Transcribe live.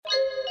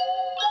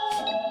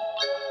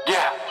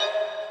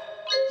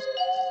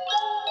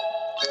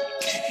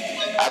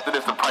After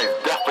this, the price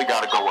definitely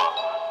gotta go up.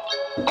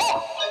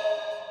 Oh.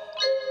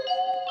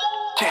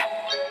 Yeah.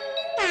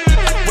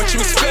 What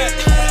you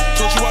expect?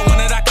 Told you I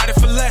wanted, I got it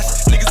for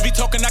less. Niggas be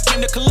talking, I came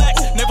to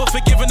collect. Never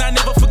forgiven, I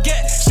never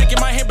forget.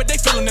 Shaking my hand, but they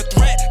feeling the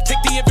threat. Take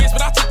the advance,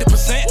 but I'll take the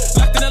percent.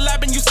 Locked in the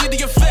lab and you see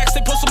the effects.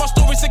 They post on my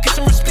stories and get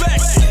some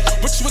respect.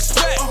 What you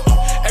expect?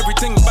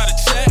 Everything about a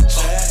check.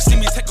 See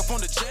me take up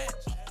on the jet.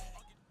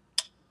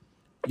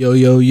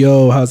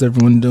 Yo, how's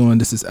everyone doing?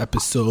 This is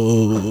episode...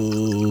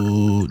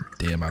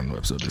 Damn, I don't know what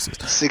episode this is.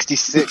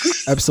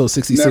 66. Episode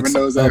 66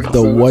 of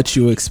the What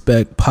You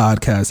Expect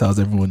podcast. How's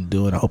everyone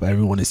doing? I hope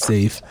everyone is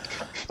safe.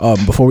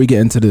 Before we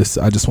get into this,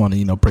 I just want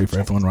to, pray for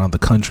everyone around the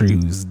country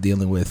who's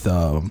dealing with,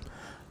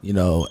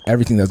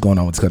 everything that's going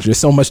on with this country. There's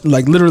so much,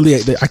 like literally,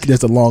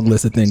 there's a long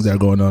list of things that are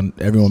going on.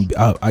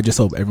 I just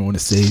hope everyone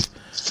is safe.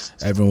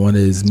 Everyone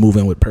is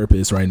moving with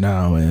purpose right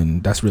now,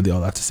 and that's really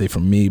all I have to say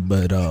from me.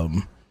 But,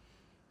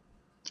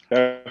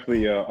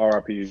 definitely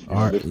RIP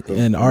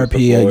and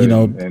RP,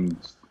 and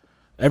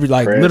every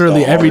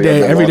literally every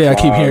day I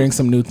keep hearing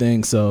some new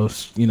things. So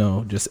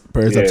just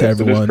prayers up to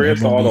everyone. Prayers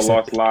to all the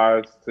lost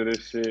lives to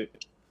this shit.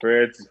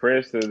 Prayers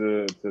to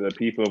the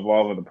people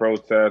involved in the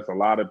protests. A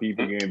lot of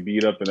people getting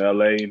beat up in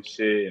LA and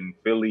shit, and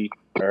Philly.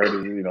 I heard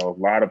a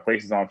lot of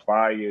places on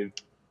fire.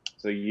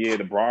 So yeah, I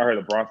heard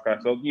the Bronx guy.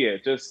 So yeah,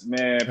 just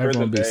man, prayers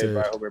up to everybody.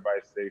 I hope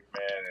everybody's safe,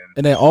 man.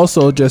 And then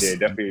also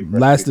just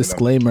last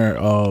disclaimer.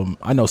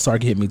 I know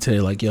Sarky hit me today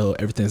like, yo,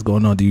 everything's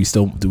going on. Do we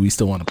still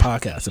want a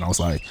podcast? And I was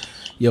like,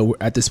 yo,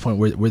 at this point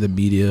we're the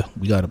media.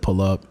 We got to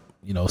pull up.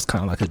 It's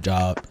kind of like a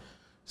job.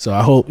 So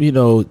I hope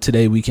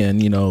today we can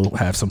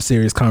have some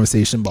serious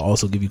conversation, but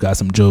also give you guys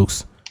some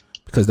jokes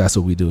because that's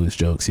what we do is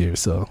jokes here.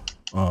 So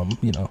I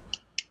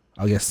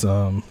guess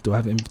do I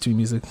have in between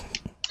music?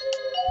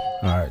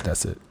 All right,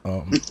 that's it.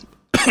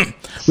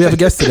 We have a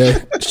guest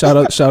today. Shout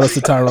out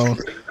to Tyrone.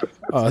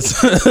 I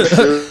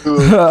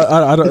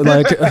don't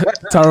like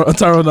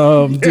Tyrone.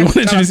 Do you want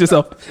to introduce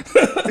yourself?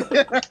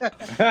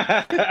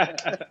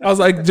 I was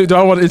like, do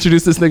I want to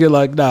introduce this nigga?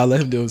 Like, nah,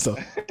 let him do himself.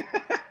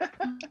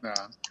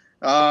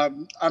 Nah.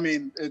 I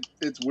mean,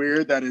 it's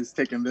weird that it's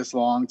taken this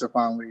long to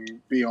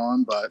finally be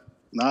on, but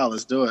nah,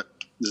 let's do it.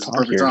 This is the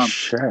perfect time.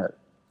 Shit.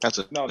 That's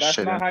not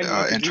how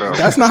you intro.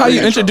 That's not how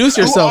you introduce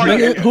yourself,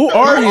 nigga. Who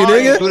are you,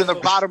 nigga? Do it in the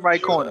bottom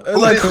right corner.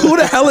 Like, who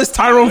the hell is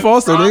Tyrone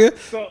Foster, nigga?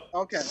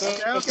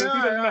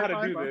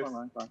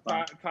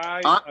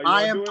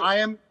 I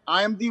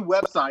am the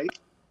website.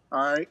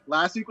 All right.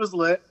 Last week was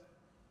lit.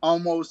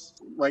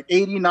 Almost like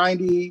 80,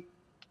 90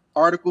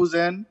 articles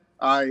in.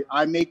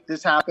 I make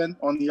this happen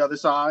on the other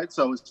side,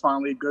 so it's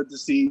finally good to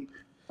see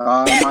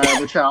my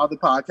other child, the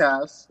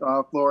podcast,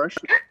 flourish.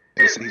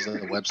 Listen, he's on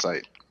the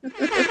website.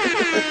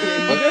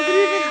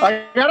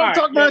 I gotta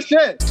talk my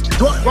shit.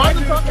 Do I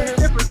talk my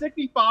shit for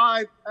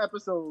 65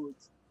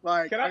 episodes?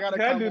 Like, can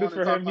I do this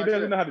for him? He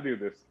doesn't know how to do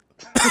this.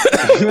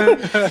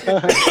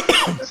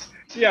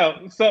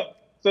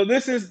 So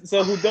this is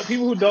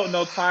people who don't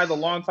know, Ty's a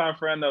longtime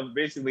friend of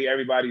basically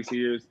everybody's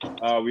here.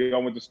 We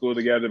all went to school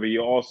together, but he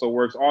also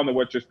works on the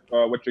What You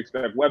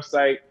Expect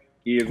website.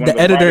 He is one of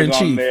the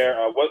editor-in-chief there.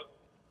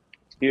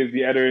 He is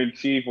the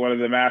editor-in-chief, one of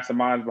the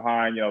masterminds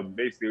behind,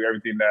 basically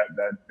everything that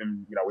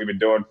we've been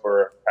doing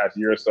for the past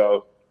year or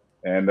so.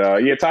 And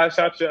Ty,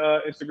 shout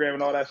your Instagram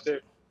and all that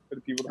shit for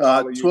the people to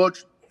follow you.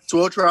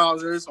 Twill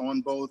Trousers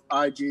on both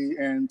IG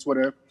and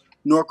Twitter.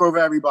 Newark over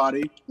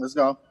everybody. Let's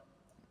go.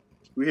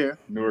 We here.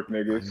 Newark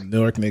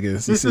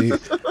niggas. You see,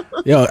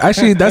 yo,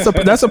 actually, that's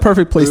a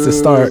perfect place to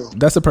start.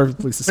 That's a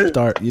perfect place to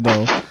start.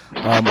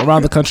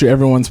 Around the country,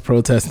 everyone's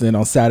protesting.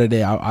 On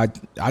Saturday, I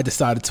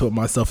decided to put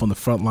myself on the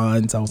front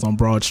lines. I was on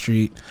Broad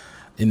Street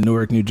in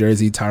Newark, New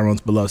Jersey,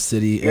 Tyrone's beloved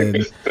city,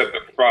 and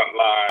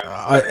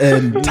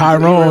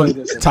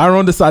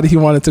Tyrone decided he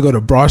wanted to go to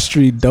Broad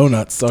Street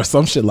Donuts or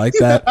some shit like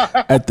that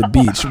at the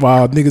beach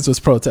while niggas was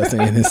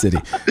protesting in his city.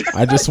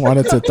 I just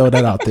wanted to throw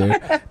that out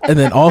there. And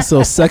then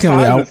also,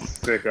 secondly, I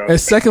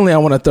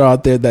want to throw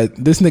out there that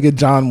this nigga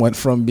John went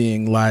from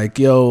being like,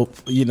 yo,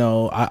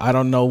 I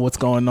don't know what's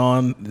going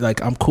on.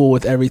 Like, I'm cool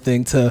with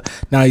everything to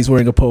now he's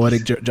wearing a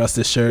Poetic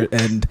Justice shirt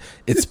and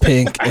it's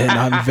pink and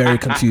I'm very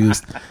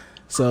confused.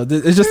 So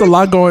there's just a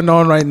lot going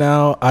on right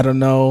now. I don't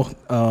know.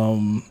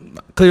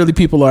 Clearly,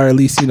 people are at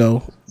least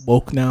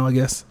woke now. I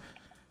guess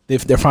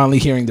they're finally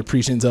hearing the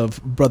preachings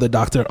of Brother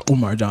Dr.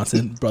 Umar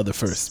Johnson, brother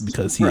first,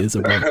 because he is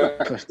a brother.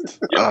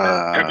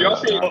 Have y'all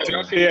seen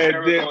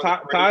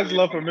Ty's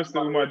love for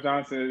Mr. Umar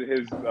Johnson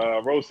has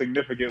rose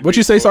significantly. What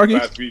you say, Sarky?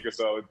 Last week or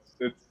so.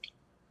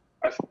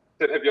 I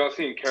said, have y'all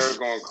seen Kara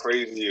going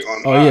crazy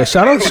on? Oh yeah,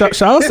 shout out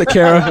to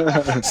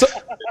Kara.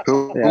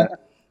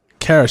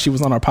 Kara, she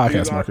was on our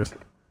podcast, Marcus.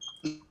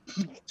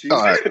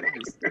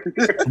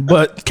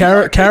 But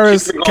Kara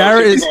is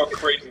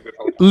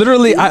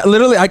literally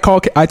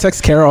I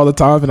text Kara all the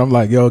time and I'm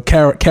like, yo,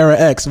 Kara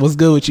X, what's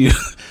good with you?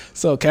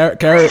 So Kara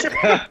is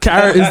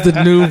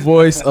the new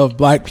voice of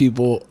Black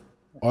people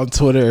on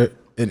Twitter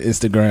and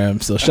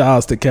Instagram. So shout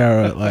outs to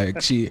Kara.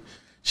 Like she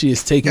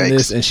is taking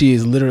this and she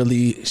is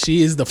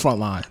the front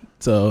line.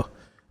 So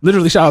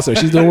Literally, shout out to her.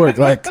 She's doing work.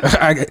 Like,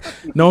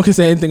 no one can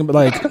say anything, but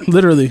like,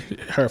 literally,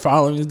 her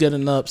following is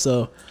getting up.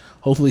 So,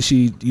 hopefully,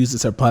 she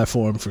uses her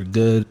platform for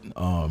good.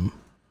 Shout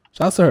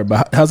out to her.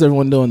 But how's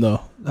everyone doing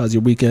though? How's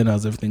your weekend?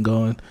 How's everything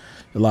going?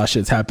 A lot of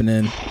shit's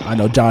happening. I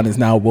know John is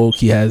now woke.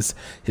 He has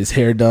his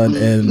hair done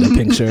and a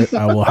pink shirt.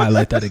 I will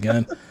highlight that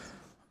again.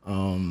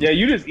 Yeah,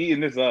 you just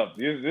eating this up.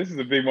 This is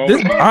a big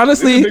moment.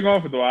 Honestly, this is a big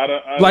moment though. I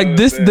don't like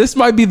understand. this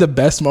might be the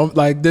best moment.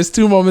 Like, there's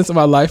 2 moments in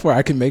my life where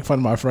I can make fun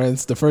of my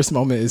friends. The first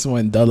moment is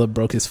when Della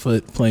broke his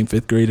foot playing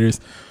 5th graders.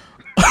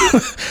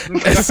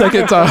 And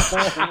second time,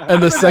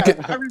 and the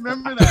second, I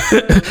remember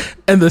that.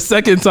 and the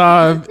second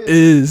time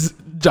is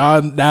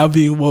John now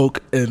being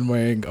woke and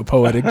wearing a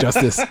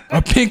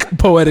pink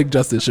Poetic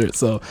Justice shirt.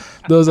 So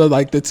those are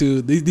like the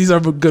 2. These are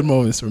good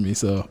moments for me.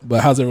 So,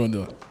 but how's everyone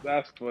doing?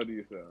 That's funny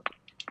as hell.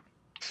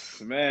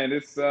 Man,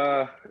 it's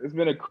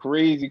been a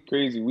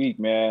crazy week,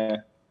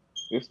 man.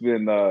 It's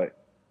been I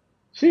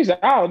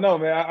don't know,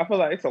 man. I feel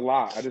like it's a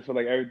lot. I just feel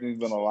like everything's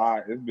been a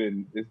lot. It's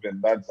been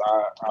nuts.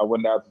 I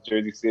went out to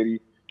Jersey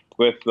City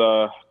with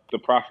the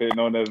prophet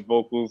known as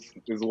Vocals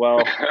as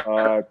well.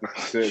 Oh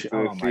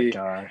my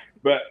god.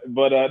 But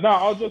no,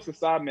 all jokes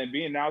aside, man,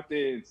 being out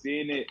there and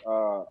seeing it,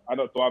 I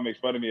know Thwad makes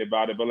fun of me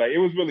about it, but like it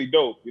was really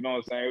dope. You know what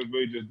I'm saying? It was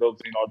really just dope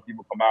seeing all the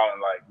people come out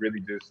and like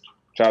really just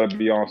try to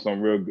be on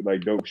some real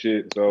like dope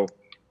shit. So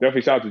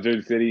definitely shout out to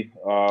Jersey City.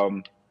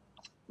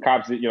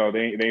 Cops, they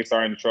ain't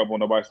starting any trouble.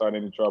 Nobody started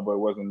any trouble. It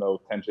wasn't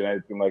no tension,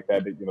 anything like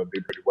that. They, did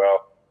pretty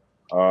well.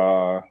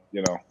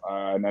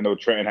 I know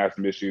Trenton has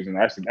some issues, and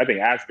actually, I think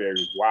Asbury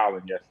was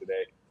wilding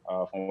yesterday.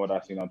 From what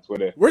I've seen on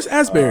Twitter. Where's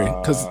Asbury?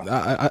 Because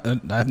I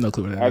have no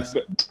clue where that is.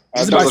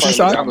 Is it by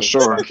Seaside? Down the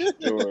shore.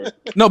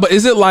 No, but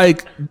is it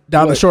like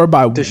down the shore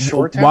by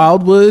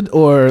Wildwood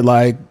or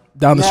like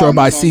down the shore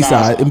by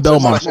Seaside in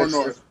Belmont? More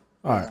north.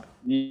 All right.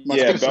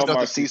 Yeah,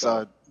 Belmont,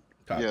 Seaside.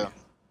 Yeah.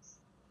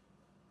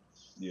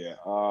 Yeah.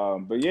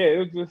 But yeah,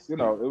 it was just, it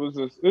was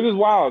just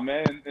wild,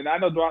 man. And I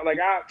know, like,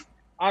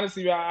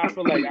 honestly, I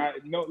feel like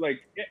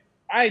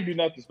I ain't do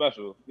nothing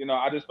special.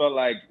 I just felt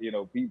like,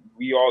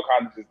 we all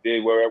kind of just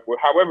did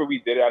however we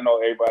did it. I know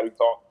everybody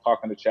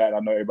talking in the chat. I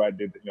know everybody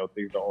did,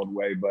 things their own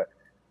way, but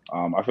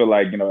I feel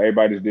like,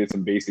 everybody just did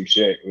some basic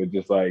shit with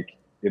just like,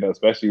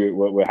 especially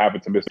with what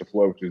happened to Mr.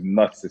 Floyd, which is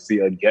nuts to see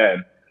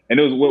again. And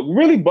it was what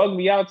really bugged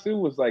me out too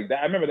was like that.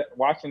 I remember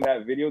watching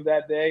that video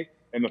that day,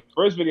 and the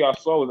first video I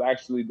saw was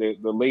actually the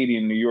lady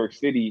in New York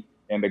City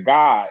and the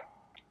guy.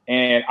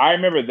 And I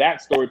remember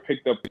that story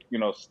picked up,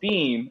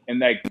 steam, and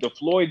like the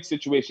Floyd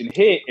situation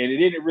hit, and it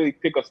didn't really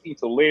pick up steam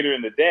till later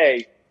in the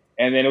day.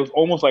 And then it was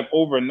almost like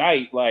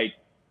overnight, like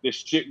this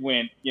shit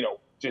went,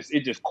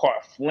 it just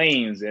caught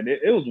flames, and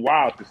it was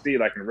wild to see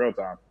like in real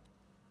time.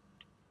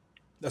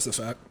 That's a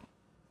fact.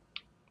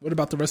 What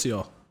about the rest of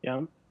y'all?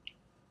 Yeah.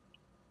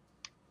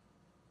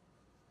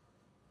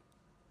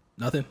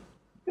 Nothing.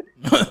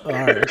 All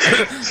right.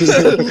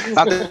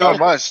 Not that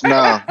much.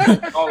 No.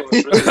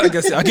 I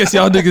guess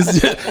y'all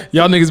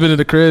niggas been in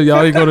the crib.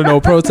 Y'all ain't going to no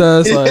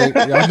protests. Like,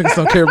 y'all niggas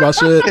don't care about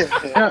shit.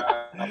 I've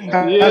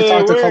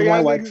talked to a couple of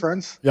my white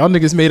friends. Y'all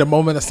niggas made a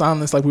moment of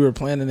silence like we were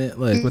planning it.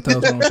 Like, what the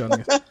hell's wrong with y'all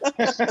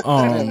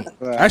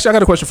niggas? Actually, I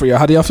got a question for y'all.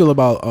 How do y'all feel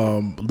about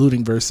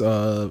looting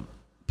versus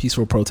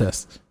peaceful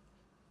protests?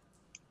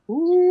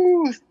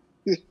 Ooh.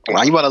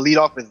 Wow, you want to lead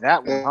off with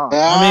that one, huh?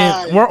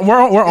 I mean,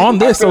 we're on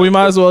this, so we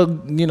might as well,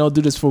 do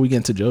this before we get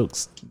into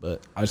jokes. But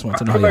I just want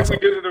to know how y'all we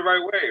did it the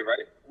right way,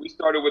 right? We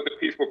started with the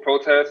peaceful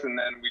protest, and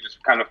then we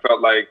just kind of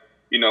felt like,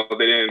 they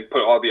didn't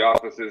put all the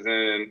officers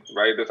in,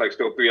 right? There's like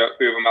still three of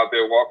them out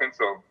there walking.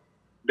 So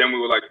then we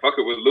were like, fuck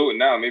it, we're looting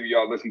now. Maybe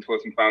y'all listen to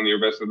us and finally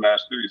arrested the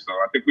last 3. So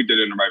I think we did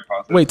it in the right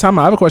process. Wait, Tom,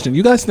 I have a question.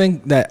 You guys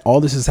think that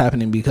all this is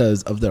happening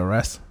because of the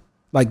arrest?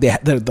 Like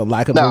the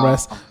lack of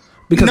arrest?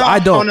 Because I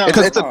don't. No,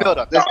 it's a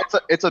buildup.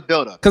 It's a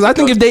buildup. Because I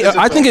think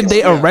if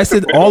they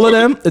arrested all of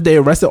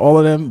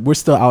them, we're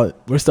still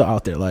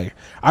out there. Like,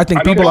 I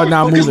think people are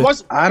now moving.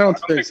 I don't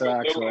think so.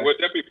 Actually, we're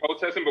definitely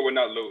protesting, but we're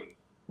not looting.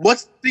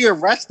 What's the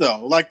arrest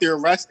though? Like, the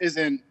arrest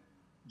isn't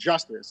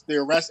justice. The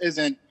arrest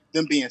isn't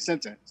them being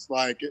sentenced.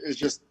 Like, it's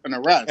just an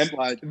arrest. And,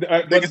 like,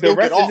 the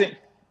arrest isn't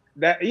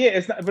that. Yeah,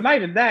 it's not. But not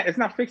even that. It's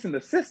not fixing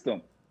the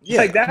system.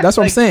 Yeah, that's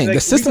what I'm saying. The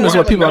system is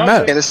what people are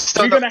mad at. There's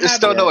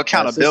still no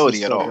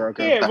accountability at all.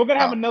 Yeah, we're gonna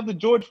have another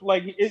George.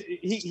 Like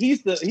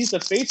he's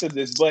the face of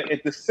this. But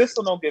if the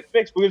system don't get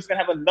fixed, we're just gonna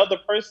have another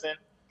person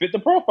fit the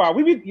profile.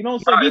 So this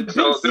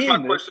is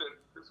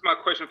my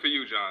question for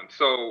you, John.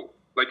 So,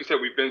 like you said,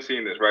 we've been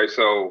seeing this, right?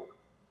 So,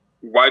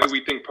 why do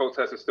we think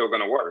protest is still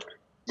gonna work?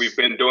 We've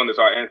been doing this.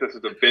 Our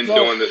ancestors have been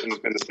doing this, and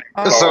it's been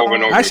the same over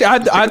and over.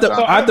 Actually,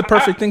 I have the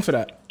perfect thing for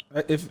that.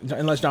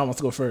 Unless John wants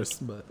to go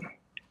first, but.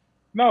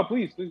 No,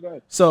 please go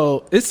ahead.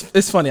 So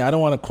it's funny. I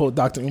don't want to quote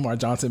Dr. Umar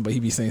Johnson, but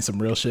he be saying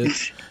some real shit.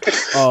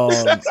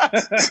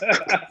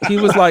 He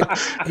was like,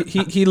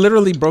 he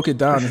literally broke it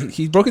down.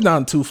 He broke it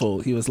down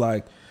twofold. He was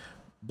like,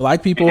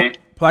 black people.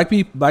 I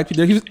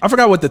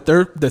forgot what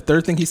the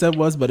third thing he said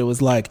was, but it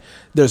was like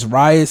there's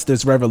riots,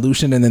 there's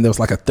revolution, and then there was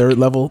like a third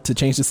level to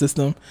change the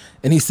system.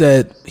 And he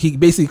said he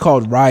basically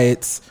called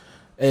riots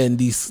and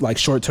these like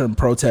short-term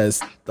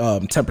protest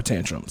temper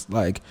tantrums,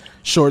 like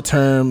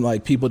short-term,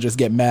 like people just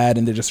get mad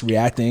and they're just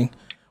reacting.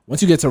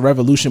 Once you get to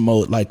revolution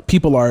mode, like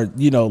people are,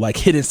 like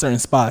hitting certain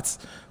spots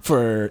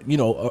for,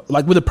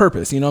 like with a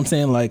purpose, you know what I'm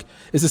saying? Like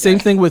it's the same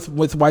thing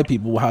with white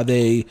people, how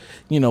they,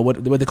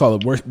 what they call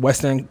it,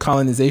 Western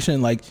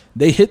colonization. Like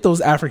they hit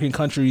those African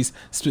countries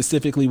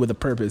specifically with a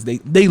purpose.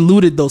 They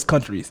looted those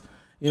countries.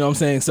 You know what I'm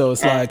saying? So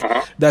it's like,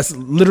 that's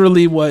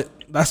literally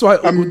that's why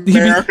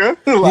America,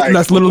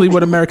 that's literally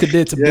what America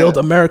did to build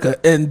America.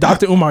 And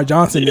Dr. Umar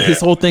Johnson,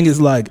 his whole thing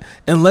is like,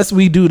 unless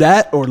we do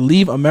that or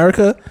leave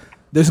America,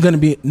 there's going to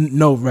be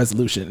no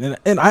resolution.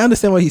 And I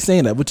understand why he's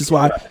saying that, which is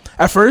why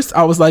at first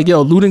I was like,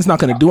 yo, looting's not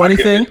going to do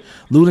anything.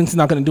 Looting's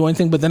not going to do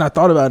anything. But then I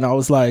thought about it and I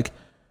was like,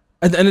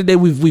 at the end of the day,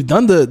 we've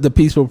done the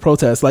peaceful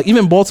protests. Like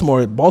even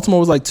Baltimore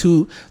was like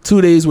two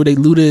days where they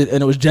looted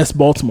and it was just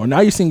Baltimore.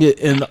 Now you're seeing it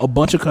in a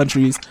bunch of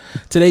countries.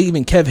 Today,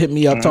 even Kev hit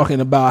me up talking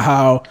about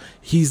how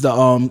he's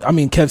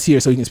Kev's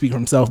here so he can speak for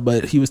himself,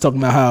 but he was talking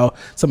about how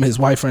some of his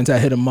white friends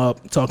had hit him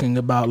up talking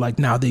about like,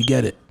 now they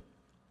get it.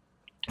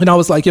 And I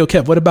was like, yo,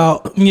 Kev, what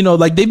about,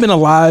 like they've been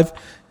alive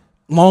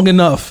long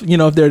enough,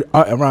 if they're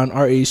around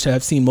our age, to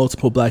have seen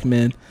multiple black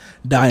men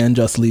die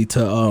unjustly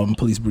to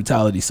police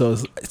brutality. So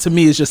to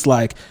me, it's just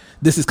like,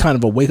 this is kind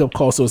of a wake up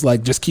call. So it's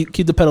like, just keep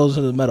the pedal to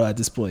the metal at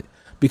this point,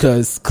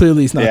 because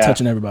clearly it's not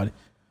touching everybody.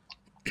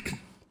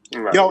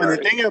 Yo, and the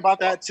thing about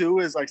that too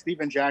is like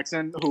Stephen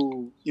Jackson,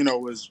 who,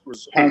 was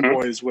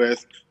homeboys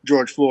with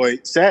George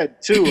Floyd,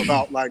 said too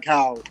about like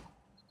how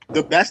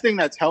the best thing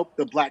that's helped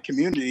the black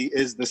community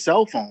is the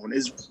cell phone,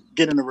 is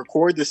getting to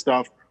record this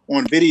stuff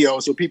on video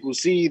so people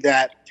see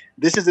that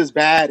this is as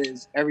bad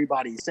as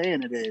everybody's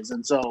saying it is.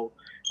 And so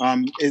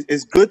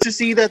it's good to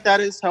see that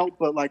is helped.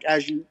 But like,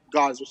 as you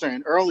guys were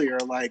saying earlier,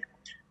 like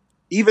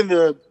even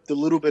the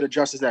little bit of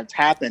justice that's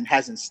happened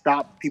hasn't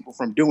stopped people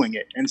from doing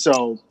it. And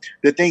so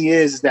the thing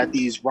is that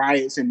these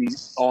riots and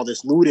all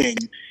this looting,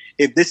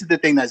 if this is the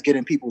thing that's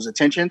getting people's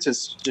attention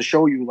to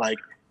show you like,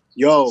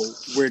 yo,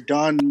 we're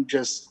done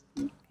just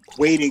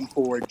waiting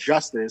for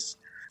justice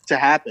to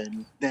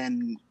happen,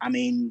 then I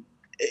mean,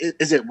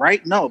 is it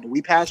right? No, but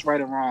we passed right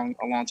and wrong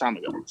a long time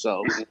ago.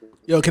 So,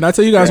 yo, can I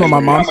tell you guys what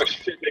my mom?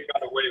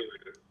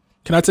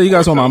 Can I tell you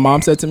guys what my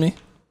mom said to me?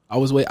 I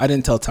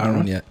didn't tell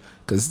Tyrone yet,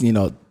 because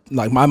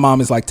like my mom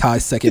is like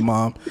Ty's second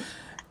mom,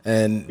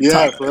 and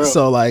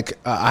so like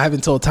I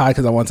haven't told Ty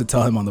because I wanted to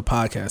tell him on the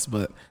podcast,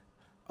 but.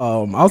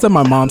 I was at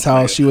my mom's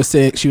house. She was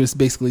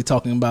basically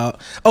talking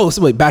about,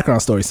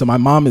 background story. So my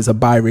mom is a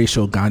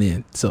biracial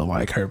Ghanaian. So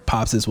like her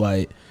pops is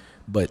white,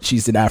 but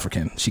she's an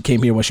African. She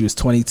came here when she was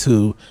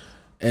 22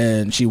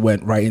 and she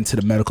went right into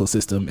the medical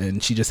system,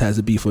 and she just has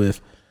a beef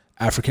with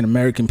African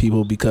American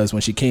people because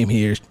when she came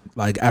here,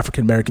 like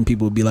African American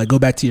people would be like, go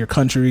back to your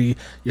country,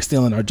 you're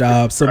stealing our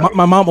jobs. So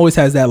my mom always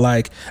has that,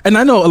 like, and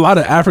I know a lot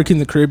of Africans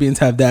and Caribbeans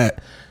have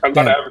that. A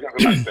lot of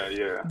Africans are like that,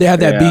 yeah. They have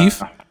that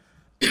beef.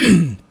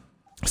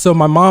 So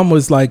my mom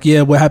was like,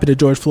 yeah, what happened to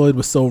George Floyd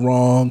was so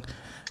wrong,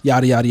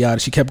 yada, yada,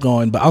 yada. She kept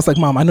going. But I was like,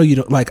 Mom, I know you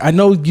don't, like, I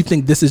know you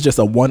think this is just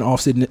a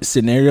one-off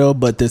scenario,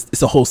 but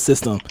it's a whole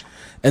system.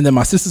 And then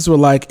my sisters were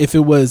like, if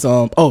it was,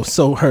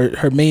 so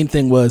her main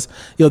thing was,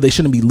 they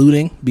shouldn't be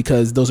looting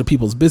because those are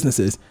people's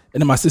businesses. And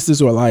then my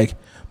sisters were like,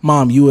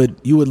 Mom, you would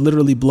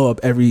literally blow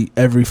up every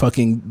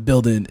fucking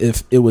building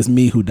if it was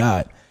me who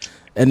died.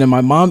 And then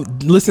my mom,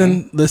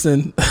 listen, this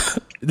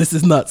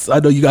is nuts. I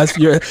know you guys,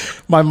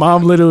 my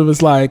mom literally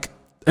was like,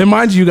 and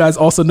mind you guys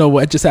also know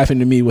what just happened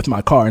to me with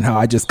my car and how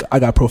I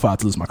got profiled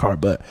to lose my car.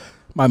 But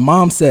my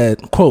mom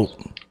said, quote,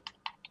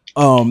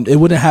 it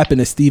wouldn't happen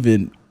to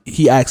Steven.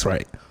 He acts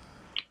right.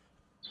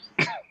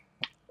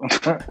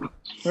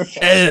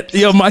 And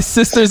my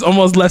sisters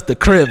almost left the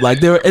crib.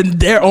 Like they were in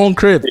their own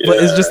crib. But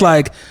it's just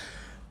like,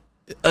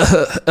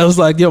 I was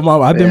like, yo,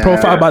 Mom, I've been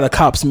profiled by the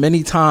cops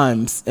many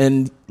times,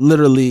 and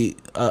literally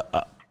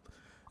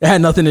it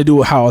had nothing to do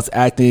with how I was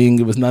acting.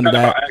 It was none of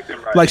that.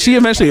 Right. Like she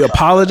eventually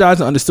apologized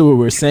and understood what we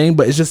were saying,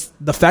 but it's just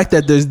the fact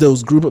that there's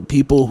those group of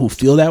people who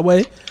feel that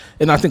way.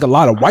 And I think a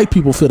lot of white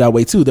people feel that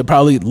way too. They're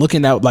probably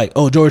looking at like,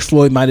 oh, George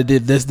Floyd might have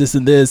did this,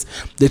 and this.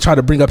 They try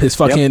to bring up his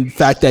fucking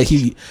fact that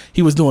he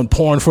was doing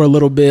porn for a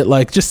little bit,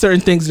 like just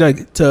certain things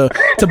like to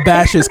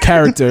bash his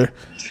character.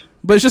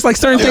 But it's just like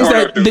certain things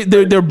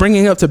that they're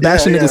bringing up to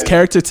bash nigga's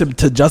character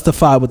to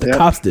justify what the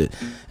cops did.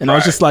 And I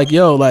was just like,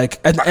 yo, like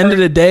at the end of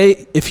the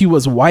day, if he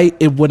was white,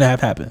 it wouldn't have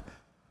happened.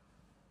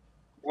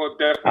 Well,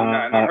 definitely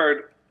not. And I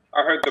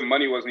heard the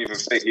money wasn't even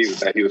fake either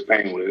that he was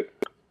paying with.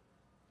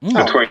 The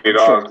 $20.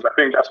 Sure. I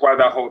think that's why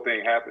that whole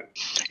thing happened.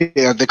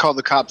 Yeah, they called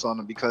the cops on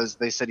him because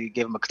they said he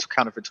gave him a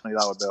counterfeit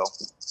 $20 bill.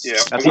 Yeah.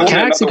 Can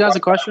I ask you guys a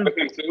question?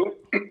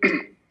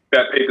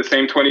 That paid the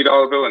same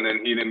 $20 bill, and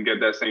then he didn't get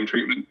that same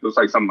treatment. It was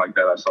like something like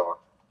that I saw.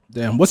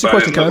 Damn, what's your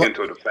question, Kevin?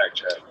 Into the fact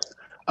check.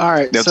 All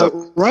right,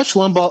 so Rush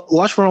Limbaugh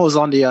was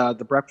on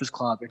the Breakfast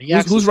Club, and he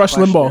who's Rush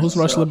Limbaugh? Who's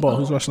Rush Limbaugh?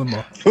 Who's Rush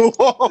Limbaugh?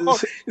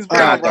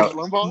 Rush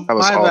Limbaugh?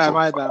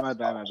 My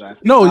bad.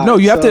 No,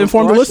 you have to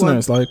inform the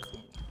listeners. Like,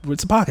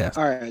 It's a podcast.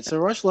 All right. So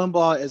Rush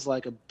Limbaugh is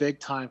like a big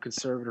time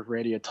conservative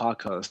radio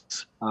talk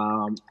host.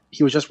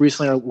 He was just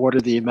recently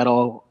awarded the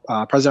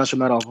Presidential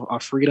Medal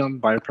of Freedom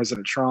by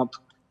President Trump.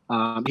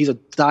 He's a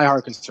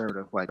diehard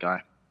conservative white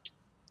guy.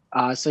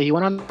 So he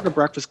went on the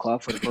Breakfast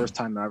Club for the first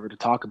time ever to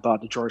talk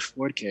about the George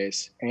Floyd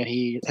case. And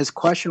his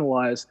question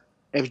was,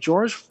 if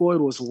George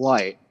Floyd was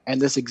white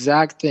and this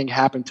exact thing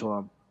happened to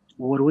him,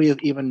 would we have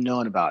even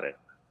known about it?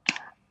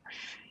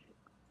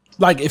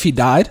 Like if he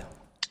died?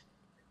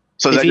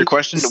 So is that your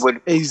question?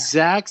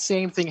 Exact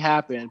same thing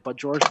happened, but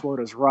George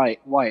Floyd was white.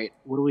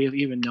 Would we have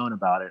even known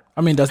about it?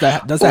 I mean, does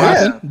that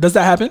happen? Does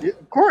that happen? Yeah,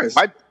 of course.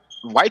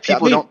 White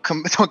people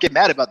don't get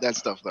mad about that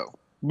stuff though.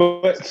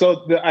 But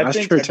I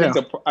think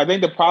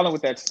the problem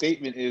with that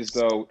statement is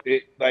though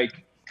this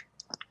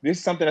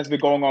is something that's been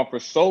going on for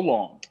so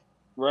long,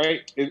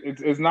 right?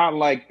 It's not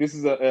like this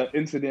is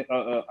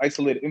a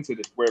isolated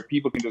incident where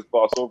people can just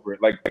gloss over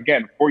it. Like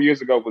again, 4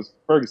 years ago was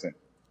Ferguson.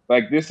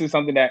 Like this is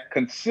something that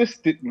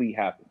consistently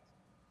happens,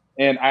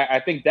 and I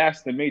think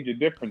that's the major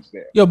difference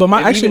there. Yo, but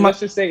let's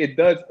just say it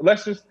does.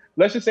 Let's just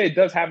say it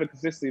does happen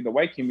consistently in the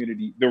white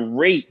community. The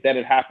rate that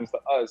it happens to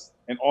us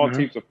in all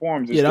types of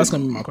forms is that's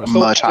gonna be my question.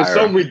 Much higher. It's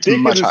so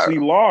ridiculously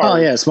large. Oh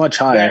yeah, it's much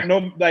higher.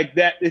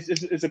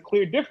 It's a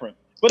clear difference.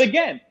 But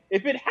again,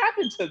 if it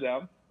happened to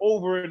them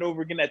over and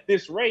over again at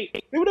this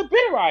rate, they would have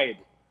been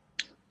rioting.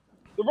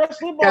 The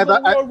rest of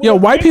the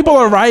white people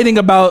are rioting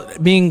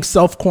about being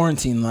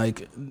self-quarantined.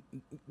 Like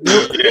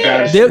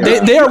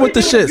they are with the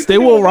shits. They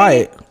will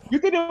riot. You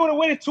think they would have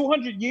waited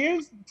 200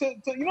 years to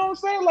you know what I'm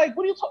saying? Like,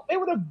 what are you talking? They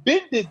would have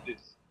been did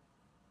this.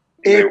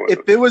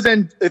 If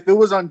it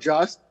was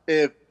unjust,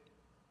 if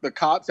the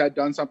cops had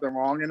done something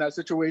wrong in that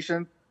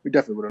situation, we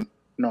definitely would have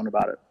known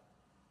about it.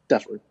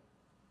 Definitely.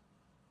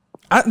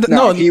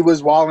 If he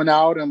was walling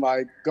out and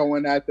like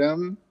going at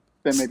them,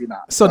 then maybe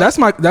not. So that's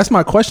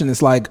my question.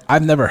 It's like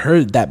I've never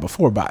heard that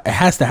before, but it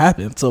has to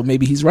happen. So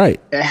maybe he's right.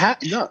 It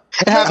happens a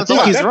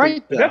lot. He's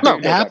right.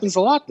 It happens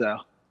a lot though.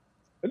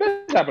 It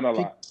does happen a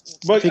lot.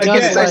 But again,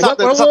 it's not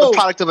the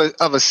product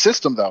of a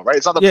system, though, right?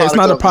 It's not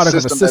the product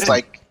of a system that's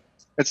like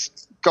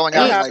it's going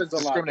out and like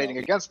discriminating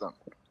against them.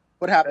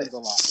 What happens a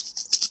lot?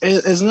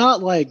 It's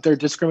not like they're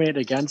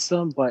discriminating against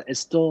them, but it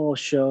still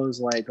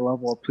shows like the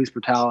level of police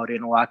brutality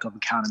and a lack of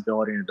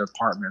accountability in the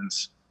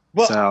departments.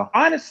 Well,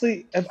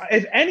 honestly,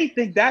 if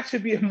anything, that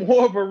should be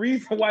more of a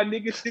reason why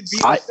niggas should be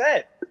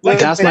upset. Like,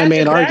 that's my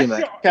main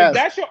argument. If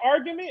that's your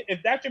argument,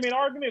 your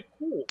argument,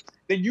 cool.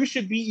 Then you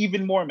should be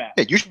even more mad.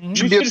 Yeah, you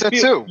should be upset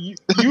too. You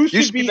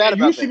should be mad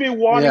about you should be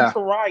wanting to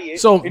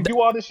riot and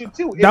do all this shit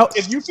too.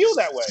 If you feel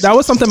that way. That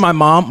was something my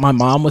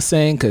mom was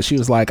saying because she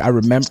was like, I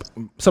remember.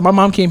 So my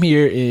mom came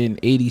here in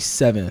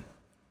 '87,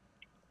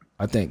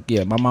 I think.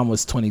 Yeah, my mom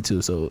was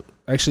 22. So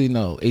actually,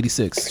 no,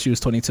 '86. She was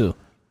 22.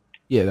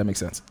 Yeah, that makes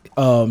sense.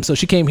 So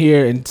she came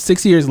here, and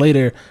 6 years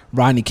later,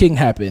 Rodney King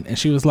happened, and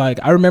she was like,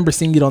 "I remember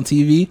seeing it on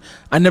TV.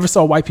 I never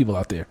saw white people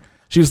out there."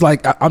 She was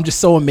like, "I'm just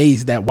so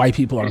amazed that white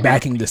people are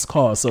backing this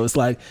cause." So it's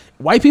like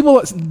white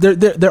people.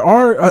 There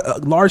are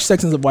large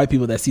sections of white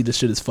people that see this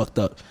shit as fucked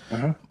up.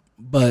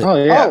 But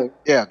they're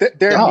needed.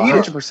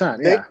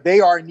 100%. Yeah,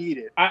 they are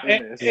needed.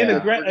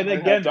 And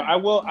again, though,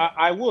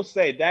 I will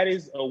say that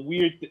is a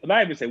weird.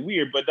 Not even say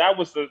weird, but that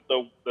was the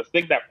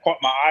thing that caught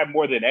my eye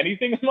more than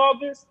anything in all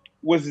this.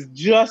 Was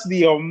just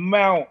the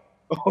amount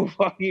of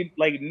fucking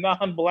like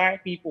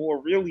non-black people who are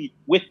really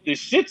with the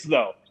shits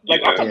though. Like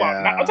I'm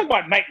talking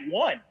about night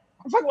one.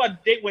 I'm talking about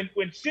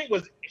when shit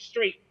was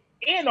straight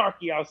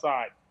anarchy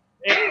outside.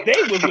 And they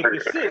was with the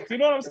shits. You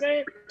know what I'm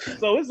saying?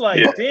 So it's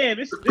like, damn.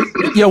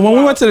 When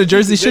we went to the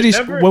Jersey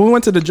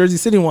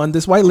City one,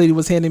 this white lady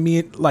was handing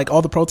me like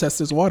all the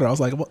protesters water. I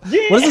was like, what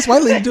is this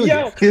white lady doing?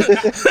 Dwag,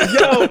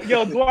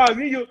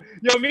 me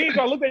and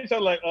Carl looked at each other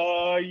like,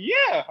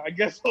 I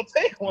guess we'll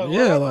take one.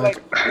 Yeah, like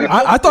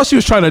I thought she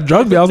was trying to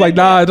drug me. I was like,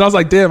 nah. And I was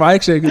like, damn, I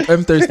actually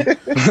am thirsty.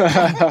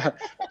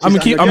 I'm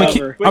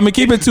gonna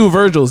keep it 2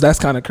 Virgils. That's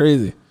kind of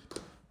crazy.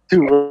 Hit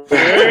the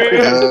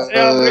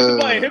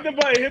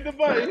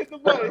button.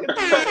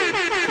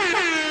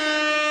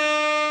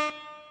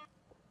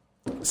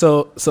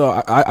 So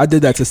I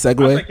did that to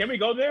segue. Like, can we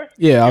go there?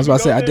 Yeah, I was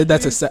about to say I did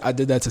that to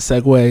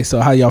segue.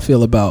 So how y'all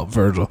feel about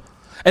Virgil?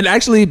 And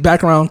actually,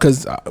 background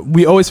because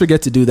we always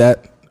forget to do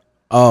that.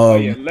 Let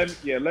me.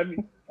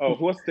 Oh,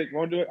 who wants to take?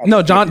 Want to do it?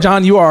 No,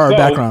 John, you are our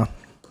background.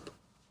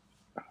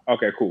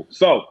 Okay, cool.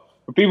 So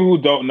for people who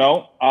don't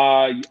know,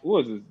 what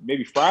was this?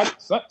 Maybe Friday,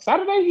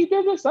 Saturday? He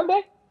did this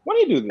Sunday. When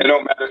do you do this?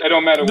 It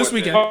don't matter. This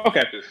weekend.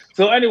 Okay.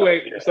 So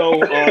anyway,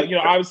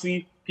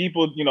 obviously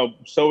people,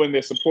 showing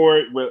their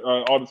support with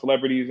all the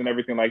celebrities and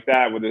everything like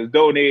that, whether it's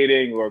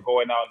donating or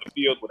going out in the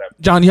field, whatever.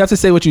 John, you have to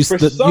say you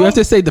have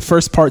to say the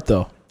first part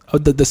though,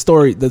 of the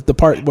story, the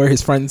part where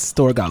his friend's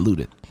store got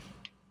looted.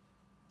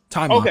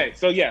 Okay,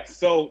 so yes,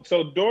 so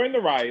during the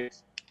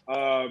riots,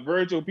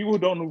 Virgil. People who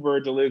don't know who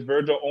Virgil is,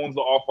 Virgil owns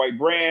the Off-White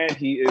brand.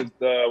 He is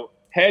the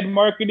head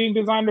marketing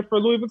designer for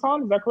Louis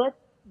Vuitton. Is that correct?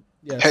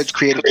 Yes. Head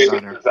creative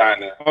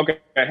designer. Okay,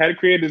 head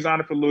creative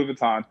designer for Louis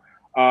Vuitton.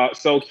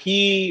 So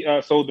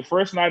the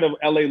first night of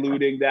LA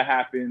looting that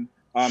happened,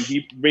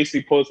 He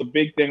basically posted a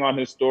big thing on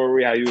his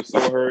story how he was so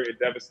hurt and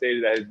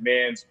devastated that his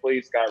man's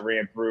place got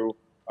ran through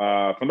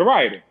from the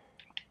rioting.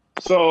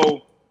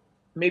 So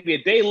maybe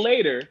a day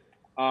later,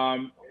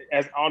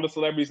 as all the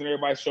celebrities and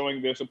everybody's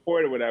showing their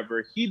support or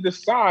whatever, he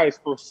decides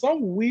for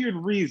some weird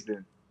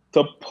reason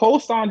to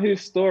post on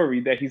his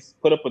story that he's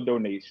put up a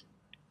donation.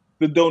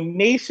 The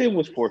donation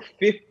was for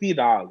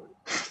 $50.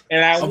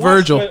 And I want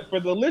Virgil. For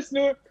the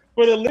listener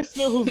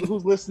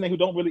who's listening,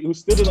 who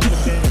still doesn't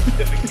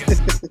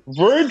understand,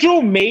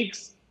 Virgil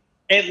makes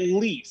at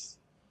least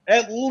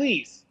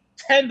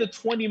 $10 to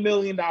 $20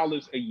 million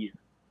a year.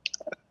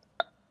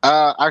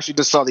 I actually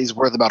just saw these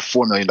worth about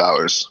 $4 million,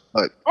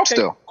 but okay,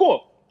 still.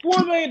 Cool.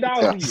 $4 million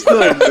a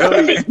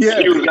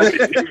year.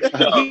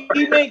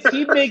 He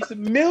makes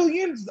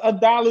millions of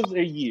dollars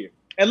a year.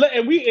 And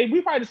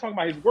we probably just talking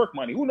about his work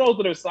money. Who knows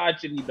what other side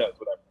shit he does,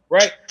 whatever,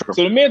 right? True.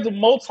 So the man's a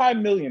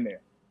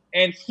multi-millionaire.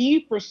 And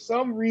he, for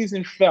some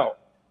reason, felt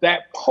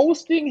that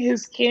posting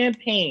his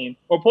campaign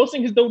or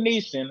posting his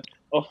donation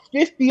of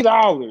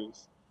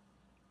 $50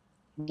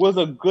 was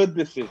a good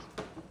decision.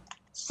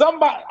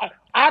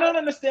 I don't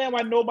understand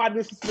why nobody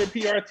listens to their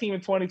PR team in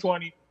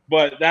 2020,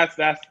 but that's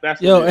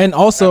yo. And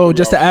also,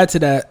 just to add to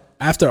that,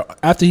 after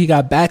he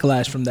got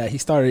backlash from that, he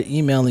started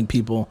emailing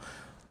people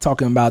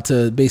talking about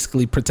to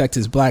basically protect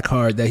his black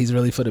card, that he's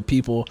really for the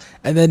people,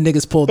 and then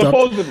niggas pulled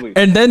Supposedly. up,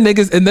 and then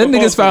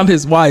niggas found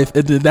his wife,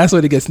 and then that's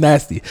when it gets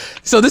nasty.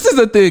 So this is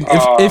the thing: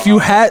 if you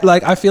had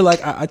like, I feel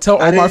like I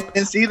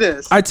didn't see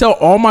this. I tell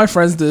all my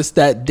friends this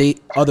that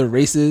date other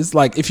races,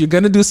 like if you're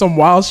gonna do some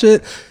wild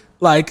shit,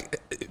 like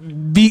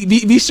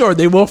be sure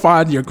they will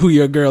find who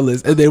your girl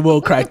is, and they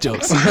will crack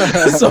jokes.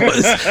 So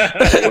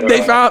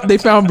they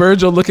found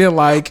Virgil looking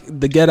like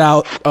the Get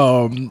Out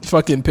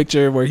fucking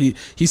picture where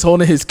he's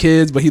holding his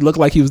kids, but he looked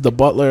like he was the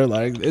butler.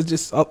 Like it's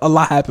just a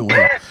lot happened with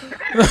him.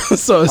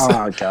 So it's,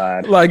 oh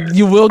god, like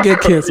you will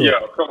get canceled. Yo,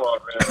 come on,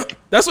 man.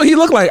 That's what he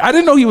looked like. I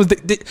didn't know he was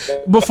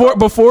before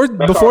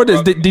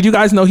this. Did you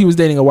guys know he was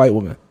dating a white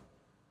woman?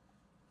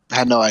 I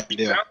had no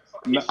idea.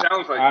 He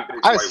sounds like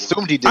I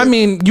assumed he did. I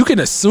mean, you can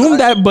assume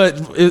that, but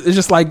it's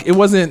just like it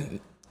wasn't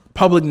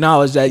public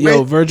knowledge that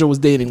Virgil was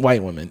dating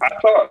white women. I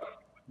thought.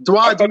 Do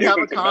you have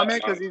a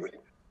comment? Because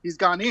he's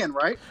gone in,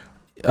 right?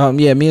 Yeah,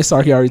 me and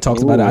Sarky already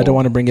talked about it. I don't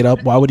want to bring it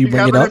up. Why would you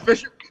bring it up?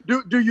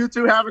 Do you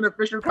two have an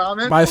official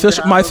comment? My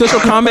official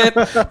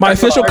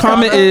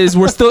comment is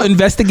we're still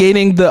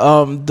investigating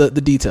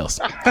the details.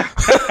 What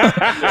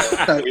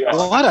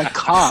a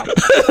cop!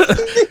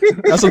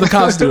 That's what the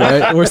cops do,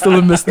 right? We're still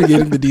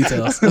investigating the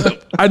details.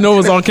 I know it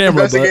was on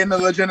camera, investigating the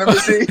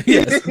legitimacy.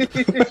 Yes.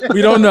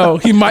 We don't know.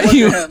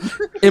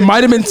 It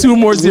might have been 2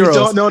 more zeros.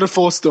 We don't know the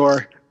full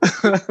story.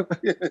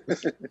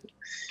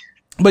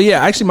 But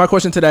yeah, actually, my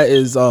question to that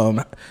is,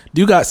 do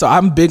you guys? So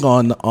I'm big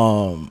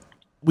on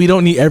we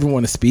don't need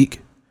everyone to speak.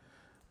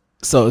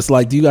 So it's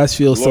like, do you guys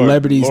feel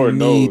celebrities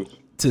need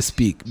to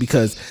speak?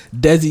 Because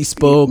Desi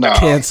spoke,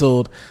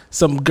 canceled.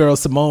 Some girl,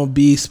 Simone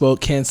B, spoke,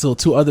 canceled.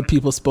 2 other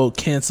people spoke,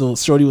 canceled.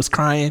 Shorty was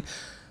crying.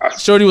 on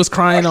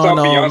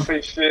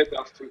Beyonce shit.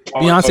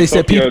 Beyonce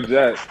said people.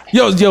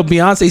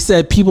 Beyonce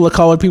said people of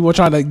color. People were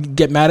trying to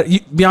get mad at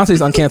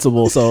Beyonce's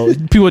uncancelable, so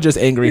people are just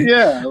angry.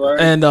 Yeah, right.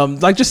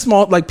 And like just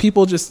small, like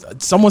people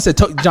just. Someone said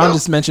John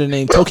just mentioned the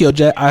name Tokyo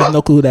Jet. I have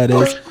no clue who that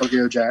is.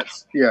 Tokyo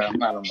Jets. Yeah, I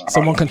don't know.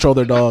 Someone control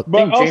their dog.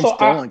 But also,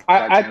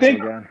 I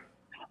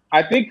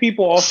think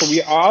people also.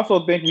 I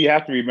also think we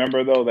have to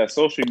remember though that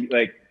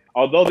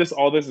although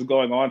all this is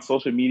going on,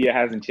 social media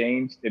hasn't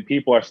changed, and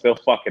people are still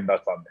fucking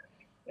nuts on there.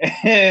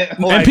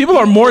 And people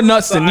are more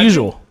nuts than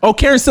usual.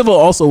 Karen Civil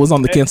also was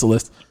on the cancel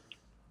list.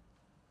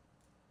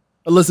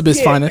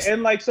 Elizabeth's finest.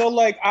 And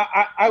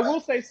I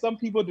will say some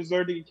people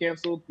deserve to get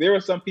canceled. There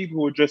are some people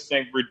who are just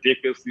saying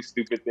ridiculously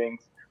stupid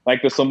things.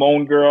 Like the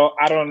Simone girl,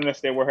 I don't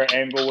understand where her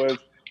angle was.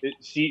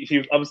 She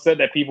was upset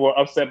that people were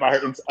upset by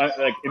her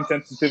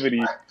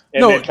insensitivity,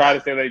 and then try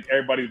to say like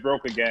everybody's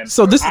broke again.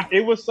 So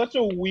it was such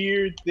a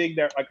weird thing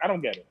that I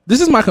don't get it.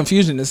 This is my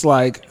confusion. It's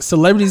like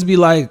celebrities be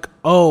like,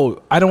 "Oh,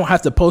 I don't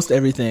have to post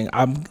everything.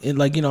 I'm in,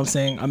 like, you know what I'm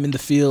saying? I'm in the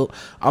field.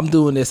 I'm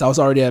doing this. I was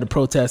already at a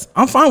protest.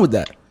 I'm fine with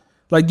that.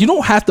 Like, you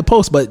don't have to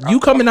post, but you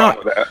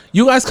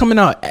guys coming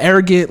out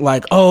arrogant,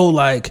 like, oh,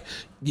 like."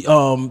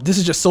 This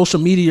is just social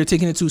media. You're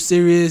taking it too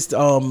serious.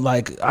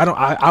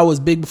 I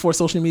was big before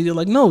social media.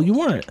 Like, no, you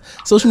weren't.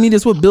 Social media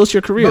is what builds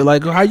your career.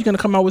 Like, how are you going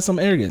to come out with some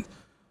arrogance?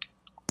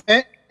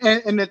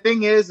 And the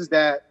thing is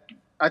that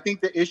I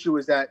think the issue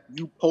is that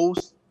you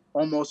post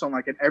almost on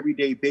like an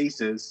everyday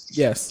basis.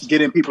 Yes.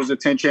 Getting people's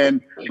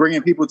attention,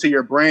 bringing people to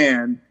your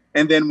brand.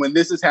 And then when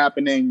this is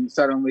happening,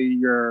 suddenly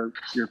you're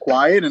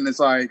quiet. And it's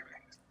like,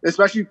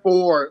 especially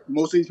for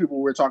most of these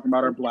people we're talking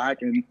about are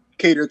black and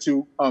cater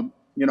to,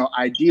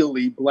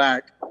 ideally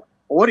black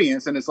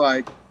audience. And it's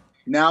like,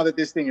 now that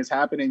this thing is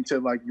happening to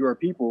like your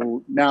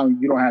people, now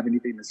you don't have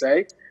anything to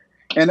say.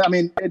 And I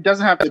mean, it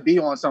doesn't have to be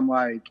on some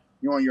like,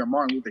 you're on your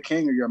Martin Luther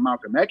King or your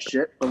Malcolm X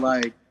shit, but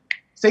like,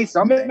 say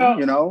something,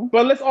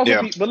 But let's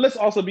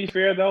also be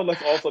fair though.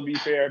 Let's also be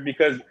fair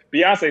because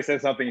Beyonce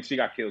said something and she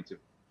got killed too.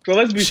 So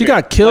let's be. She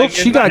got killed. Like,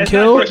 she got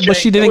killed, but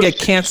she didn't get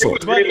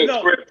canceled. But I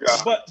know.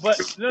 But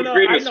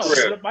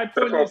my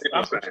point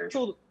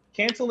is,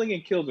 canceling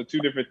and kills are two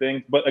different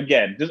things. But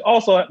again, we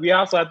also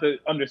have to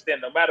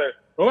understand, no matter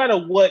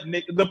what,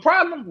 the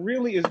problem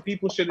really is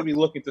people shouldn't be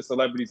looking to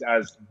celebrities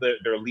as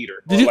their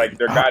leader or like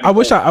their guy. I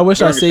wish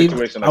I saved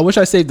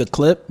the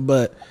clip,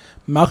 but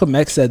Malcolm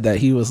X said that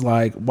he was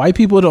like, white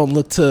people don't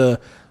look to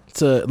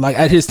like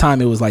at his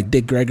time it was like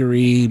Dick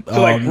Gregory,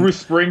 like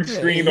Bruce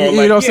Springsteen, or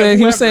you know what I'm saying?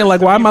 He was saying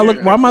like, why am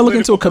I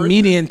looking to a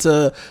comedian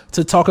to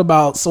talk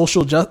about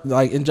social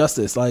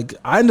injustice? Like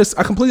I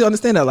completely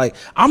understand that. Like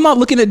I'm not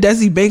looking at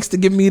Desi Banks to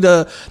give me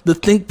the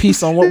think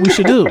piece on what we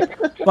should do.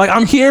 Like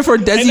I'm here for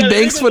Desi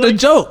Banks for the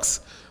jokes.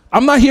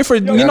 I'm not here for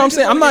you know what I'm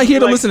saying? I'm not here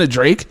to listen to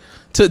Drake.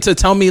 To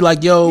tell me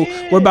like, yo,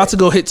 we're about to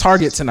go hit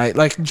Target tonight.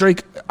 Like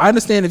Drake, I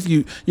understand if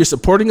you're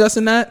supporting us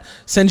in that,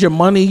 send your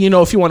money. You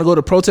know, if you want to go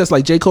to protest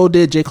like J. Cole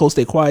did, J. Cole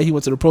stayed quiet. He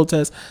went to the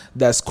protest.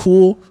 That's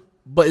cool.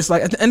 But it's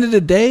like at the end of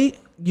the day,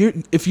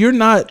 if you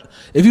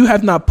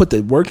have not put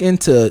the work in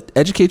to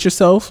educate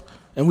yourself,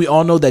 and we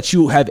all know that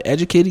you have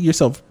educated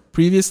yourself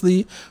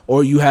previously,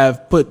 or you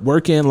have put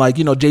work in, like,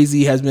 you know,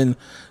 Jay-Z has been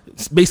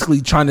basically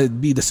trying to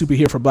be the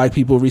superhero for black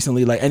people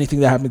recently. Like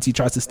anything that happens, he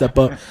tries to step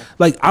up.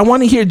 Like I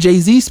want to hear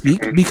Jay-Z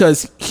speak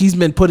because he's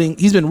been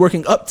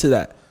working up to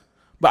that.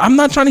 But I'm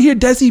not trying to hear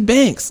Desi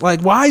Banks.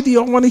 Like, why do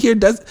you want to hear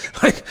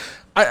Desi? Like,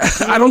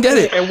 I don't get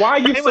it. And why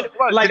you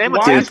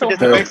Desi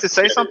Banks to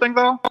say something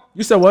though?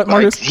 You said what,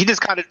 Marcus? He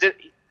just kind of did.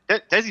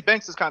 Desi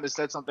Banks has kind of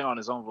said something on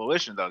his own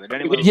volition, though.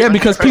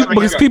 Because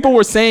people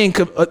were saying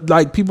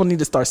like people need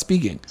to start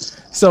speaking.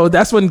 So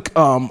that's when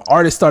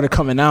artists started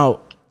coming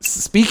out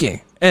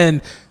speaking.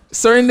 And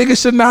certain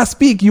niggas should not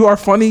speak. You are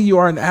funny. You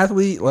are an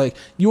athlete. Like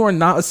you are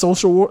not a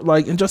social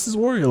injustice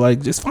warrior.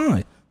 Like just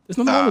fine. There's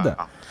nothing wrong with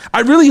that.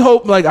 I really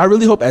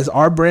hope as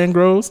our brand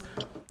grows,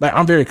 like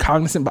I'm very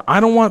cognizant, but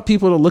I don't want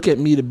people to look at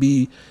me to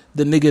be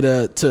the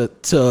nigga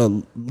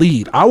to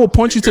lead. I will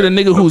point you to the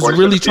nigga who's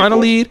really trying to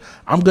lead.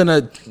 I'm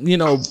gonna,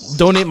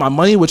 donate my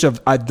money, which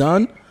I've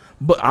done,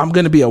 but I'm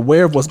gonna be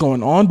aware of what's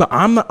going on. But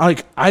I'm not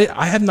like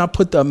I have not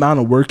put the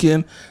amount of work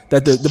in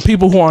that the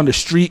people who are on the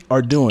street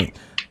are doing.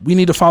 We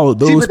need to follow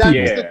those people.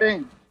 That's the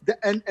thing.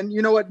 And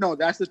you know what? No,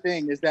 that's the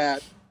thing is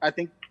that I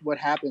think what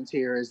happens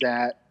here is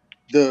that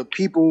the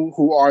people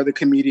who are the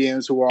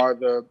comedians, who are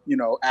the,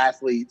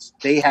 athletes,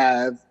 they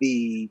have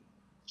the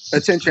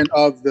attention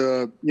of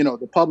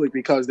the public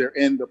because they're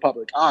in the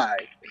public eye.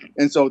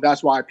 And so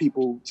that's why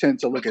people tend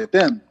to look at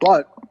them.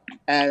 But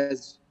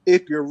as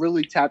if you're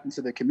really tapped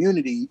into the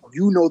community,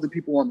 the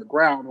people on the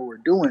ground who are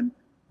doing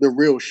the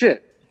real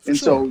shit. And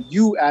so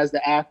you as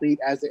the athlete,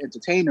 as the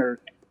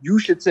entertainer, you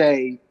should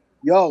say,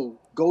 yo,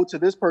 go to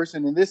this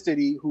person in this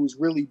city who's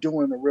really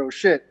doing the real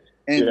shit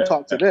and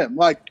talk to them.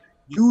 Like,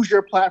 use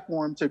your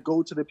platform to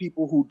go to the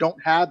people who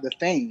don't have the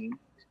fame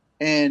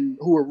and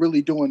who are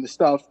really doing the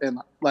stuff and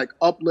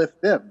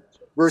uplift them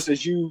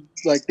versus you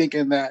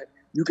thinking that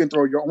you can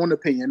throw your own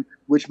opinion,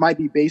 which might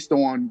be based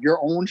on your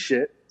own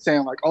shit,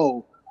 saying like,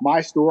 oh,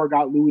 my store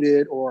got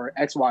looted or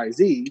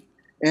XYZ.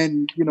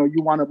 And,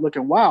 you wind up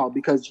looking wild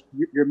because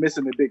you're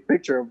missing the big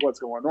picture of what's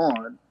going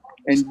on.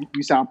 And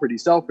you sound pretty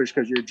selfish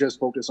because you're just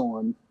focused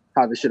on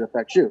how this shit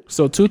affects you.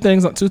 So two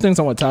things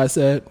on what Ty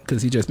said,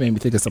 because he just made me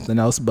think of something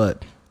else.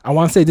 But I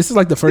want to say this is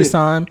the first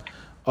time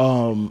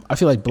I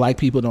feel like black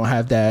people don't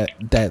have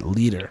that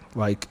leader.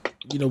 Like,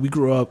 we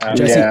grew up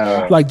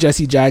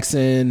Jesse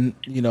Jackson,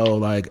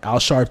 like Al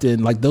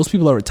Sharpton, like those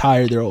people are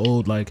retired, they're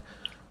old. Like,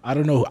 I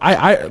don't know.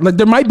 I like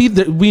there might be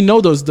we know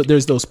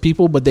there's those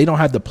people, but they don't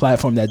have the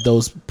platform that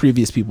those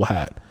previous people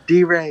had.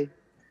 D-Ray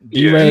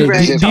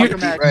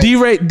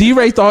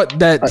thought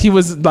that he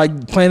was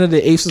like Planet of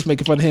the Apes was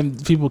making fun of him.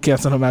 People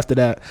canceled him after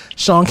that.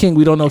 Sean King,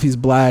 we don't know if he's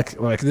black.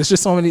 Like, there's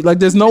just so many. Like,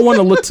 there's no one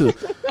to look to.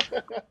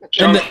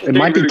 It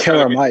might be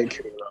Killer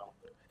Mike.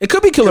 It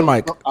could be Killer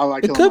Mike. I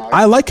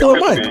like Killer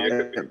Mike.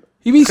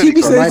 He be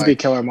saying, might be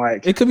Killer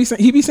Mike. It could be.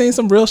 He be saying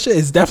some real shit.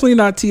 It's definitely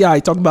not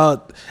T.I. talking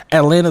about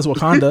Atlanta's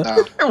Wakanda.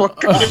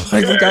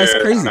 Like, this guy's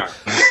crazy.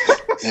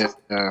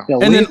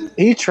 And then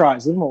he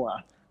tries. Leave him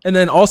alone. And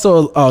then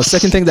also,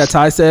 second thing that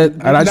Ty said,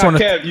 and I just want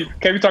to.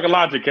 Kev, you talking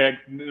logic, Kev.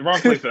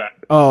 Wrong place for that.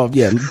 Oh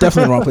yeah,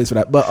 definitely wrong place for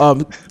that.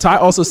 But Ty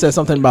also said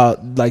something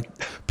about like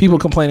people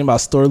complaining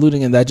about store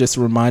looting, and that just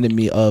reminded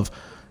me of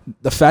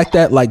the fact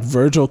that like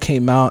Virgil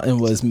came out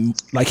and was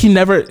like he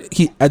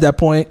at that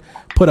point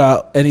put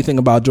out anything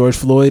about George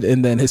Floyd,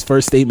 and then his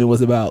first statement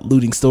was about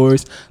looting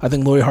stores. I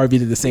think Lori Harvey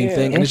did the same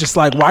thing, and it's just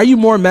like, why are you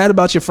more mad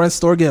about your friend's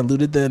store getting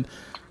looted than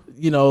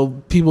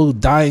people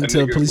dying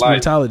to police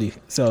brutality?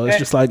 So it's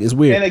just like, it's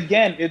weird. And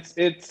again,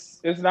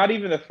 it's not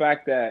even the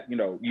fact that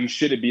you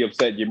shouldn't be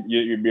upset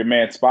your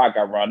man's spot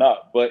got run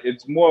up, but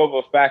it's more of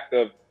a fact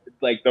of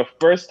like the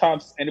first time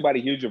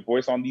anybody hears your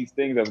voice on these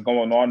things that's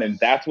going on, and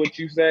that's what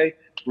you say,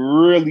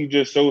 really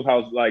just shows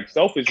how like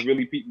selfish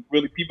really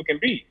people can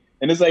be.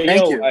 And it's like,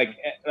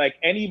 like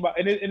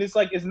anybody, and it's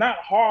like, it's not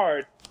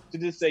hard to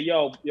just say,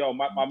 yo,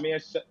 my man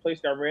place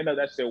got ran up,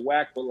 that shit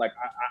whack, but like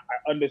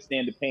I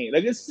understand the pain.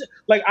 Like it's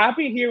like I've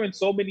been hearing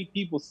so many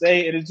people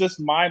say it is just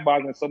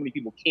mind-boggling. So many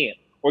people can't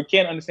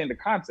understand the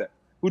concept.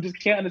 Who just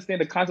can't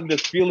understand the concept of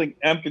just feeling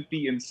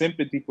empathy and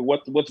sympathy for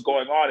what's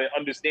going on and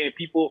understanding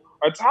people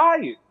are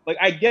tired. Like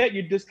I get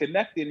you're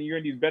disconnected and you're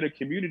in these better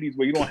communities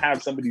where you don't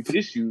have some of these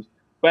issues.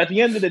 But at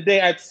the end of the day,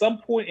 at some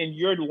point in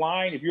your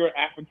line, if you're an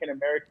African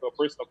American or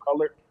person of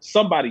color,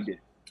 somebody did.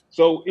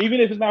 So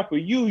even if it's not for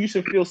you, you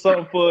should feel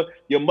something for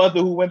your mother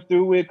who went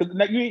through it. Because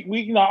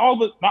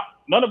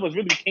none of us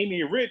really came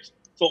here rich.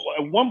 So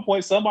at one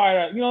point,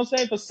 somebody, you know what I'm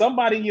saying, for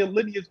somebody in your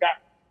lineage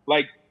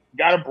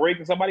got a break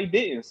and somebody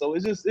didn't. So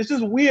it's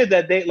just weird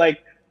that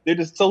they're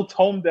just so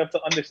tone deaf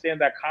to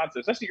understand that concept,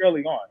 especially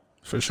early on.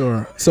 For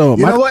sure. So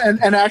you know what?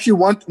 And actually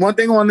one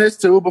thing on this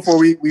too, before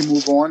we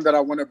move on, that I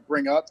want to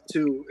bring up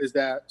too is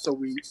that so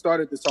we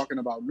started this talking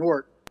about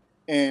Newark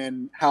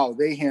and how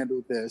they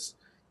handled this,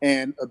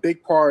 and a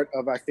big part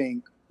of I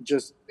think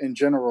just in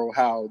general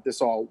how this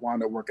all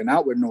wound up working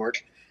out with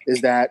Newark is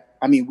that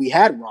we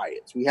had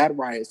riots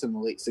in the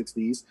late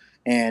 60s,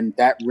 and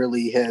that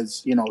really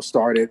has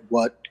started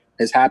what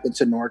has happened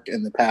to Newark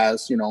in the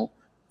past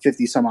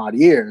 50 some odd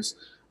years.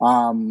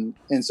 And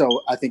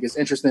so I think it's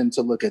interesting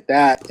to look at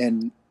that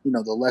and,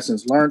 the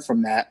lessons learned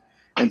from that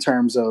in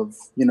terms of,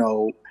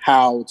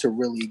 how to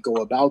really go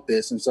about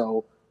this. And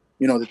so,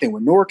 the thing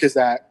with Newark is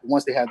that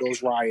once they had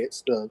those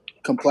riots, the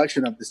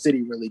complexion of the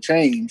city really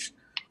changed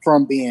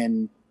from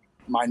being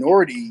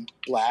minority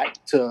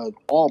black to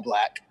all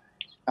black.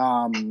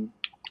 And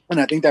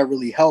I think that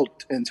really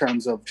helped in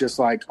terms of just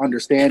like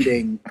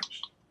understanding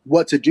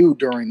what to do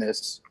during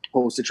this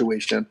whole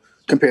situation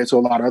compared to a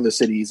lot of other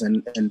cities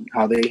and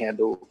how they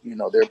handle,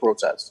 their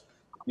protests.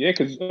 Yeah,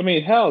 because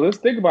hell, let's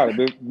think about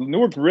it.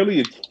 Newark really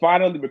is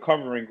finally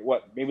recovering.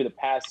 What, maybe the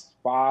past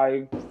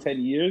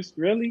 5-10 years,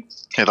 really?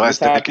 Yeah, the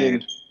last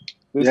decade.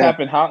 This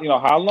happened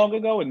how long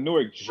ago? And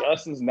Newark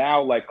just is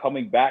now like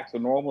coming back to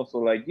normal.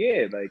 So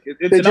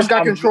they just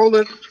got control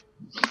of.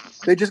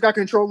 They just got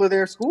control of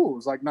their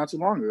schools like not too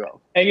long ago.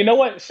 And you know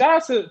what?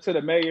 Shout out to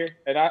the mayor.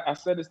 And I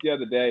said this the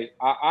other day.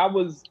 I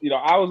was a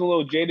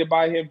little jaded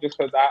by him just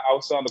because I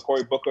was on the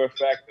Cory Booker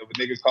effect of a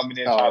nigga coming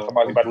in trying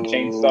somebody about to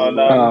change something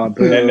up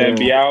and then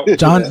be out.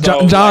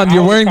 John,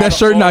 you're wearing that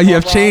shirt now. You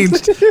have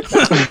changed.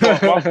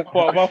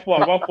 My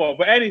fault.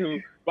 But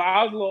anywho,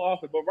 I was a little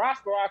off it. But Ross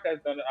Barack has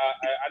done.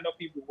 I know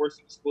people who work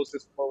in the school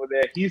system over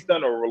there. He's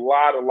done a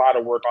lot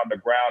of work on the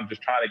ground,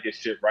 just trying to get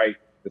shit right,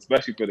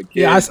 especially for the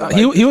kids.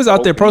 Yeah, he was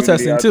out there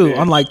protesting too,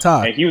 unlike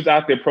Ty. And he was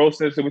out there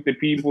protesting with the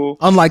people,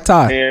 unlike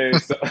Ty.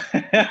 And so,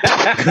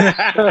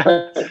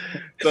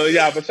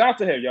 but shout out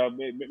to him, y'all.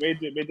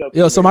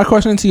 Yo, so my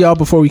question to y'all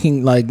before we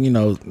can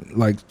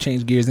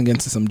change gears and get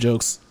into some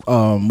jokes.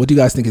 What do you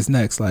guys think is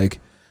next? Like,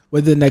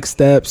 what are the next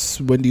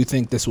steps? When do you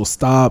think this will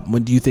stop?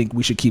 When do you think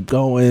we should keep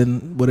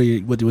going? What do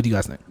you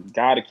guys think?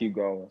 Gotta keep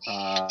going.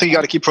 I think you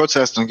got to keep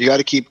protesting. You got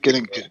to keep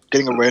getting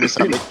awareness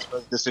and make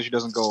sure this issue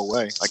doesn't go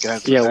away. Like it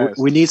has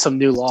we need some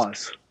new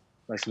laws,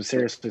 like some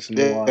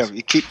new laws. Yeah,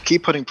 you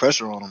keep putting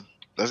pressure on them.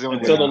 That's the only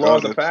until way the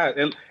laws are passed.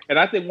 And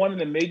I think one of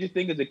the major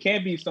things is it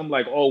can't be some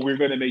like, oh, we're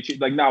gonna make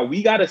shit. Like, no,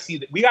 we gotta see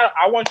that.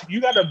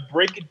 You gotta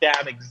break it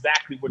down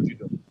exactly what you're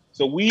doing,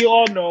 so we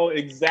all know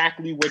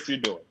exactly what you're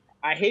doing.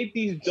 I hate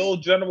these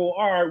general,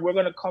 all right, we're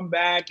going to come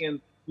back and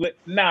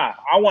I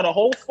want a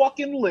whole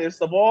fucking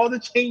list of all the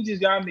changes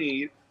y'all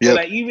made. So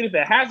that even if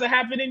it hasn't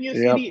happened in your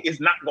city,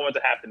 it's not going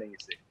to happen in your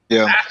city.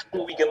 Yeah. That's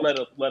what we can let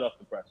off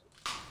the pressure.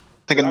 I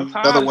think I'm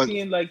tired of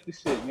seeing like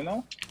this shit,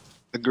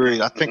 Agreed.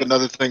 I think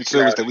another thing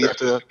too is that we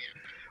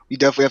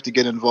definitely have to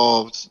get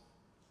involved.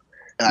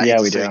 We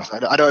do.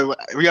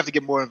 We have to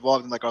get more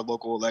involved in like our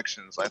local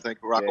elections. I think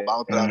Barack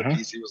Obama put out a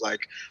piece. He was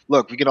like,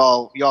 look, we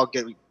all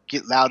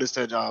get loudest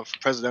at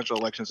presidential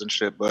elections and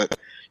shit, but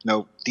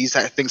these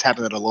things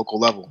happen at a local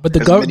level. But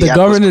the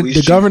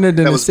governor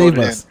didn't save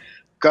us.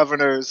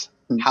 Governors,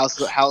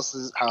 House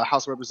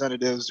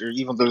representatives, or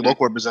even the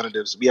local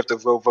representatives, we have to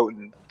vote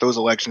in those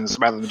elections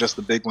rather than just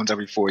the big ones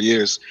every 4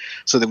 years,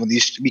 so that when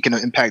we can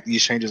impact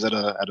these changes at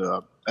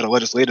a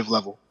legislative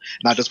level,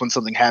 not just when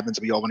something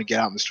happens, we all want to get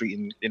out in the street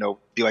and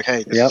be like,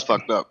 hey, this is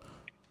fucked up.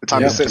 The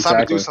time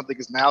to do something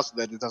is now, so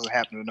that it doesn't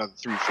happen in another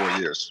 3-4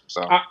 years.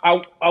 So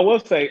I will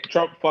say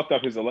Trump fucked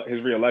up his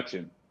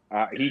re-election.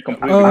 He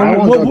completely. I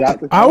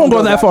won't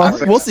go that far.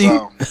 We'll see.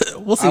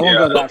 We'll see. I won't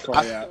go that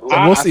far. Yeah.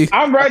 We'll see.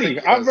 I'm ready.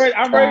 I'm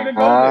ready to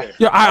go there.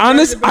 Yeah, I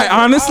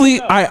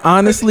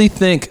honestly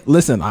think.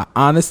 Listen, I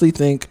honestly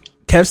think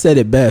Kev said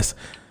it best.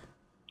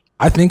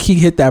 I think he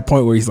hit that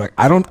point where he's like,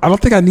 I don't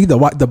think I need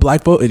the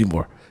black vote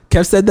anymore.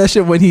 Kev said that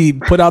shit when he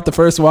put out the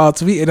first wild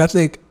tweet, and I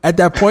think at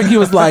that point he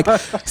was like,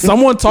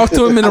 someone talked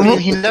to him in the room.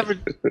 He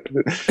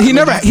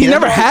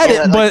never had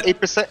it, but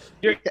 8%.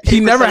 He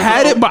never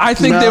had it. But I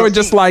think they were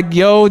just like,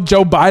 yo,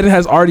 Joe Biden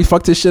has already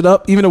fucked his shit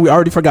up, even though we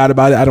already forgot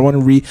about it. I don't want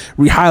to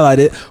re-highlight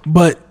it,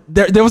 but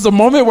there was a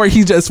moment where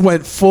he just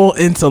went full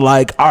into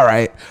like, all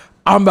right,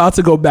 I'm about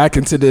to go back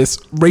into this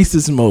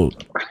racist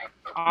mode.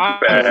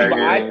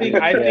 I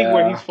think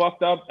where he's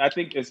fucked up, I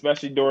think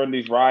especially during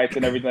these riots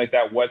and everything like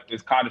that, what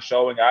is kind of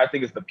showing, I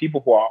think it's the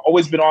people who are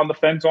always been on the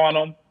fence on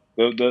him,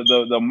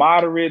 the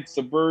moderate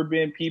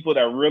suburban people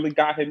that really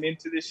got him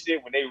into this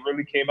shit when they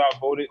really came out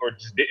and voted or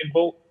just didn't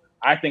vote.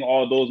 I think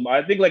all those,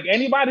 I think like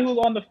anybody who's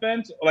on the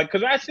fence, like,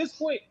 because at this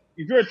point,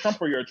 if you're a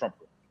Trumper, you're a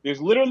Trumper.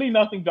 There's literally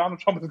nothing Donald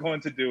Trump is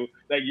going to do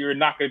that you're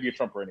not going to be a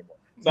Trumper anymore.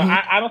 So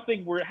I don't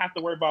think we have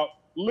to worry about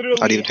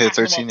literally. Not even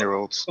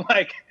 13-year-olds.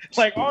 Like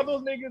all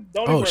those niggas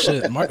don't. Oh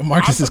shit,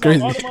 Marcus is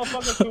crazy. All the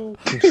motherfuckers who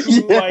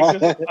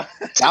like,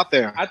 it's out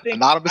there. I think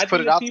Anonymous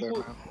put it out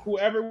people, there.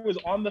 Whoever was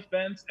on the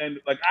fence, and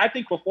like I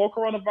think before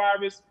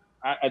coronavirus,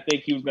 I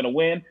think he was going to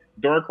win.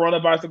 During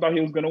coronavirus, I thought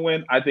he was going to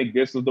win. I think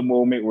this is the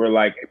moment where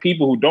like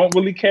people who don't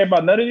really care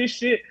about none of this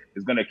shit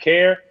is going to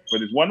care for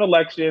this one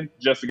election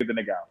just to get the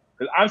nigga out.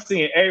 Because I'm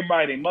seeing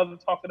everybody and mother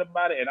talking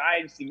about it, and I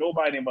ain't seen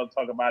nobody and mother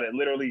talking about it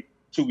literally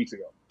 2 weeks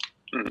ago.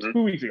 Mm-hmm.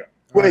 2 weeks ago.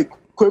 Wait,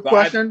 quick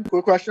question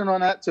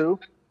on that too.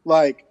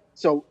 Like,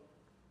 so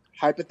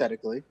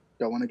hypothetically,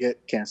 don't want to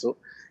get canceled.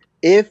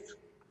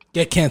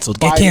 Get canceled.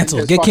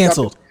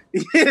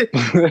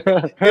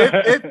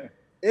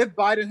 If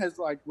Biden has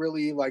like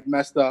really like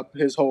messed up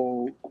his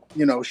whole,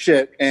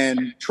 shit,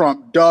 and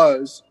Trump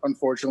does,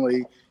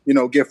 unfortunately,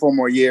 get 4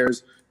 more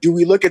years, do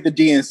we look at the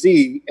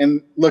DNC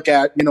and look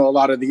at, a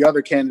lot of the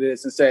other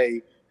candidates and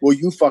say, well,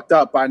 you fucked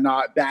up by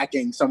not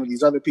backing some of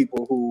these other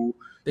people who,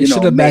 they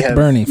should have backed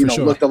Bernie for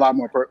sure. Looked a lot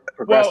more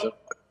progressive.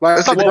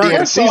 It's not the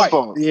DNC's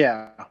fault.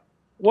 Yeah.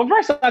 Well,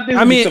 first I think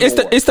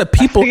it's the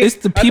people. It's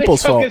the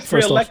people's fault.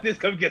 First off, it's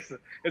gonna be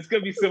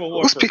civil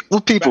war.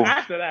 What people? But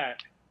after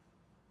that.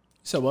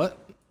 So what?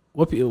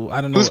 What people?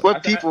 I don't know.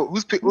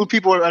 Who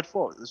people are at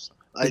fault?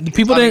 Like,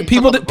 people.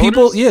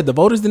 Yeah, the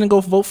voters didn't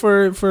go vote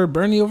for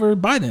Bernie over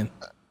Biden.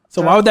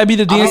 So why would that be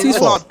the DNC's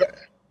fault? Look,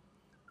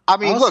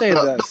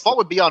 the fault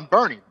would be on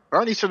Bernie.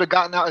 Bernie should have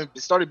gotten out and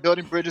started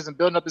building bridges and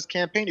building up his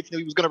campaign if he knew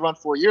he was going to run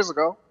 4 years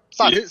ago. It's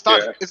not the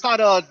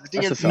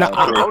DNC's fault.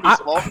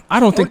 I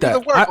don't think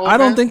that. I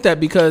don't think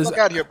that because look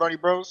out here, Bernie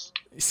Bros.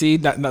 See,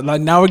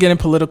 now we're getting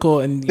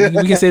political, and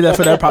we can say that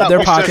for their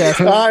podcast.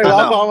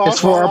 It's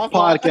for our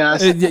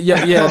podcast.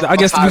 Yeah. I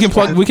guess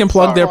we can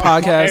plug their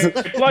podcast.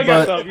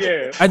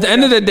 At the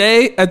end of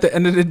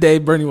the day,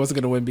 Bernie wasn't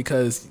going to win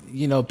because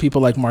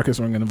people like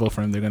Marcus weren't going to vote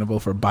for him. They're going to vote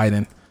for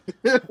Biden.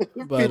 But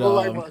people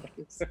like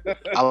Marcus.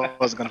 I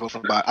wasn't going to vote for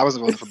Biden. I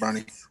wasn't voting for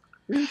Bernie.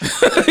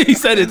 He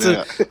said it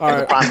too. All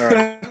right.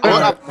 Primary.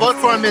 I would vote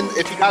for him, and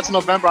if he got to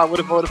November, I would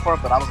have voted for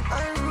him, but I wasn't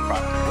voting for him.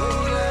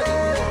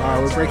 All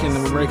right, we're breaking. We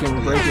can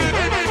move on.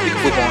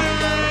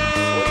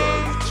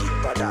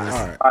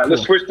 All right,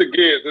 let's switch the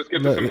gears. Let's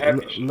get to some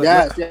happy.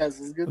 Yes,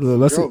 it's good.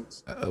 Let's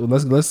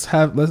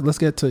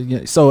get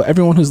to So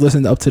everyone who's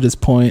listened up to this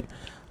point,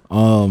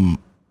 we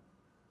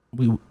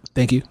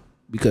thank you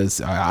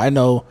because I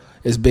know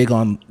it's big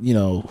on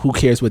who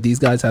cares what these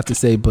guys have to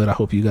say, but I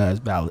hope you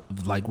guys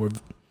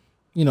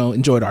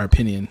enjoyed our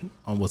opinion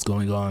on what's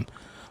going on.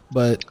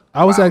 But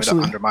I was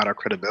actually undermine our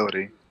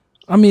credibility.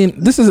 I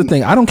mean, this is the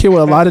thing. I don't care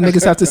what a lot of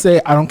niggas have to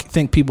say. I don't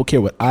think people care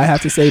what I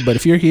have to say. But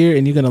if you're here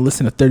and you're going to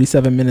listen to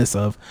 37 minutes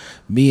of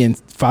me and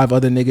 5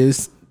 other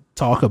niggas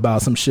talk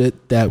about some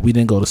shit that we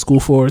didn't go to school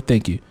for,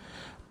 thank you.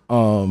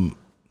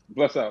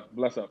 Bless up.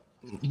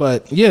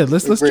 But yeah,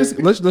 let's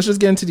just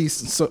get into these.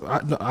 So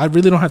I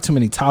really don't have too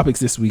many topics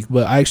this week,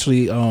 but I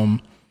actually I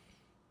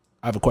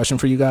have a question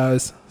for you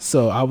guys.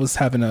 So I was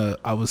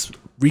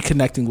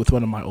reconnecting with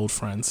one of my old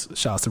friends.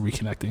 Shout out to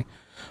reconnecting.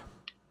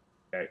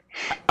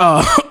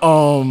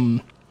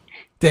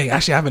 Dang,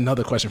 actually I have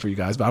another question for you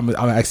guys, but I'm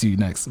gonna ask you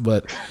next.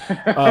 But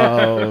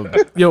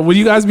would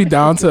you guys be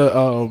down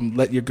to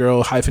let your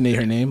girl hyphenate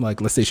her name?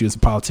 Like, let's say she was a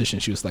politician,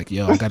 she was like,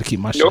 yo, I gotta keep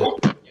my shit.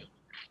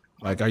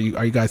 Like, are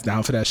you guys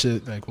down for that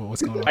shit? Like,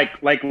 what's going on?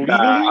 Like legally?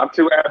 I'm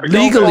too happy.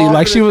 Legally,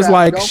 like she was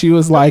like,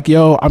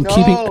 yo, I'm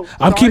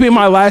keeping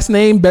my last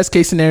name. Best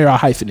case scenario, I'll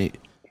hyphenate.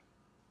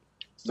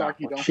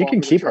 She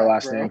can keep her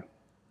last name.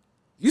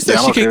 You said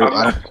she can.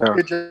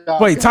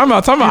 Wait, time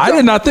out. I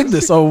did not think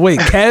this. So wait,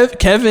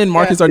 Kevin,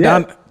 Marcus are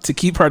down to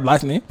keep her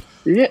last name.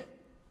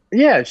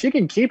 Yeah, she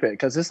can keep it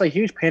because it's like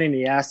huge pain in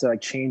the ass to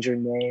like change your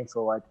name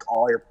for like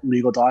all your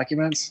legal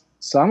documents.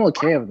 So I'm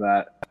okay with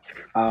that.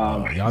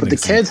 But the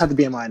kids have to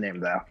be in my name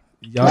though.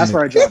 That's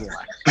where I draw the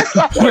line.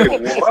 Wait,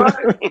 what?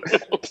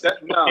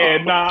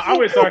 I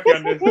was talking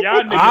on this.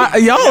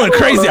 Y'all are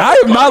crazy. I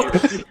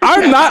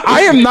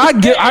am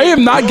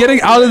not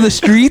getting out of the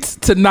streets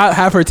to not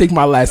have her take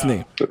my last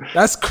name.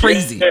 That's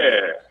crazy.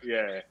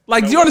 Yeah.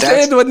 Like, do you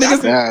understand what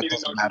niggas? That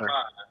doesn't matter.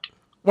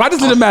 Why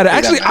doesn't it matter?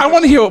 Actually, I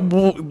want to hear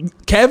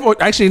Kev,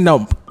 or actually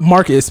no,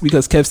 Marcus,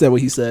 because Kev said what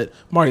he said.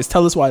 Marcus,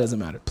 tell us why it doesn't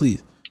matter,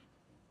 please.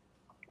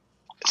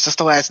 It's just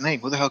the last name.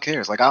 Who the hell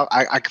cares? Like,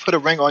 I could put a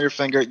ring on your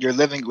finger. You're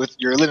living with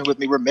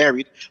me. We're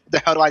married. What the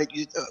hell do I? What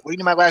do you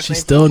need my last name?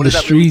 She's still in the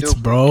streets,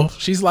 bro.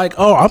 She's like,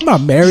 oh, I'm not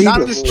married.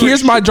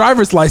 Here's my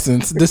driver's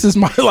license. This is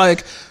my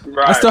Right.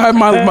 I still have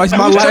my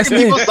last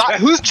name.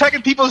 Who's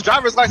checking people's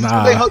driver's license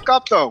when they hook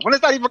up though? When does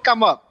that even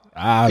come up?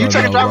 I don't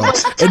know, bro.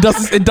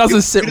 It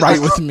doesn't sit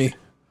right with me.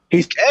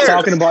 He's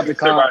talking about the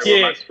cops.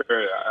 Yeah.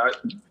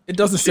 It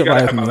doesn't sit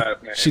right with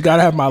me. She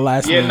gotta have my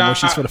last name when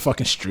she's for the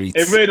fucking streets.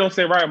 It really don't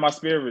say right in my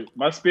spirit.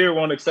 My spirit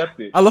won't accept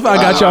it. I love how I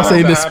got y'all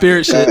saying this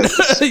spirit shit.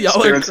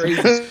 Y'all are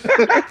crazy.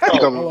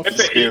 It's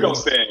an ego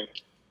thing.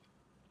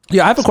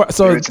 Yeah, I have a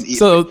question.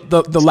 So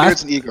the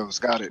last and egos,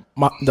 got it.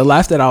 The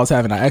last that I was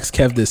having, I asked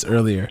Kev this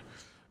earlier,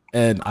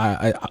 and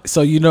I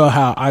so you know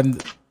how I'm.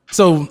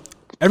 So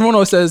everyone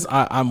always says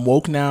I'm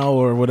woke now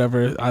or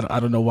whatever. I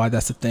don't know why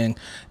that's a thing.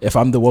 If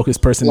I'm the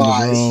wokest person in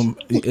the room,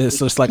 it's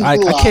just like I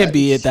can't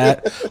be at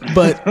that.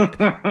 But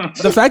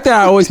the fact that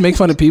I always make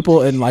fun of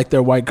people and like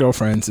their white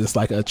girlfriends is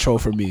like a trope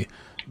for me.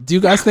 Do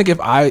you guys think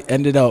if I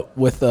ended up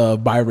with a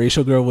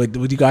biracial girl,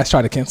 would you guys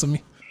try to cancel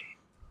me?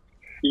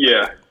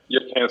 Yeah,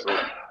 you're canceled.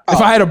 If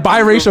I had a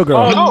biracial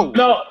girl,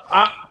 no.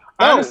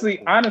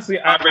 Honestly,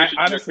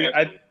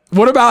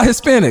 what about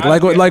Hispanic?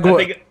 What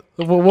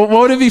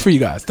would it be for you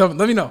guys? Let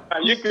me know.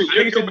 I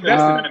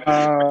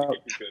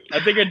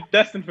think you're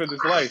destined for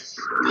this life.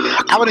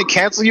 I wouldn't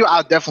cancel you.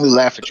 I'll definitely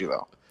laugh at you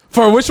though.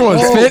 For which one?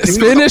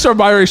 Spanish or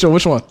biracial?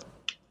 Which one?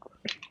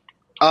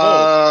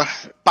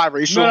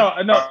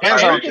 Biracial. No.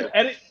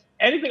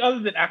 Anything other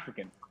than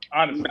African.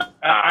 Honestly, no.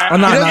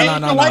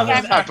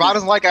 Bro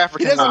doesn't like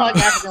African. He doesn't like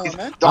African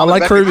women. I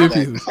like Caribbean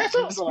people.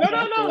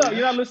 No.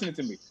 You're not listening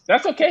to me.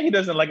 That's okay. He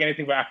doesn't like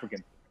anything but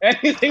African.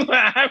 Anything but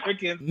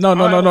African. No.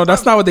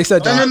 That's not what they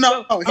said, John.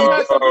 No.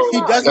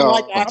 He doesn't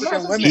like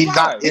African women. He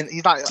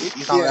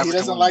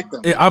doesn't like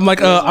them. Yeah, I'm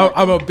like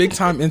I'm a big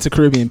time into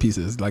Caribbean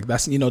pieces. Like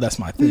that's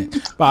my thing.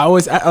 But I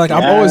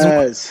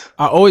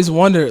always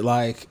wondered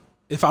like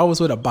if I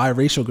was with a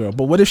biracial girl,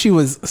 but what if she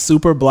was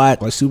super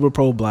black, like super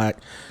pro black?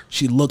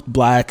 She looked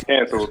black.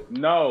 Canceled.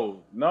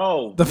 No.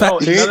 None of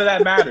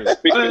that matters.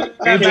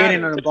 They're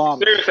dating on the bomb.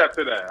 Serious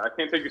after that. I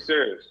can't take you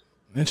serious.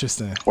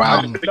 Interesting.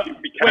 Wow. That's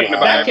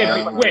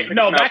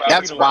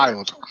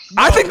wild.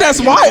 I think that's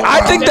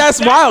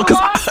wild.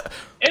 Because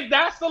if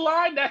that's the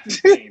line, that's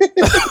insane.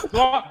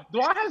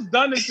 Dwight has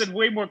done this and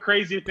way more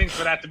crazier things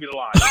for that to be the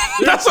line.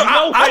 That's what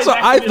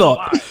I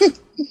thought.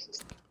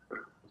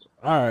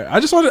 All right, I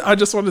just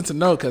wanted to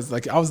know because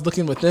like I was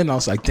looking within, I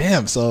was like,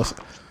 damn. So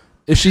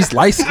if she's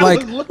like so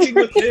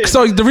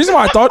the reason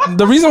why I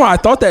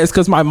thought that is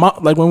because my mom,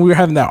 like when we were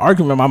having that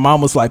argument, my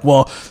mom was like,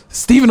 well,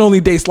 Steven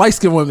only dates light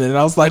skinned women, and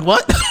I was like,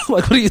 what?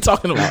 Like, what are you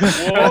talking about?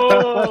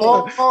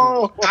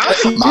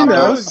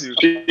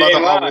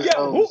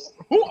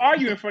 Who are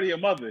you in front of your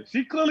mother?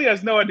 She clearly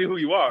has no idea who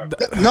you are.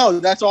 No,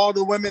 that's all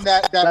the women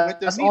that went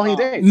to see all he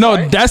dates. No,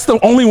 right? That's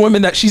the only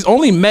women that she's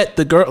only met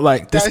the girl.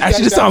 Like this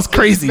actually sounds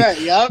crazy.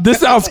 This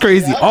sounds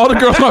crazy. All the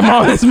girls my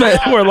mom has met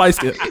were light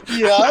skinned.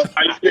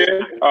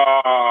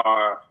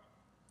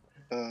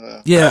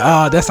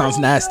 Yeah. That sounds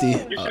nasty. You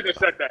shouldn't have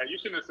said that.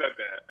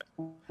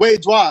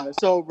 Wait, Dwight.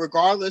 So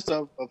regardless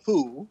of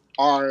who,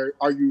 are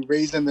you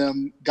raising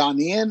them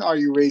Ghanaian? Are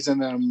you raising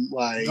them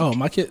like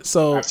my kid?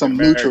 So some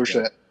neutral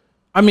shit.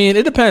 I mean,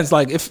 it depends.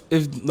 Like, if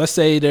let's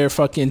say they're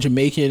fucking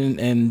Jamaican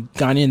and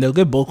Ghanaian, they'll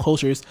get both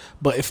cultures.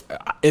 But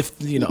if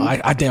you know, I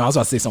was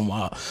about to say something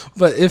wild.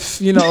 But if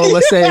you know,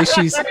 let's say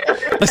she's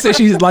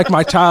like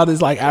my child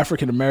is like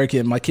African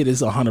American, my kid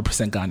is 100%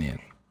 Ghanaian.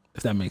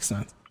 If that makes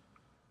sense.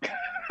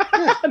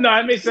 No,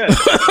 it makes sense.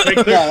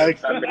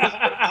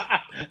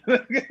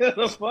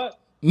 The fuck.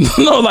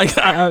 No, like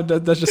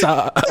that's just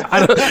how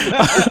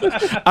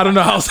I don't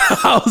know how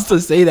else to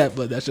say that,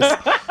 but that's just.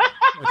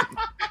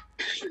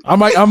 I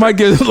might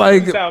give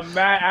like sound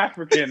mad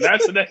African.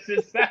 That's what that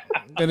shit sound.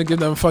 I'm gonna give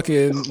them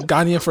fucking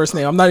Ghanaian first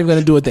name. I'm not even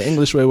gonna do it the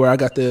English way where I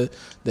got the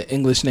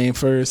English name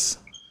first,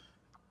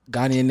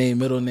 Ghanaian name,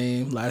 middle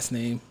name, last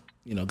name.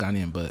 You know,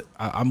 Ghanaian. But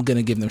I'm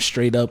gonna give them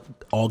straight up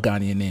all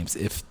Ghanaian names.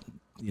 If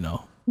you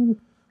know,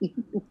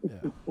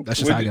 that's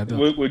just how I got done.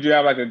 Would you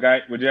have like a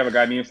guy? Would you have a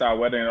Ghanaian style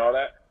wedding and all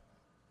that?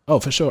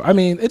 Oh, for sure. I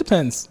mean, it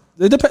depends.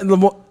 It depends.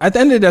 At the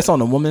end of the day, that's on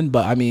the woman.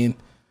 But I mean,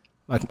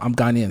 like I'm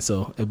Ghanaian,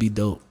 so it'd be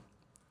dope.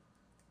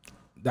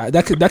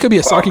 That could be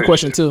a Sarky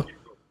question too.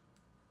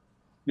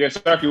 Yeah,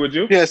 Sarky, would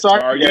you? Yeah,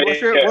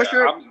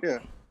 Sarky.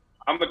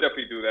 I'm gonna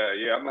definitely do that.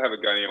 Yeah, I'm gonna have a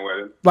Ghanaian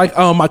wedding. Like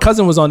my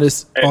cousin was on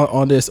this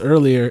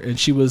earlier, and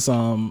she was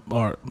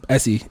or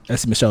Essie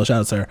Michelle,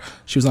 shout out to her.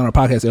 She was on our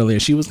podcast earlier.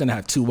 She was gonna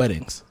have 2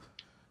 weddings,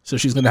 so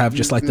she's gonna have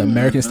just like the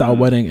American style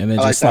wedding, and then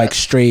just like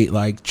straight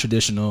like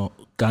traditional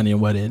Ghanaian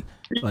wedding,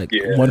 like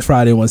one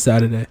Friday, one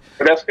Saturday.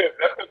 But that's good.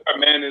 Our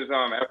man is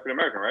African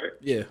American, right?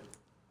 Yeah.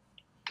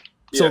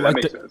 So like,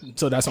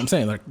 so that's what I'm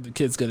saying. Like the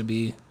kid's gonna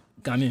be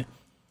Ghanaian.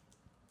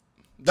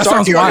 That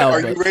sounds wild.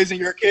 Are you raising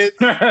your kids?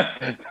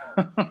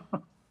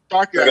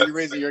 Starkey, are you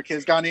raising your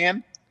kids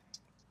Ghanaian?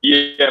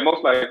 Yeah,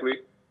 most likely.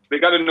 They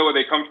got to know where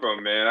they come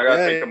from, man. I got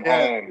to take them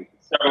home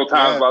several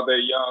times while they're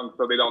young,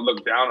 so they don't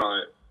look down on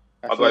it.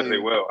 Otherwise, they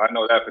will. I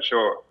know that for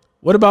sure.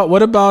 What about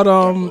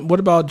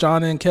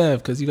John and Kev?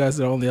 Because you guys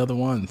are the only other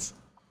ones.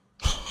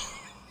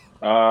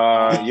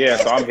 Yeah,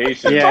 so I'm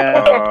Haitian.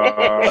 Yeah.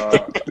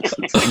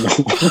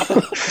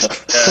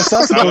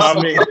 I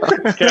mean,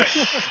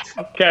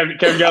 Kev, you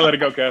gotta let it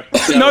go, Kev.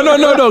 No.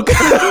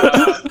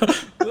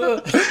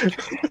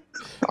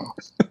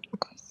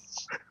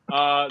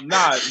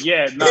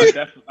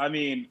 Definitely. I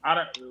mean, I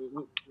don't.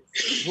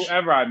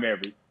 Whoever I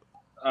marry.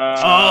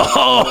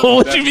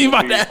 What you mean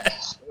by that?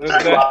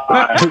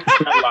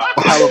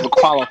 Hell of a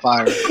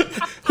qualifier.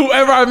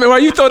 Whoever I marry. Why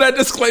you throw that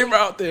disclaimer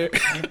out there?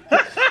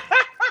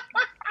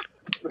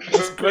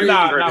 But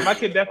nah, my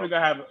kid definitely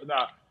gonna have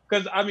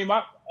because I mean,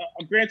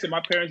 granted,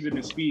 my parents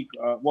didn't speak.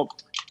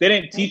 They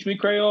didn't teach me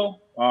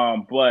Creole.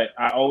 But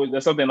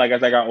that's something like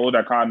as I got older,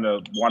 I kind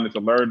of wanted to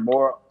learn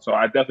more. So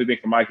I definitely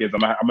think for my kids,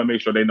 I'm gonna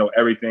make sure they know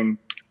everything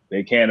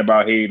they can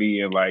about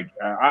Haiti. And like,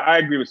 I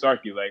agree with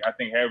Sarky. Like, I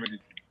think heritage is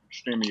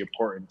extremely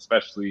important,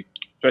 especially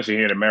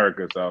here in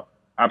America. So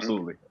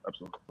absolutely.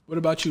 What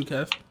about you,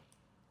 Kev?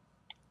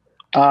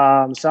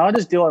 So I'll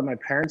just do what my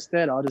parents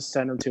did. I'll just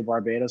send them to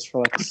Barbados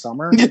for like the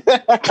summer.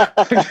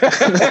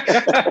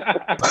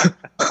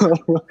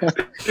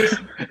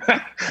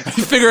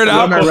 Figure it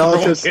out.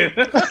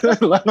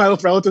 Let my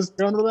relatives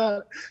go into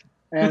that,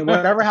 and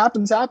whatever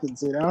happens,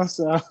 you know.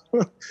 So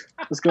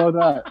let's go with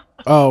that.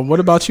 Oh,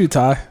 what about you,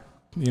 Ty?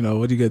 You know,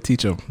 what are you gonna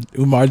teach them?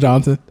 Umar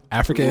Johnson,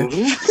 African.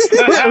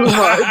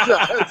 Umar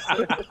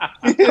Johnson.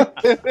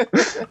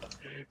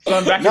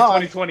 So back in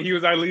 2020, he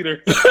was our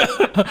leader.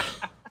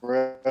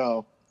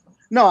 Bro.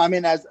 No, I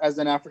mean, as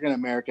an African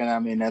American, I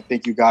mean, I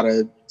think you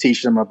gotta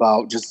teach them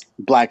about just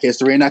Black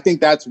history, and I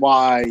think that's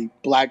why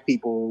Black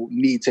people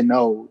need to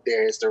know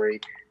their history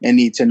and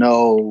need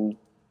to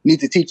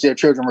teach their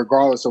children,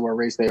 regardless of what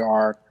race they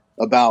are,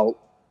 about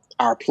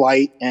our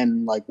plight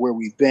and like where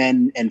we've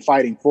been and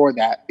fighting for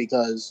that.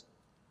 Because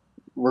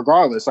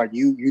regardless, like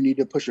you need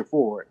to push it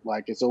forward.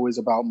 Like it's always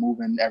about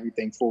moving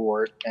everything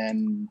forward,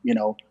 and you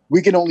know,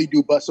 we can only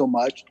do but so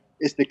much.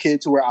 It's the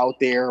kids who are out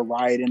there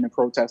rioting and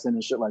protesting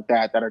and shit like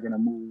that are going to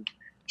move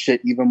shit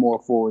even more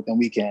forward than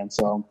we can.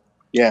 So,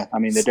 yeah, I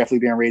mean, they're definitely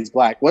being raised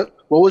Black. What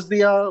was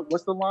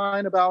what's the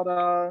line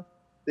about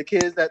the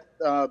kids that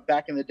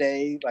back in the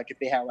day, like if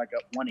they had like a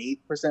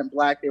 1.8%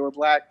 Black, they were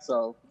Black.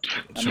 So,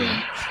 I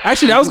mean,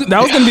 actually, that was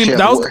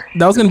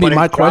gonna be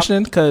my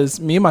question, because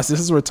me and my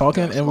sisters were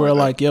talking and we were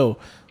like, yo,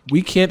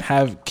 we can't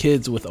have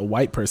kids with a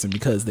white person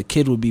because the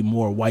kid would be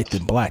more white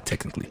than Black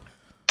technically.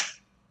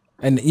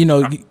 And you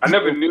know, I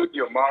never knew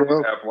your mom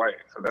was half white,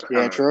 so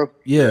that's true.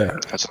 Yeah,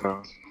 that's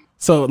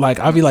so like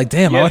I'd be like,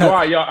 damn.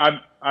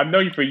 I've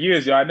known you for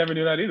years, yo. I never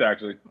knew that either,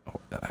 actually.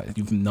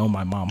 You've known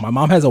my mom. My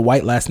mom has a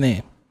white last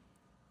name.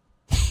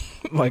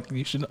 Like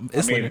you should.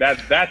 I mean,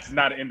 that's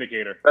not an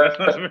indicator.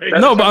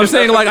 No, but I'm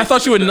saying like I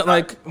thought you would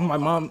like my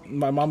mom.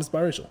 My mom is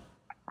biracial.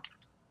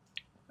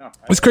 No,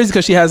 it's crazy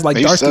because she has like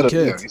dark skinned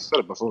kids. Yeah, you said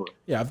it before.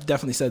 Yeah, I've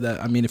definitely said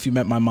that. I mean, if you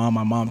met my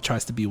mom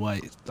tries to be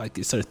white. Like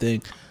it's her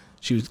thing.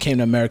 She came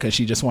to America.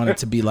 She just wanted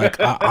to be like,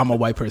 I'm a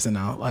white person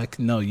now. Like,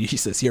 no, she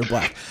says you're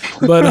Black.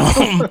 But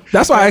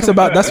that's why I asked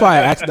about. That's why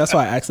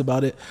I asked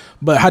about it.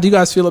 But how do you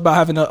guys feel about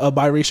having a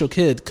biracial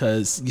kid?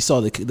 Because you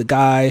saw the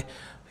guy,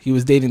 he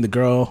was dating the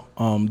girl.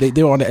 They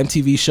were on the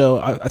MTV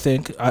show. I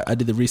think I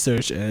did the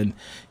research, and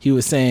he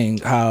was saying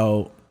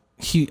how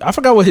I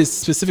forgot what his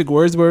specific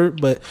words were,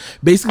 but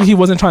basically he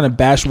wasn't trying to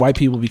bash white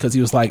people because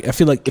he was like, I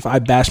feel like if I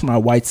bash my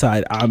white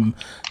side, I'm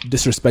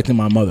disrespecting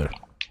my mother.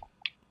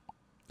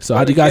 So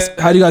how do you guys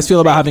feel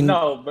about having?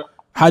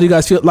 How do you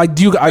guys feel? Like,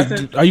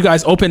 are you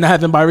guys open to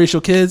having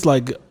biracial kids?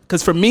 Like,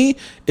 because for me,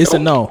 it's a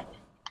no.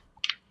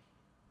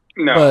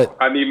 No, but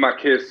I need my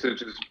kids to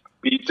just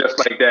be just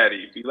like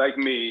Daddy, be like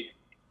me,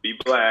 be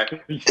Black.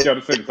 Is that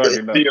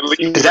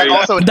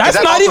also an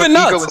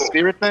ego and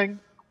spirit thing?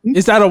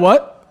 Is that a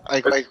what?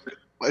 Like,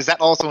 is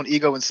that also an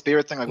ego and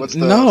spirit thing? Like, what's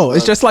the? No,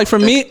 it's just like for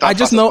me, I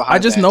just know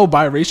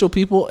biracial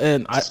people,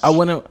 and I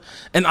wouldn't,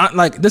 and I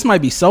like this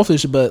might be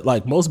selfish, but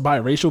like most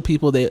biracial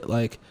people, they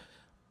like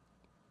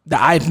that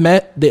I've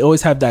met, they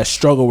always have that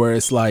struggle where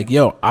it's like,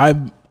 yo,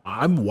 I'm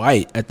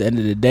white at the end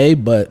of the day,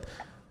 but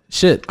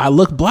shit, I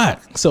look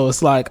Black, so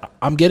it's like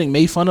I'm getting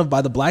made fun of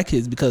by the Black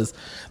kids because,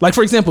 like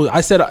for example,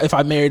 I said if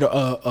I married a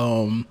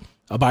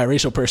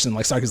biracial person,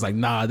 like Sarkis like,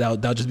 nah,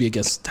 that'll just be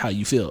against how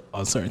you feel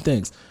on certain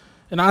things.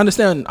 And I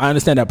understand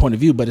that point of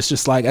view, but it's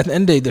just like at the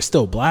end of the day, they're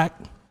still Black.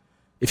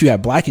 If you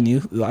have Black in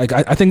you, like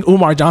I think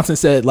Umar Johnson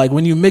said, like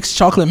when you mix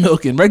chocolate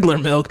milk and regular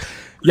milk,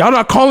 y'all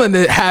not calling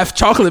it half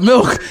chocolate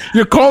milk,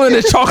 you're calling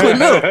it chocolate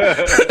milk.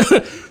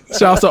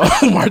 Shout out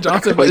to Umar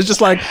Johnson, but it's just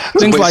like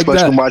things like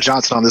that. Umar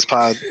Johnson on this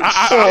pod.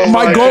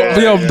 My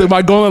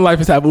goal in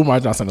life is to have Umar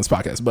Johnson on this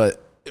podcast,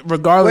 but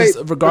regardless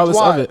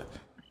of it.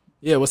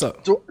 Yeah, what's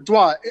up?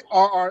 Dwight,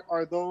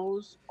 are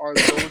those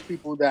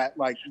people that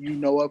like you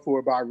know of who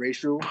are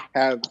biracial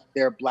have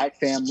their Black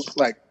family,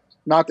 like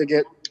not to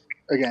get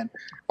again,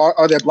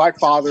 are there Black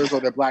fathers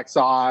or their Black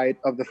side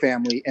of the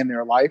family in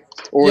their life,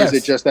 or is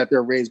it just that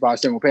they're raised by a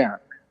single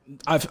parent?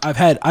 I've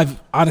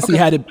honestly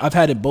had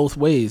it both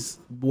ways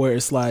where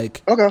it's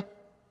like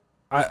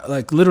I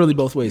like literally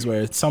both ways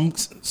where some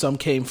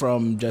came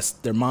from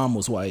just their mom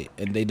was white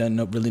and they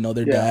didn't really know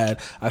their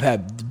dad. I've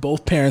had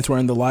both parents were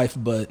in the life,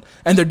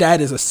 and their dad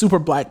is a super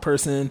Black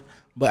person,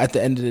 but at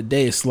the end of the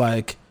day, it's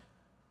like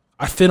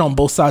I fit on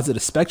both sides of the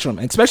spectrum,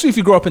 and especially if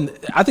you grow up in.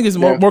 I think it's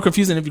more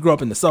confusing if you grow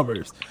up in the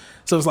suburbs.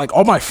 So it's like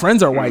all my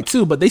friends are white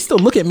too, but they still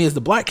look at me as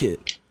the black kid.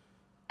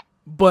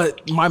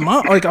 But my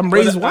mom, like I'm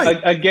raised white.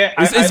 Again,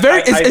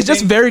 it's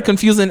just very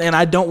confusing, and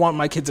I don't want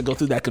my kid to go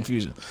through that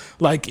confusion.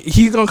 Like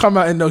he's gonna come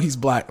out and know he's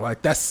black.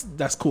 Like that's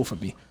cool for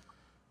me.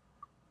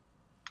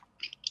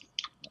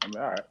 I mean,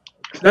 all right.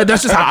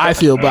 That's just how I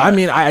feel. But I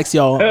mean, I ask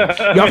y'all.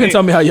 Y'all can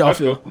tell me how y'all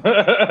feel.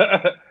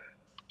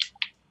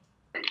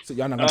 So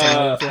y'all not gonna tell me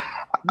how y'all feel?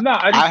 No,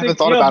 I haven't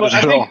thought about it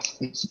at all.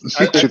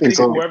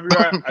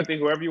 I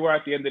think whoever you are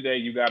at the end of the day,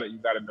 you gotta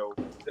know.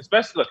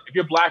 Especially look, if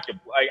you're black,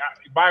 like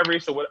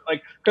biracial,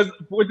 like because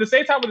with the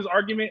same time with this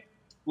argument,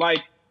 like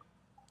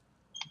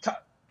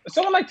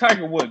someone like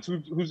Tiger Woods,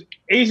 who's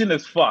Asian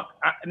as fuck.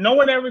 No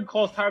one ever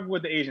calls Tiger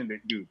Woods the Asian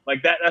dude.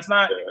 Like that's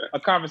not a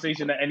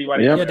conversation that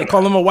anybody. Yeah, they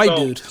call him a white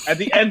dude. At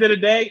the end of the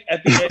day,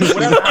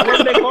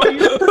 however they call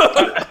you,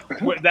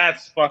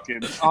 that's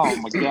fucking. Oh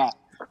my god.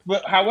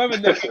 But however,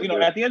 at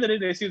the end of the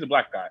day, they see the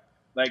black guy.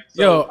 Like,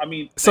 so, I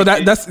mean, so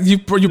that's you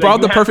brought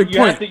up the perfect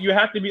point. You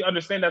have to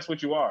understand that's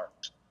what you are,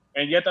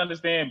 and you have to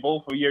understand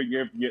both of your.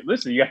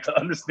 Listen, you have to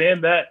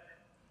understand that.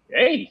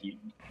 Hey,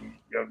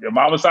 your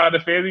mama's side of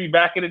the family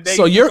back in the day.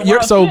 So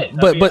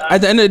but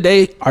at the end of the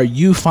day, are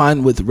you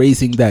fine with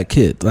raising that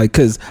kid? Like,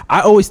 because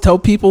I always tell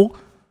people,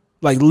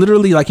 like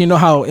literally, like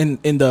how in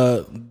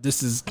the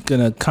this is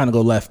gonna kind of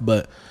go left,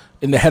 but.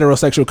 In the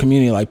heterosexual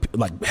community, like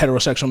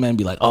heterosexual men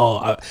be like,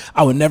 oh,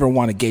 I would never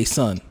want a gay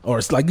son, or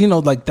it's like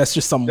like that's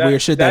just some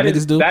weird shit that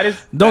niggas do.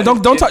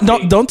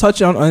 Don't touch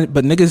on it,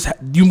 but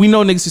niggas, we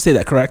know niggas who say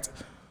that, correct?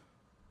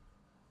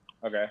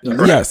 Okay.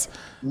 Yes.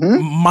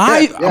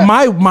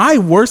 Mm-hmm. My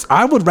worst.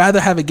 I would rather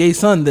have a gay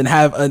son than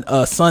have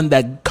a son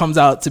that comes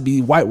out to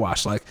be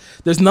whitewashed. Like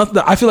there's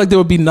nothing. I feel like there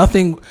would be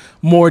nothing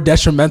more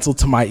detrimental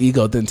to my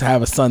ego than to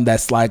have a son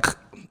that's like,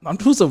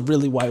 who's a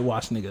really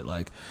whitewashed nigga,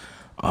 like.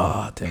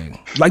 Oh, dang.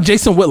 Like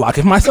Jason Whitlock.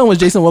 If my son was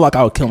Jason Whitlock,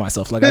 I would kill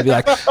myself. Like, I'd be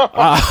like,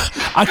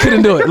 I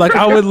couldn't do it. Like,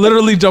 I would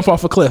literally jump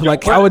off a cliff.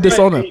 Like, I would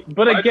disown him.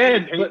 But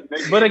again,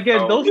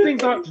 those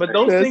things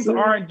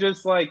aren't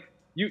just like,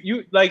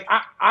 you like,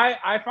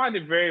 I find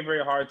it very,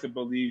 very hard to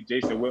believe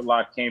Jason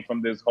Whitlock came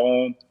from this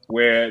home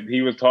where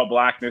he was taught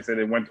blackness and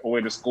then went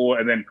away to school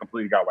and then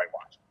completely got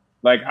whitewashed.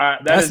 Like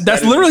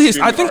that's literally his.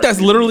 I think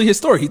that's literally his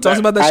story. He talks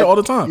about that shit all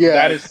the time.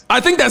 Yeah, I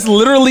think that's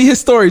literally his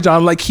story,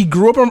 John. Like he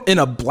grew up in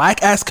a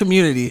black ass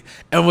community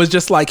and was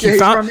just like he's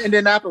from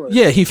Indianapolis.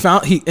 Yeah, he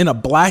in a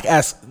black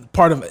ass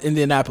part of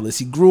Indianapolis.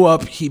 He grew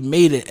up, he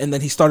made it, and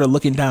then he started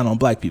looking down on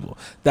black people.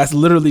 That's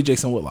literally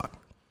Jason Whitlock.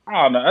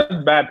 Oh no, that's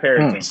bad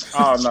parenting.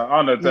 I don't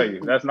know to tell you,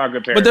 that's not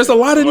good parenting. But there's a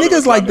lot of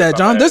niggas like that,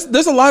 John. There's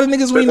a lot of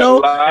niggas we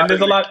know, and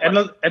there's a lot.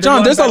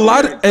 John, there's a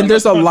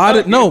lot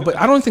of no, but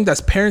I don't think that's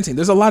parenting.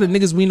 There's a lot of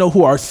niggas we know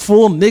who are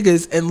full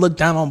niggas and look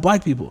down on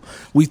black people.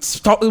 We've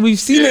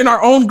seen it in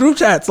our own group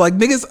chats. Like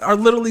niggas are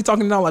literally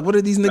talking down. Like, what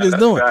are these niggas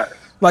doing?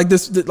 Like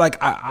this.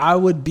 Like I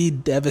would be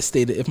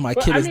devastated if my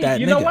kid is that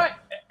nigga. You know what?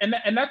 And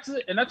that's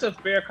a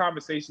fair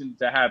conversation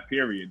to have.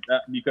 Period.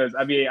 Because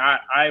I mean,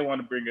 I want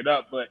to bring it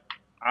up, but.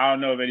 I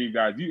don't know if any of you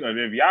guys,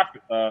 if y'all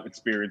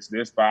experienced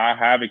this, but I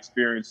have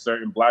experienced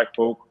certain black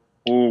folk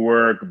who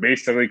were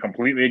basically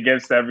completely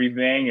against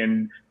everything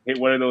and hit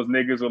one of those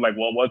niggas with like,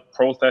 well, what's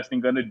protesting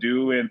gonna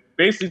do? And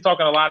basically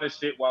talking a lot of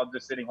shit while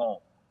just sitting home.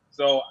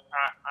 So I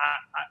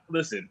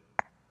listen,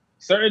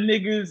 certain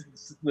niggas,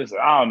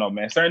 I don't know,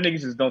 man. Certain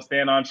niggas just don't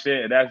stand on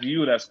shit. And that's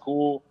you, that's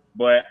cool.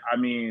 But I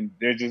mean,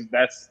 they're just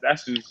that's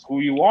just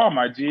who you are,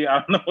 my G. I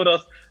don't know what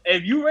else.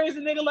 If you raise a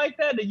nigga like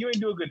that, then you ain't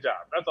do a good job.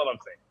 That's all I'm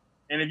saying.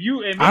 And if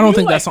you, I don't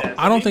think that's on a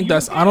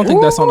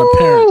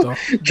parent though.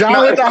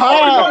 John with the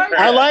hog.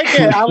 I like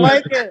it.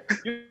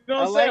 You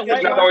know what I'm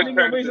saying?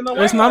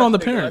 It's not on the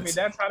parents.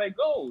 I mean, that's how they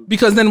go.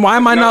 Because then why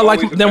am I not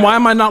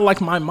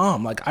like my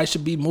mom? Like I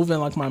should be moving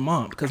like my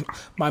mom because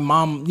my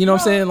mom. You know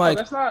what I'm saying? Like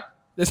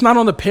it's not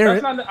on the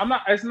parent. But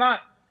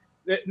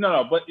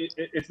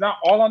it's not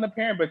all on the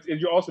parent. But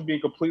you're also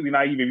being completely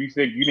naive if you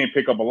think you didn't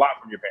pick up a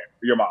lot from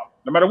your mom,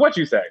 no matter what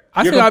you say.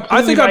 I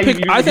think I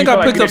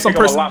picked up some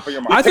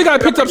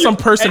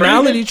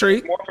personality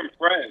trait. More from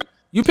friends.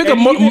 You pick up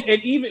more,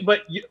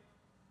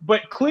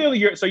 but clearly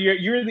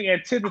you're the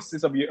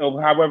antithesis of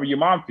however your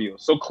mom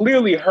feels. So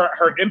clearly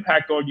her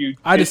impact on you.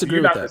 I disagree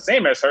with that. You're not the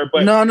same as her,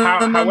 but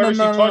however she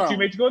taught you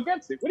made you go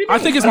against it. What do you mean?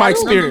 I think it's my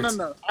experience.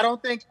 No. I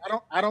don't think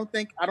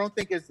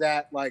it's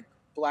that like.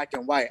 Black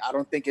and white. I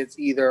don't think it's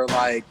either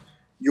like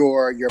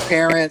your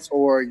parents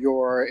or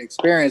your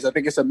experience. I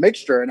think it's a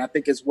mixture, and I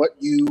think it's what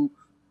you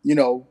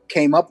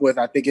came up with.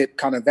 I think it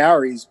kind of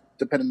varies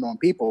depending on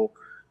people.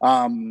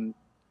 And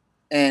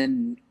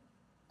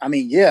I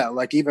mean, yeah,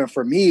 like even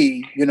for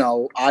me,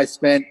 I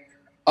spent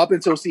up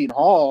until Seton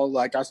Hall,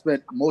 like I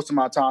spent most of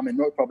my time in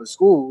Newark Public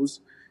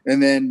Schools,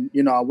 and then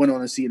I went on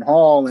to Seton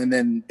Hall, and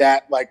then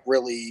that like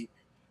really.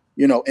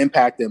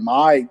 Impacted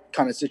my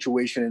kind of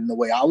situation and the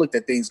way I looked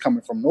at things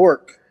coming from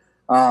Newark.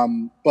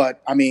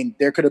 But I mean,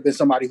 there could have been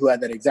somebody who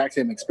had that exact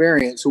same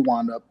experience who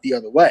wound up the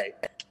other way.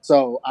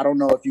 So I don't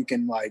know if you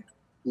can like,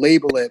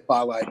 label it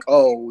by like,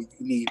 oh, you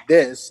need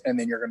this, and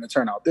then you're going to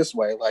turn out this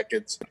way. Like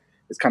it's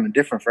kind of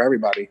different for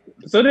everybody.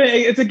 So then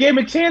it's a game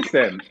of chance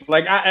then.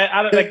 Like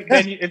I don't like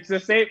then it's the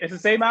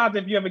same odds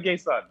if you have a gay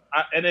son.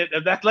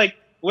 If that's like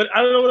what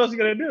I don't know what else you're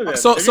gonna do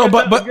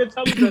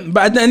then.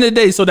 But at the end of the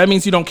day, so that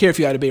means you don't care if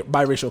you had a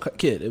biracial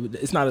kid.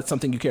 It's not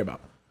something you care about.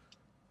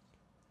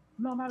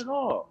 No, not at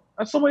all.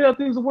 That's so many other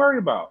things to worry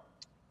about.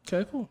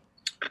 Okay, cool.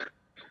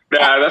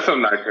 Nah, that's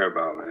something I care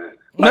about, man.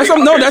 Like,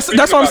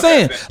 that's what I'm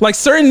saying. Like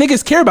certain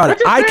niggas care about it.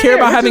 I care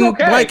about having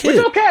black kids.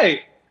 It's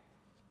okay.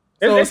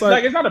 So it's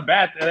like it's not a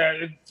bad.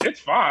 It's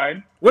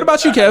fine. What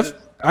about you, Kev?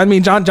 I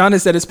mean, John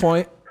has said his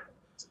point.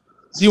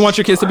 Do you want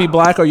your kids to be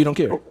black or you don't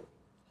care?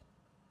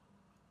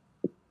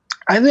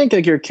 I think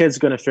like your kid's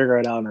gonna figure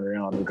it out on their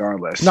own,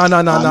 regardless. No.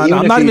 I'm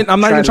not even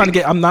trying to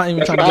get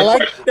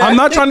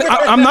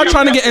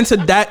into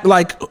that.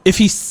 Like if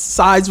he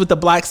sides with the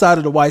black side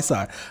or the white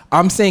side.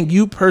 I'm saying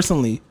you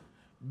personally,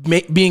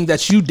 being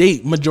that you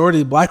date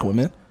majority black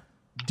women,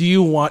 do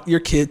you want your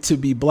kid to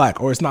be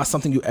black, or it's not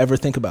something you ever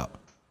think about?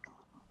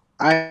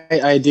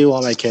 I do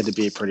want my kid to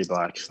be pretty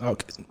black.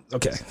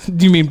 Okay.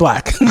 Do you mean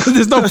black?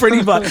 There's no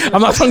pretty black.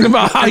 I'm not talking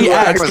about how you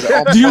act.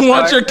 Do you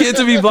want your kid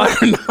to be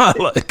black or not?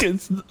 Like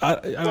I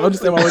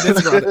understand why we're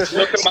answering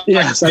it.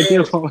 Yes, I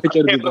do want my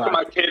kid to be black. I can't look at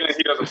my kid and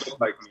he doesn't look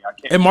like me. I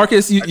can't. And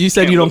Marcus, you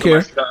said you don't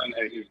care.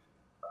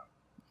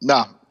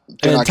 No.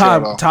 And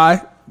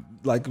Ty,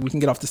 like we can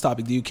get off this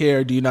topic. Do you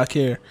care? Do you not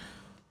care?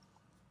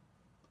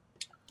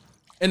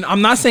 And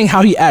I'm not saying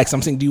how he acts.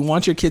 I'm saying, do you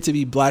want your kid to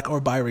be black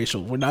or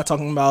biracial? We're not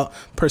talking about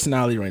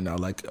personality right now.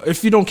 Like,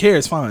 if you don't care,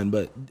 it's fine.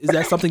 But is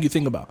that something you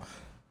think about?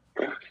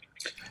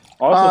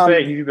 Also,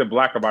 saying he's either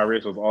black or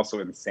biracial is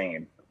also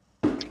insane.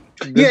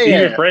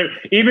 Yeah.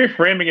 Even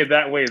framing it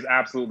that way is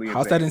absolutely insane.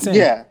 How's that insane?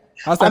 Yeah.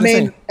 How's that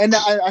insane? And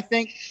I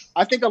think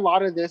a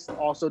lot of this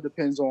also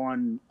depends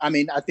on. I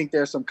think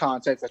there's some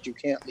context that you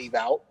can't leave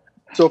out.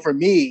 So for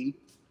me,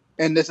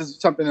 and this is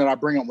something that I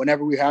bring up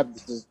whenever we have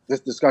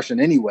this discussion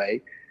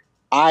anyway.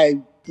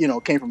 I,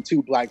 came from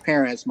two black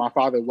parents. My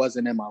father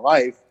wasn't in my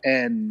life.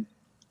 And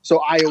so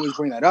I always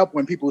bring that up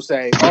when people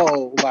say,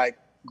 oh, like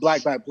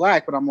black.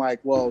 But I'm like,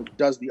 well,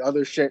 does the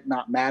other shit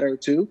not matter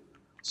too?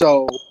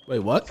 So wait,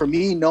 what? For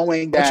me,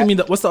 knowing that. What you mean?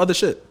 What's the other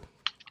shit?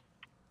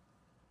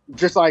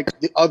 Just like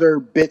the other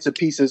bits and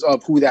pieces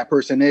of who that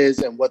person is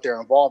and what their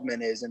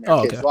involvement is in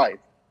their kid's life.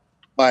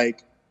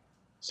 Like,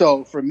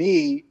 so for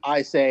me,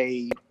 I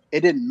say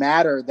it didn't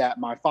matter that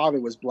my father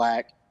was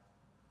black.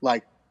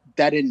 Like,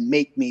 that didn't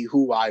make me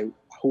who I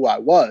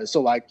was. So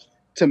like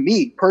to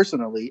me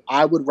personally,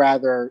 I would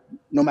rather,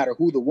 no matter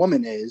who the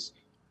woman is,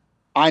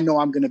 I know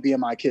I'm going to be in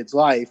my kid's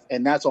life,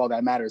 and that's all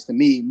that matters to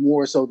me,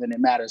 more so than it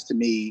matters to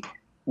me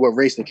what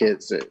race the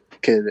kid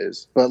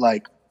is. But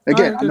like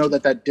again, I know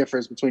that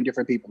differs between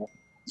different people.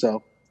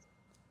 So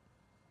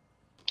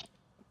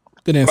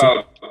good answer.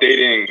 About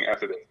dating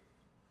after this,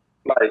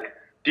 like,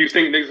 do you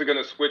think niggas are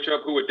going to switch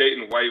up who were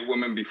dating white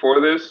women before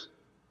this,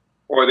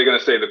 or are they going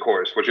to stay the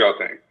course? What y'all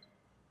think?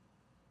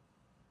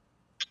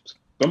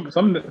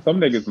 Some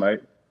niggas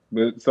might,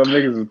 but some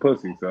niggas is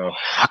pussy. So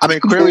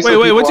clearly.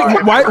 Wait.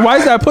 Why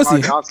is that pussy?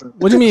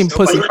 What do you mean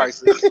pussy?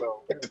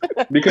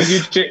 Because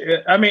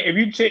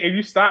if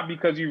you stop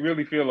because you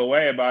really feel a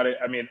way about it,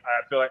 I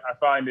feel like I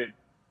find it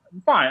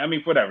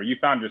fine. Whatever, you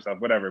found yourself,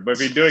 whatever. But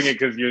if you're doing it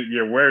because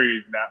you're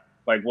worried now,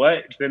 like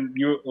what? Then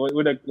what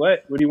are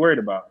you worried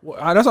about? Well,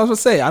 that's what I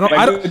was gonna say.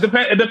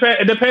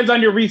 It depends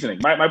on your reasoning.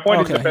 My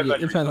point is it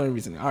depends on your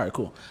reasoning. All right,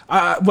 cool.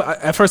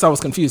 At first I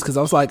was confused because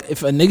I was like,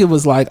 if a nigga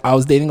was like, I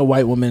was dating a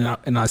white woman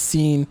and I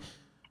seen,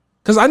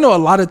 because I know a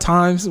lot of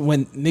times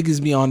when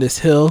niggas be on this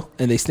hill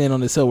and they stand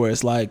on this hill where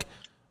it's like,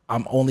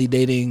 I'm only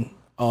dating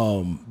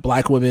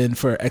black women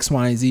for X,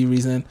 Y, and Z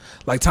reason.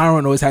 Like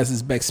Tyrone always has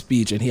his best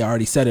speech and he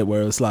already said it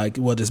where it was like,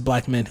 well, there's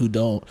black men who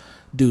don't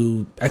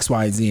do X,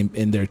 Y, and Z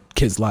in their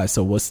kids' lives.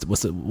 So what's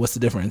the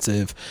difference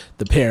if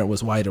the parent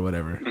was white or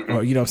whatever?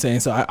 Or you know what I'm saying?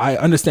 So I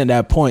understand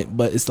that point,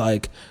 but it's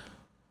like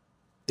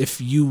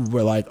if you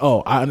were like,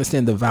 oh, I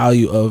understand the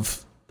value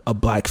of a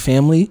black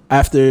family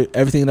after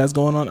everything that's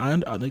going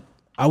on,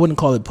 I wouldn't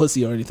call it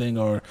pussy or anything,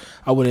 or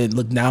I wouldn't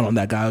look down on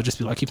that guy. I would just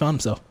be like, he found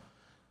himself.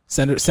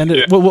 Send her.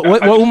 Yeah.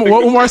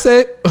 What Umar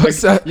said?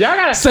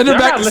 Send her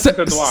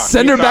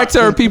back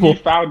to her people. He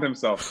found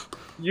himself.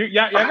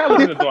 Y'all gotta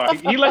listen to the dog.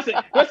 He lets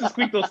us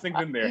squeak those things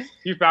in there.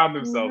 He found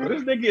himself.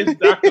 This nigga is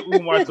Dr.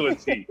 Umar to a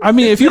T.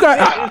 If you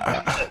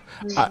got,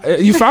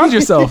 you found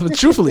yourself.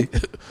 Truthfully,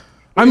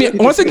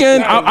 once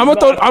again, I'm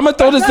gonna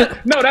throw this.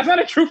 No, that's not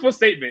a truthful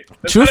statement.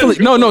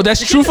 No,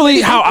 that's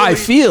truthfully how I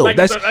feel.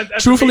 That's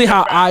truthfully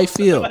how I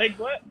feel. Like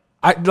what?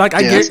 I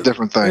get it's a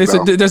different thing.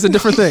 There's a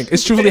different thing.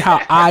 It's truthfully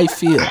how I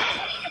feel.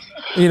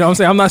 You know what I'm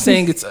saying? I'm not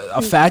saying it's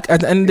a fact.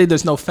 At the end of the day,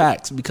 there's no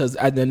facts because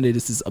at the end of the day,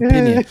 this is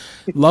opinion.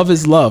 Love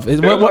is love.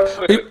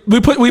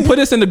 We put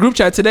this in the group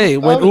chat today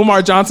when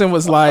Umar Johnson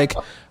was like,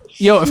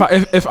 yo,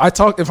 if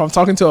I'm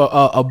talking to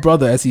a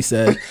brother, as he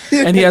said,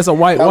 and he has a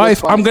white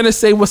wife, I'm gonna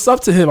say what's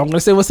up to him. I'm gonna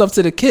say what's up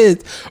to the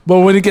kids. But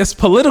when it gets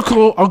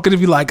political, I'm gonna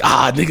be like,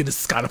 nigga,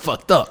 this is kind of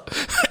fucked up.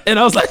 And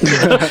I was like,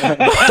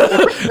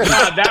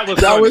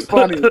 was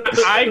funny.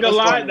 I ain't gonna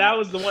lie, that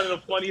was one of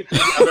the funniest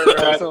things I've ever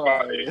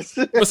heard.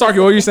 But Sarky,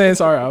 what were you saying?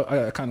 Sorry,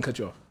 I kind of cut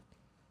you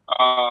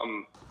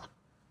off.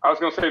 I was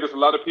gonna say there's a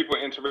lot of people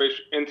in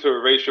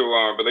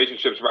interracial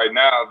relationships right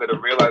now that are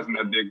realizing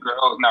that their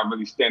girl's not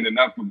really standing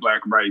up for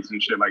black rights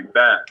and shit like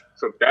that.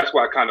 So that's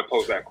why I kind of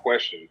posed that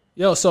question.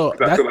 Yo, so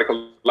I feel like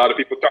a lot of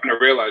people starting to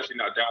realize she's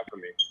not down for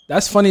me.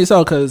 That's funny as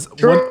hell because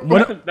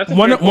one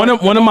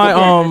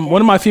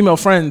of my female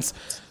friends,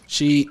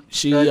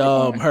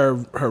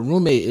 her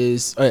roommate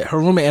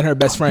and her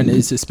best friend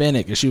is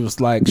Hispanic, and she was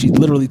like, she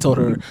literally told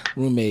her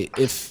roommate,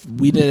 if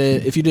you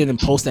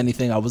didn't post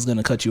anything, I was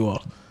gonna cut you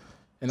off.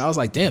 And I was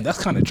like, damn,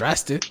 that's kind of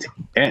drastic.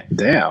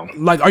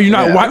 Damn. Like, are you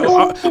not? Why,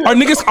 are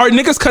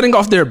niggas cutting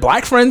off their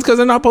black friends because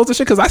they're not posting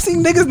shit? Because I see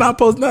niggas not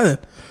post nothing.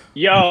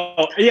 Yo,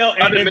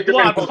 and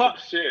block.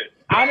 Shit.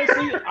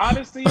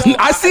 Honestly,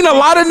 I seen a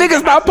lot of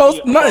niggas not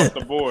post nothing.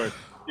 The board.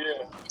 Yeah.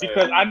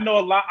 Because I know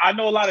a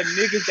lot of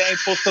niggas that ain't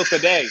post till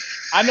today.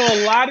 I know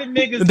a lot of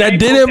niggas that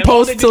didn't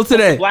post till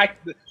today.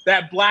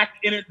 That black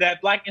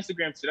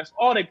Instagram shit. That's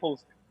all they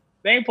posted.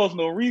 They ain't post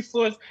no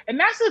resource, and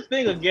that's the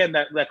thing again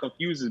that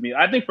confuses me.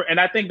 I think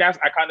I kind of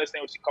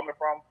understand where she's coming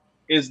from.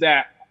 Is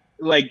that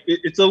like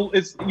it's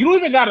you don't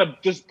even gotta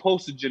just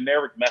post a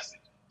generic message,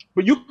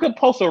 but you can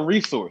post a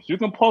resource. You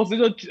can post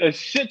a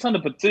shit ton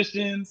of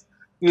petitions,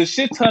 a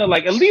shit ton of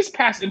like at least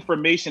pass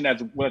information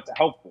that's what's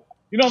helpful.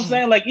 You know what I'm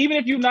saying? Like even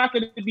if you're not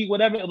gonna be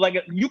whatever, like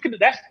you can.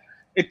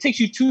 It takes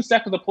you 2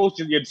 seconds to post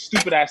your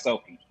stupid ass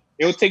selfie.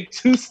 It would take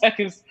 2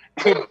 seconds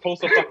to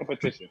post a fucking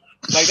petition.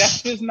 Like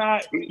that's just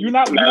not you're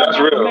not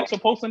next to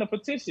posting a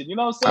petition. You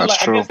know what I'm saying?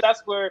 Like I guess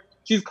that's where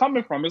she's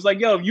coming from. It's like,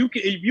 yo,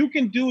 if you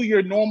can do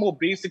your normal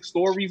basic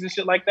stories and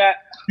shit like that,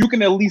 you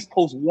can at least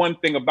post one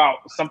thing about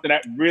something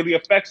that really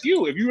affects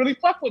you. If you really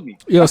fuck with me.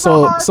 Yo,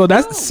 so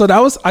that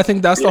was I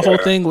think that's the whole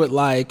thing with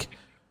like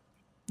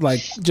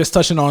just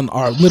touching on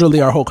our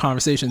whole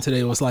conversation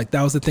today was like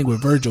that was the thing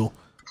with Virgil.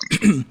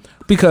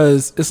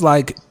 Because it's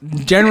like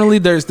generally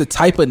there's the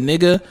type of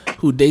nigga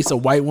who dates a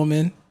white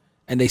woman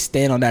and they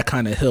stand on that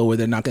kind of hill where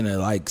they're not gonna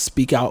like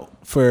speak out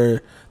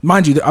for,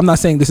 mind you, I'm not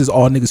saying this is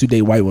all niggas who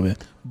date white women,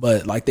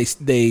 but like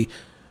they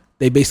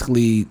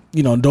basically,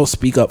 you know, don't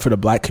speak up for the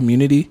black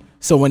community.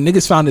 So when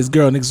niggas found this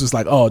girl, niggas was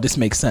like, oh, this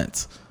makes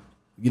sense.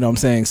 You know what I'm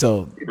saying?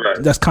 So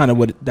that's kind of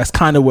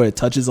where it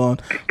touches on.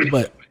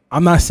 But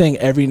I'm not saying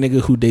every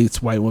nigga who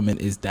dates white women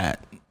is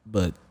that,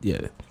 but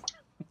yeah.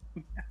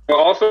 But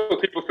also,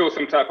 people feel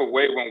some type of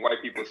way when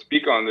white people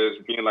speak on this,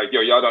 being like,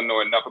 "Yo, y'all don't know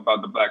enough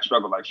about the black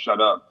struggle. Like,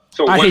 shut up."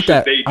 So I hate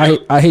that.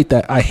 I hate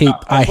that. I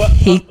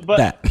hate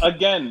that.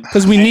 Again,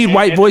 because we need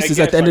white voices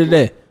at the end of the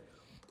day.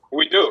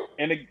 We do.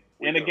 And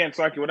again,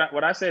 Sarky,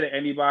 what I say to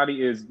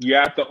anybody is, you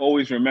have to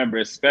always remember,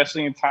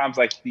 especially in times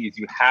like these,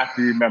 you have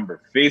to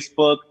remember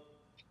Facebook,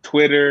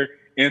 Twitter,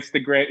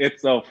 Instagram.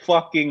 It's a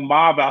fucking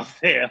mob out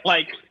there.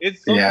 Like,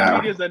 social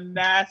media is a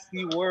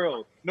nasty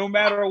world. No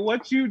matter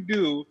what you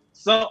do.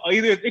 So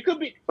either it could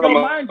be.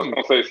 Mind you,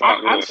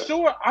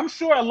 I'm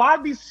sure a lot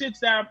of these shits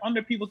that are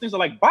under people's things are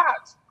like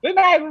bots. They're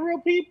not even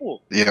real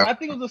people. Yeah. I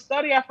think it was a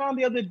study I found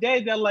the other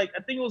day that like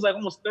I think it was like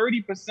almost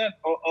 30%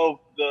 of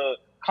the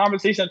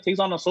conversation that takes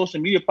on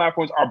social media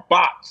platforms are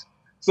bots.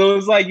 So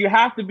it's like you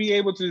have to be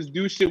able to just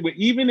do shit with,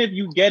 even if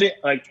you get it.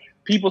 Like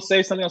people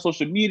say something on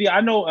social media.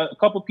 I know a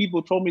couple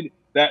people told me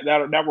that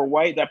were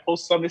white that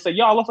posted something. They said,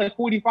 "Yo, I lost like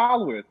 40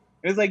 followers."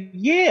 And it's like,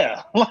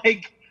 yeah,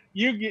 like.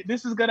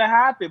 This is gonna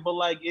happen, but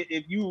like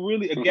if you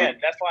really, again,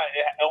 that's why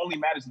it only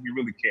matters if you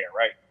really care,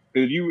 right?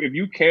 Because if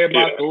you care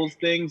about those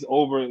things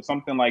over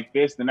something like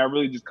this, then that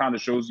really just kind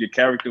of shows your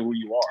character, who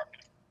you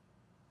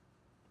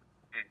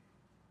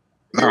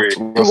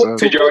are.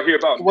 Did y'all hear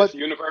about Miss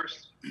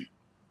Universe?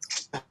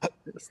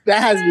 That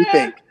has me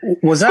think.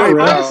 Was that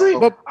real? Honestly,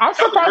 but I'm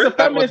surprised the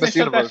feminists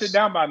didn't shut that shit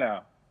down by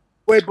now.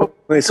 Wait,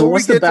 so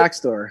what's the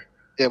backstory?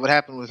 Yeah, what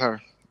happened with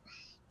her?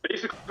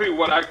 Basically,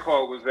 what I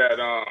called was that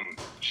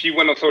she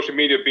went on social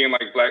media being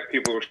like black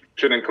people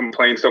shouldn't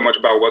complain so much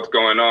about what's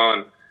going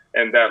on,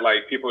 and that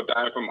like people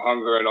dying from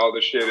hunger and all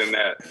this shit, and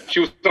that she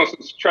was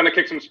trying to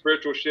kick some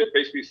spiritual shit,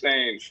 basically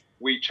saying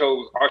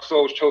our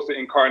souls chose to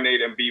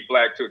incarnate and be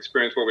black to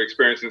experience what we're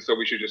experiencing, so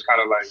we should just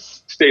kind of like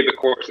stay the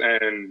course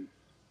and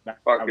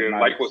fucking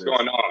like what's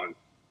going on.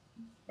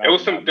 It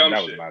was some dumb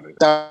shit.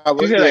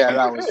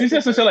 She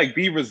said some shit like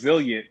be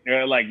resilient.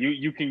 Like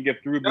you can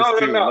get through this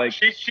too. No. Like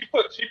she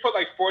put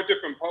like 4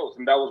 different posts,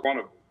 and that was one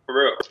of them. For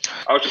real.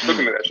 I was just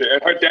looking at that shit.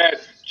 And her dad,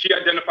 she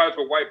identifies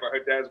as white, but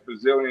her dad's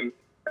Brazilian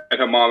and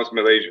her mom's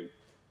Malaysian.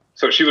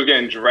 So she was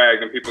getting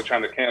dragged and people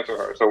trying to cancel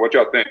her. So what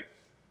y'all think?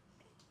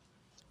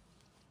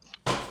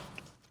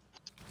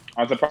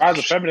 I'm surprised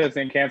the feminists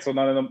didn't cancel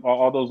none of them,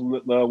 all those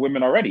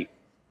women already.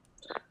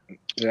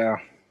 Yeah.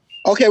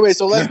 Okay, wait.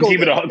 So let's go.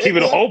 Keep it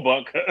a whole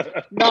buck.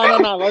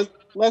 No.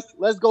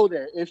 Let's go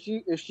there. If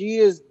she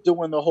is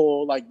doing the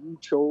whole like you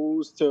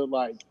chose to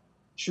like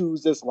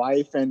choose this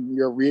life and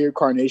your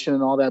reincarnation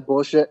and all that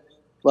bullshit,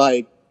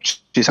 like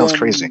she sounds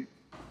crazy.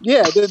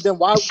 Yeah. Then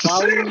why would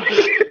you do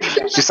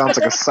that? She sounds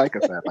like a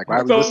psychopath. Like, why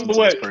are we listening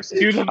to this person?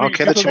 She was I don't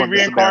care that she wants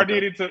Miss America.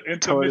 reincarnated into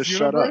Tell her to Miss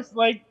shut Universe. up.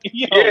 Like,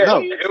 yo, Yeah, what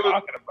are you it was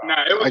talking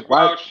about? it was Like,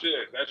 why- wild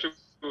shit. That shit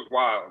was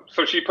wild.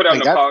 So she put out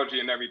Like an that- apology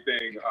and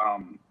everything.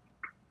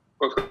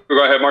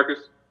 Go ahead, Marcus.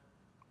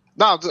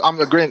 No, I'm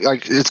agreeing.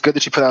 Like, it's good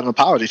that she put out an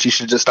apology. She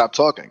should just stop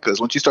talking,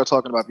 because once you start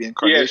talking about the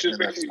incarnation and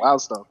that's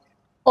wild stuff.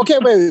 Okay,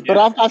 wait. But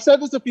I've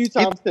said this a few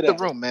times In today. the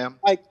room, ma'am.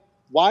 Like,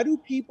 why do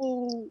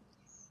people?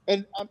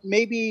 And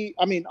maybe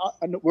I mean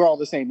we're all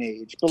the same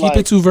age, but Keep like,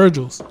 it to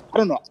Virgils. I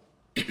don't know.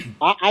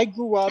 I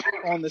grew up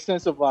on the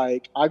sense of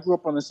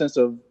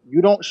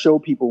you don't show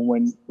people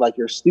when like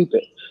you're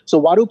stupid. So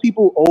why do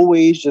people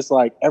always just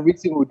like every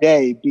single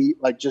day be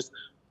like just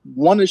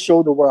want to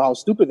show the world how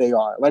stupid they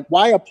are? Like,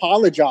 why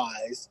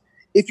apologize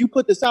if you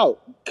put this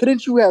out?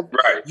 Couldn't you have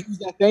used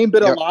that same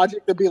bit of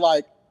logic to be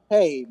like,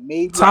 hey,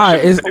 maybe Ty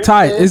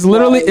is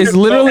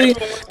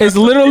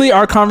literally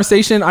our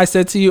conversation I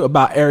said to you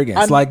about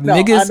arrogance.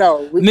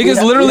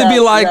 Niggas literally be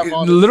like,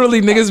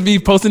 niggas be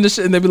posting this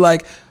shit and they be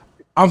like,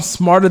 I'm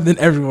smarter than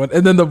everyone,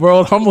 and then the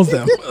world humbles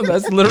them.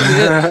 That's literally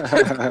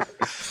it.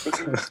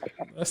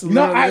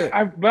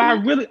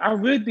 But I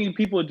really think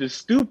people are just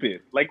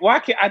stupid. Like, why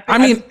can't I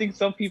just think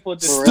some people are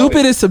just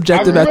stupid is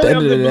subjective at the end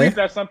of the day.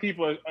 That some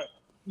people are,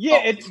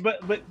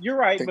 but you're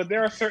right. But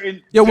there are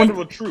certain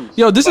general truths.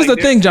 This is the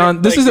thing,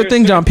 John. This is the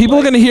thing, John. People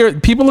are gonna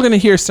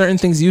hear certain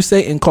things you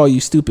say and call you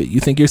stupid.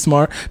 You think you're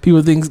smart. People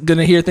are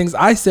gonna hear things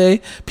I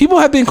say. People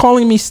have been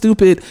calling me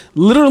stupid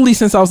literally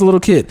since I was a little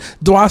kid.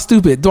 Dwa's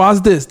stupid.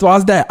 Dwa's this.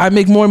 Dwa's that. I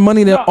make more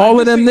money than all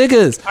of them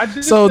niggas.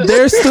 So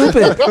they're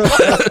stupid.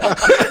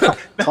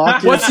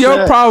 What's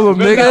your problem,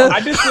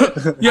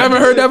 nigga? You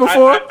haven't heard that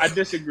before? I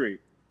disagree.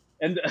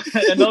 And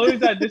the only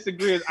reason I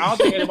disagree is I don't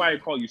think anybody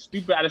call you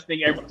stupid. I just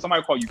think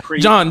somebody call you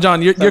crazy. John,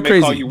 you're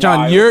crazy.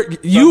 John, you're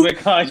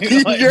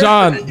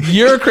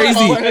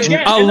crazy.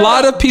 A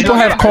lot of people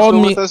have called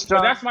me. That's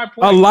my point.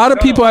 A lot of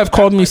people have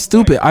called me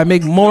stupid. I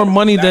make more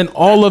money than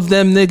all of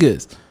them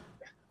niggas.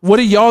 What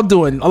are y'all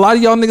doing? A lot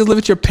of y'all niggas live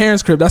at your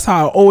parents' crib. That's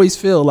how I always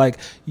feel. Like,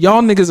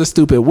 y'all niggas are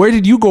stupid. Where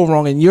did you go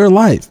wrong in your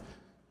life?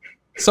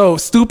 So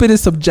stupid is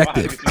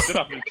subjective,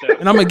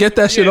 and I'm gonna get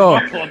that shit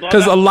off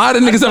because a lot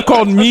of niggas have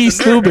called me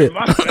stupid.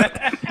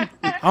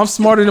 I'm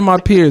smarter than my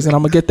peers, and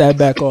I'm gonna get that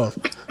back off.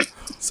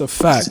 It's a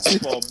fact.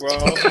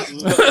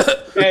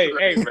 Hey,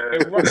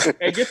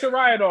 get your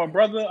riot on,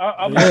 brother.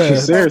 I'm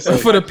seriously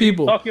for the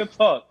people. Talk your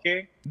talk,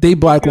 King. They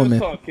black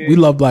women. We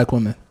love black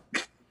women.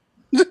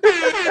 It's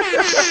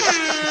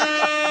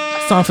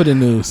time for the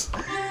news.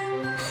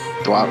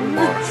 Come on,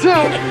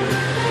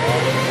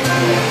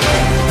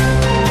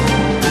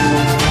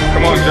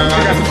 John.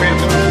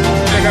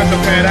 I got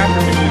some bad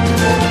African music.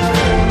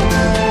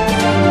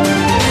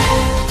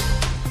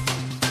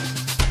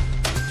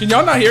 Can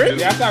y'all not hear it?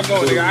 Yeah, that's not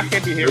going, nigga. I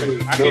can't be hearing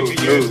it. I can't be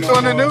hearing it.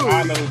 On the news.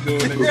 I know who's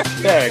doing it.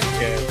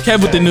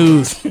 Kev with the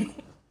news.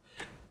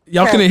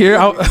 Y'all can hear?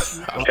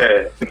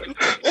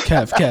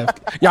 Kev.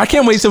 Yeah, I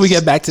can't wait till we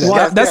get back to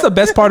that. That's the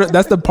best part.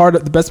 That's the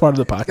best part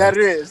of the podcast. That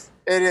is.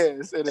 It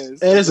is. It is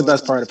the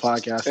best part of the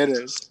podcast. It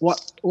is.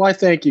 Why?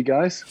 Thank you,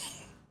 guys.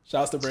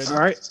 Shouts to Brandon. All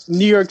right,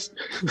 New York.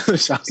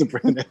 Shouts to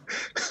Brandon.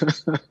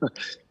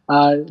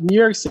 New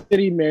York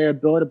City Mayor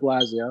Bill de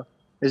Blasio.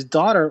 His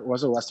daughter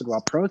was arrested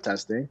while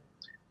protesting.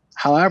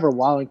 However,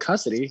 while in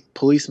custody,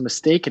 police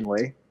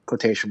mistakenly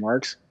 (quotation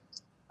marks)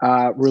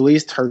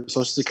 released her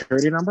social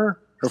security number,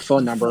 her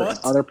phone number, and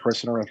other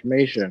personal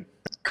information.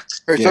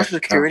 Her social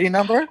security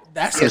number?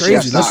 That's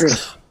crazy.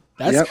 That's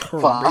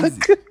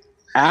crazy.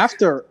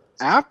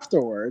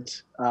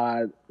 Afterwards,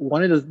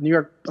 one of the New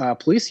York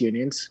police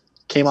unions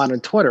came out on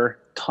Twitter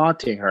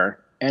taunting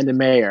her and the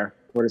mayor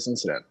for this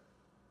incident.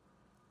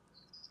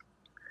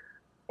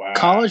 Wow.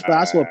 College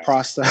basketball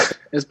prospect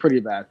is pretty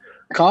bad.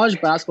 College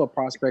basketball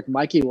prospect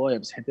Mikey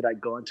Williams hinted at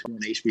going to an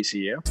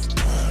HBCU.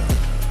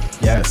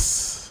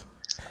 Yes.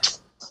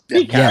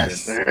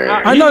 Yes.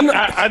 I know.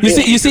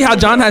 You see how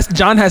John has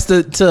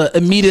to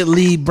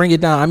immediately bring it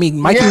down. I mean,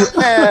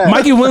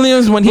 Mikey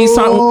Williams when he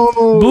signed.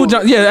 Boo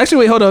John. Yeah, actually,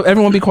 wait, hold up.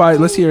 Everyone, be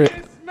quiet. Let's hear it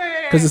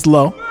because it's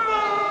low.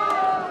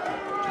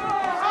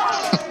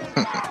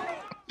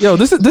 Yo,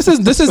 this is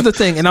the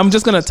thing, and I'm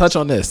just gonna touch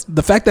on this.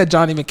 The fact that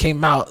John even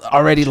came out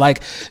already,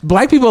 like,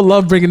 black people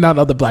love bringing down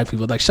other black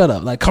people. Like, shut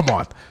up. Like, come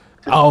on.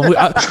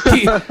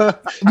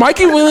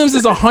 Mikey Williams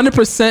is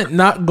 100%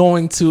 not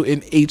going to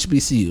an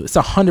HBCU. It's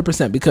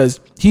 100%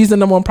 because he's the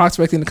number one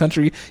prospect in the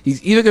country.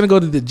 He's either going to go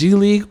to the G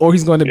League or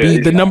he's going to be he's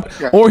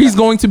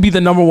going to be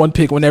the number one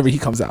pick whenever he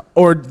comes out,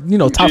 or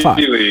top five.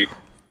 G-League.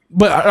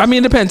 But I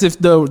mean, it depends if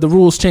the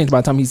rules change by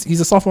the time he's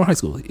a sophomore in high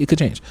school. It could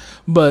change.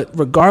 But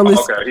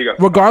regardless,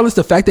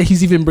 the fact that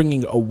he's even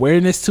bringing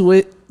awareness to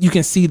it, you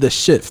can see the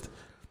shift.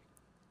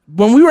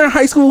 When we were in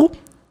high school,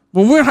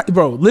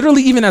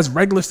 literally even as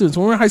regular students,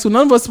 when we were in high school,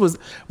 none of us was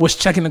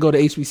checking to go to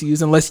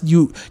HBCUs unless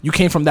you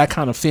came from that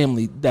kind of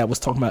family that was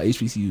talking about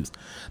HBCUs.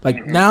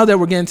 Like now that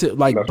we're getting to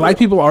black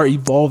people are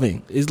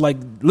evolving. It's like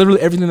literally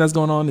everything that's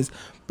going on is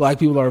black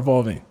people are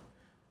evolving.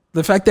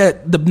 The fact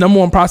that the number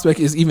one prospect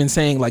is even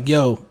saying like,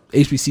 yo,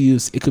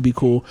 HBCUs, it could be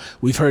cool.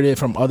 We've heard it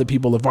from other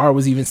people. LeVar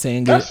was even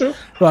saying That's it. true.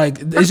 Like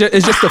it's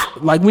just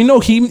like we know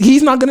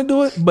he's not gonna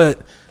do it,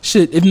 but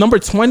shit, if number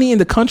 20 in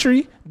the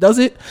country does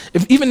it,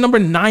 if even number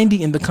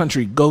 90 in the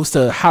country goes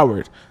to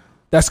Howard,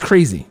 that's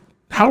crazy.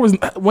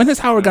 When has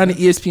Howard gotten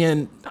an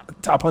ESPN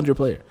top 100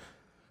 player?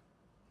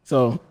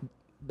 So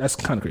that's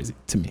kind of crazy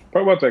to me.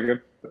 But we'll take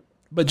it.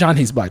 But John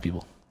hates black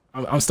people.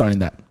 I'm starting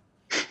that.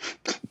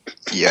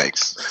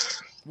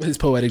 Yikes. With his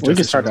poetic We can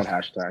justice. start that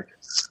hashtag.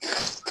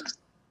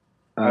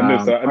 I knew it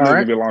was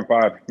gonna be a long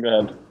pod. Go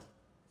ahead.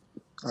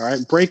 All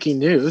right. Breaking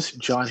news: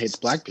 John hates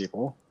black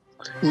people.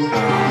 I'll be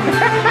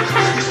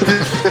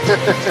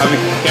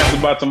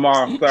canceled by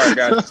tomorrow. Sorry,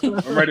 guys.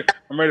 I'm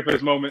ready for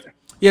this moment.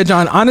 Yeah,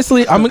 John.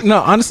 Honestly, I'm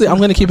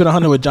gonna keep it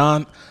 100 with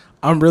John.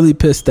 I'm really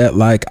pissed that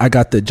like I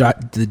got the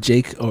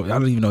Jake, or I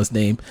don't even know his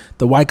name,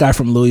 the white guy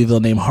from Louisville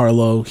named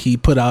Harlow. He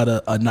put out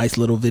a nice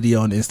little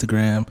video on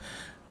Instagram,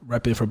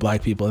 repping for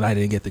black people, and I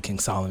didn't get the King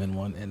Solomon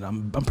one, and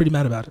I'm pretty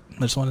mad about it. I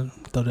just want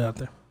to throw that out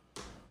there.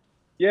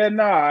 Yeah,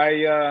 no, I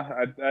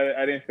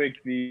didn't think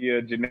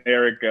the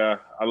generic "I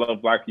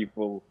love black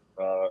people"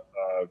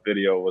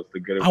 video was the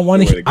good. I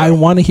want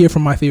to hear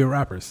from my favorite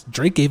rappers.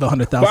 Drake gave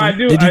 100,000.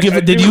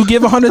 Did you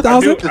give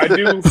 100,000?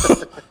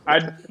 I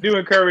do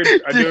encourage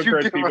people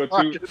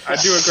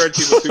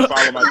to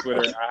follow my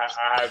Twitter.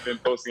 I have been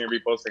posting and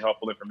reposting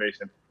helpful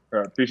information.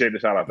 Appreciate the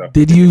shout out though.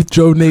 Did you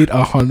donate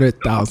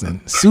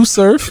 100,000? Sue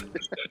Surf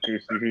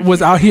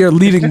was out here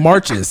leading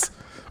marches.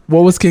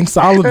 What was King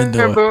Solomon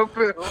doing?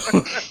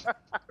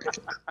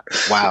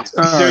 Wow.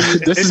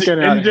 This is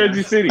getting out in of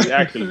Jersey City,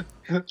 actually.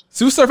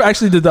 Sue Surf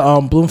actually did the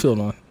Bloomfield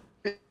one,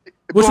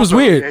 which was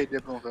weird.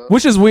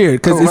 Which is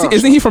weird because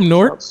isn't he from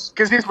Newark?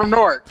 Because he's from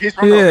Newark.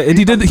 And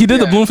he did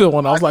the Bloomfield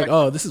one. I was like,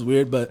 oh, this is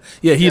weird, but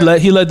yeah, he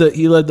led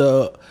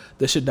the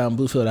shit down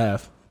Bloomfield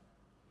Ave.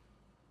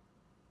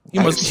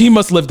 He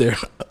must live there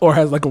or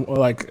has like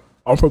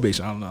on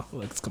probation. I don't know.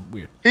 Like it's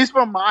weird. He's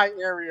from my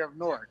area of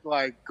Newark.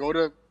 Like, go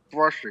to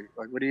Broad Street.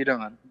 Like, what are you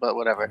doing? But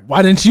whatever.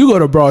 Why didn't you go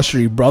to Broad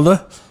Street,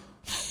 brother?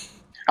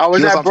 I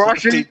was at Broad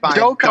Street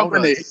Joe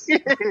Company.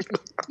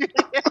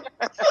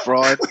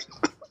 Fraud.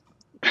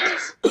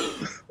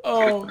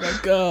 Oh my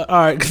god! All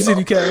right,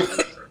 continue, Kevin.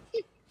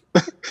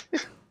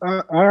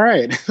 All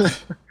right.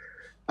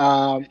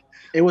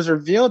 It was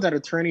revealed that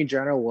Attorney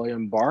General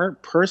William Barr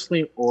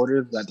personally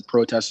ordered that the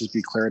protesters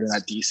be cleared in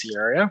that DC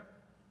area.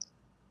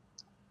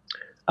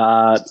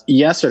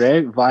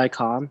 Yesterday,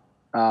 Viacom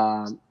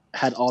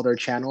had all their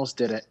channels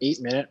did an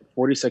 8-minute,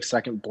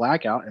 46-second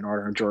blackout in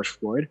honor of George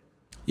Floyd.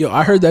 Yo,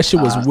 I heard that shit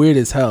was weird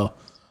as hell.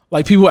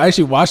 Like people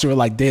actually watching were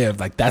like, "Damn,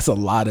 like that's a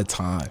lot of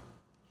time."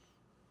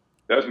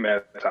 That's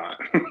mad time.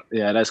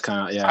 Yeah, that's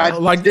kind of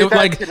I did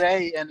that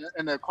today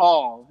in a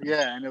call.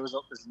 Yeah, and it was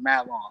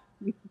mad long.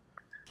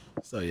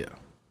 So yeah.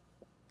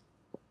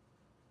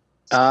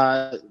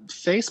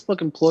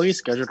 Facebook employees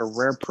scheduled a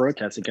rare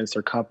protest against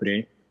their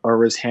company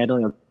over his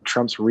handling of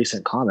Trump's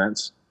recent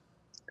comments.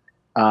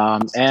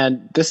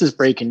 And this is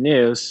breaking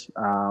news.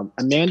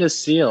 Amanda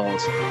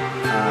Seales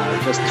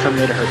just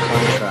terminated her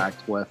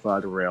contract with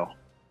The Real.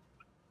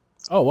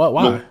 Oh, what?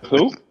 Why?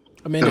 Who?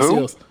 Amanda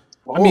Seales.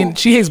 I mean,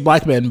 she hates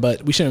black men,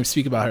 but we shouldn't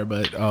speak about her.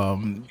 But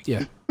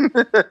yeah.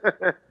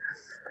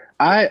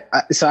 I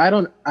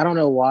don't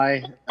know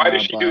why. Why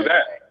did she do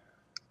that?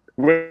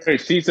 Wait,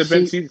 she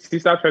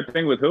stopped her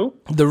thing with who?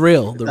 The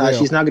Real.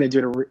 She's not going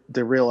to do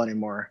the Real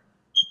anymore.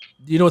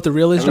 Do you know what The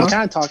Real is, John? We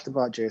kind of talked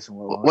about Jason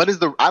Whitlock. What is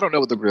I don't know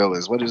what The Real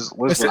is. What is the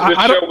show with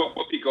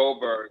Whoopi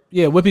Goldberg?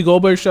 Yeah, Whoopi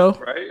Goldberg show.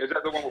 Right? Is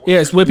that the one? Yeah,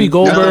 it's Whoopi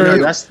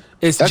Goldberg. No, that's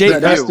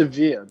The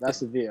View.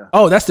 That's The View.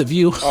 Oh, that's The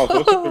View.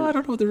 Oh, I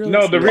don't know what The Real is.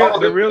 No, The Real's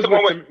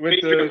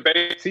with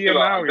the Tia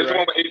Mowry. This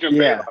one with Adrian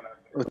Bailey on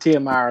it. With Tia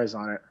Mowry's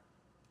on it.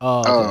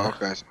 Oh,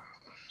 okay.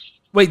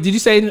 Wait, did you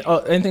say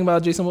anything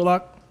about Jason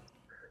Whitlock?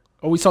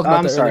 Or we talked about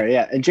I'm that sorry, earlier?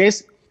 yeah. And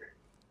Jason,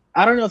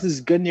 I don't know if this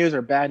is good news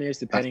or bad news,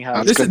 depending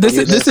how this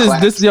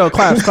is yo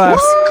claps. But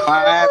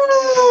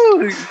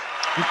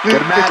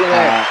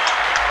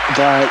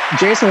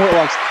Jason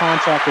Whitlock's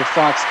contract with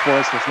Fox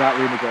Sports was not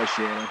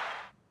renegotiated.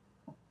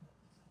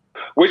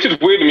 Which is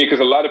weird to me because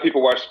a lot of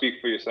people watch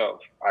Speak for Yourself.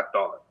 I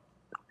thought.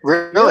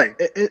 Really?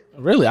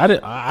 Really? I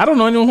don't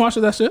know anyone who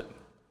watches that shit.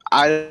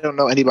 I don't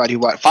know anybody who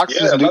watches.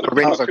 Fox's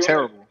ratings are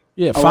terrible.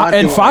 Yeah,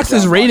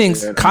 Fox's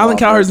ratings. Colin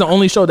Cowherd is the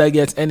only show that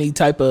gets any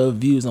type of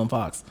views on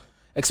Fox,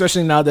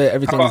 especially now that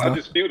everything is done.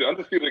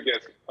 Undisputed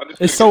gets.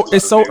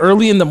 It's so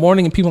early in the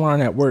morning and people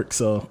aren't at work,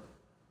 so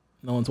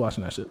no one's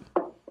watching that shit.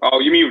 Oh,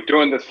 you mean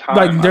during this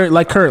time?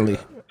 Like currently,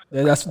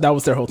 that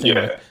was their whole thing.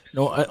 Yeah. Like,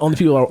 no, only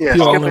people are. Yeah,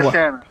 people skip only the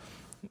channel.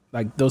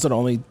 Like those are the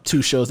only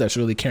two shows that's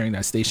really carrying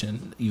that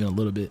station even a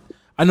little bit.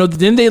 I know.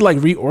 Didn't they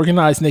like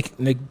reorganize Nick?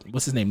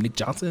 What's his name? Nick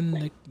Johnson?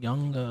 Nick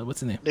Young? What's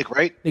his name? Nick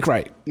Wright. Nick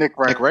Wright.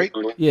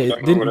 Yeah.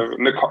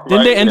 Didn't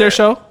they end their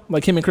show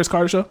like him and Chris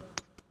Carter show?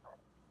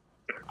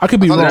 I could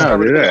be wrong.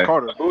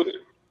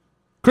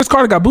 Chris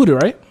Carter got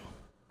booted, right?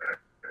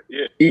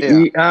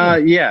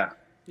 Yeah.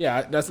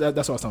 Yeah, that's what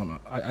I was talking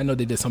about. I know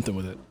they did something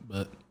with it,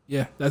 but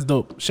Yeah, that's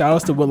dope. Shout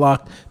outs to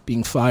Whitlock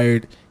being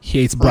fired.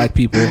 He hates black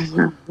people.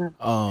 The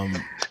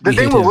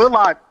thing with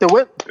Whitlock,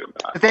 the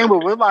thing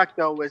with Whitlock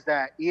though was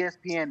that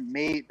ESPN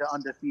made the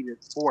Undefeated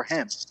for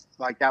him.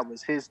 Like that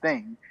was his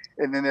thing,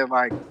 and then they're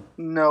like,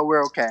 "No,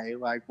 we're okay.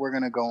 Like we're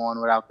gonna go on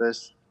without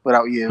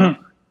you."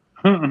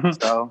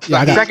 So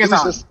second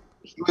time.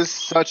 He was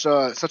such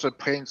a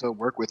pain to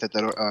work with at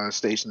that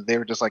station. They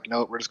were just like,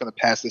 no, we're just going to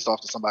pass this off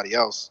to somebody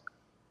else.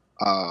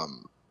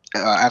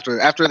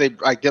 After they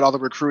did all the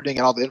recruiting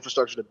and all the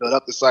infrastructure to build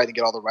up the site and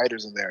get all the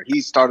writers in there,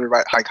 he started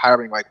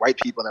hiring white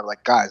people, and they were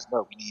like, guys,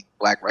 no, we need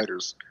black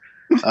writers.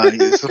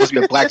 It's supposed to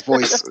be a black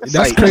voice. That's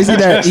site. crazy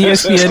that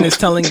ESPN is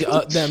telling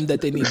them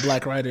that they need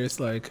black writers.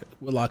 Like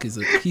Whitlock he's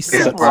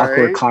an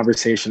awkward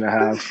conversation to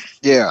have.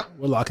 Yeah,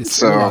 Whitlock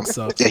sucks.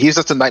 Yeah, he's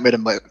just a nightmare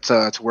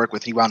to work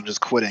with. He wound up just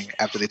quitting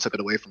after they took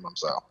it away from him.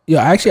 So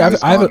yeah, actually,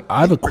 I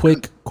have a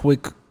quick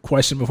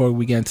question before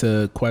we get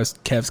into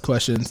Kev's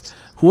questions.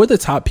 Who are the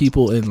top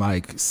people in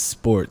like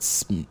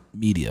sports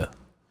media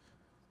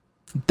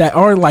that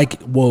aren't like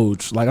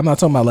Woj? Like I'm not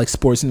talking about like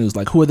sports news.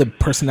 Like who are the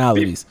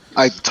personalities?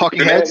 Like talking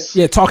heads.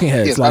 Yeah, talking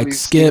heads. Yeah, like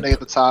Skip at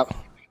the top.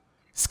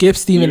 Skip,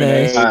 Stephen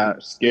A.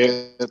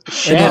 Skip.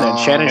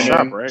 Shannon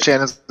Sharp, right?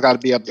 Shannon's got to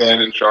be up there.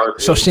 Shannon Sharp.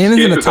 So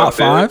Shannon's in the top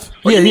 5.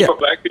 Wait, Yeah. For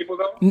black people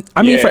though.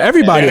 I mean for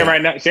everybody.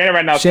 Shannon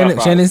right now.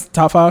 Shannon's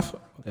top 5.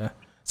 Okay.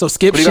 So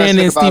Skip,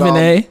 Shannon, Stephen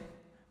A.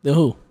 Then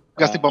who?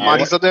 You guys think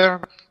Bomani's up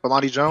there?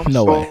 Bomani Jones?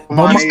 No way.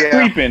 Bomani's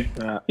creeping.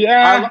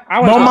 Yeah.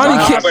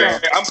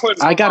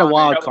 I got a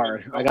wild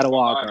card.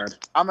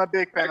 I'm a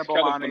big fan of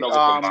Bomani.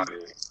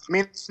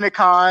 Nick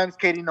Hines,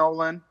 Katie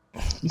Nolan.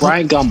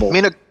 Brian Gumbel.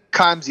 Mina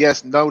Kimes,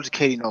 yes. No to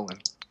Katie Nolan.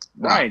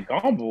 Brian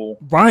Gumbel.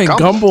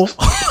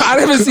 I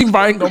haven't seen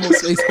Brian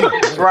Gumbel's face.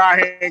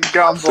 Brian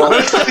Gumbel.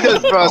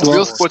 Because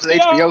Real Sports is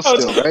HBO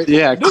still, right?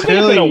 Yeah,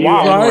 clearly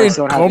Brian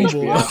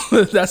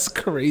Gumbel. That's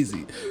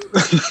crazy.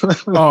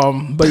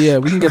 But yeah,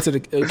 we can get to the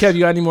Kev.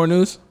 You got any more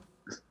news?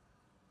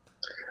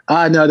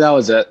 No, that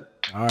was it.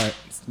 All right.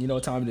 You know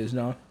what time it is,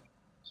 John?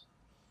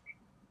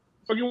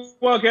 Fuck you,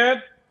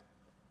 Kev.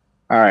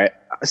 All right.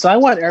 So I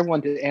want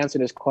everyone to answer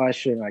this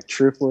question like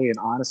truthfully and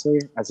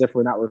honestly, as if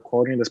we're not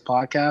recording this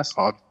podcast.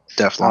 Oh,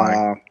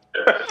 definitely.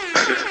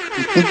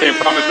 Can't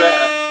promise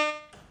that.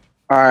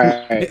 All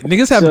right.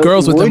 Niggas have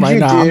girls with them right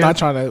now. I'm not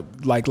trying to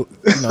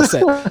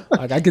say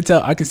like I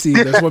can see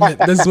there's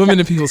women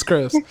in people's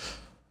cribs.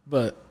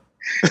 But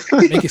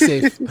make it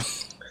safe.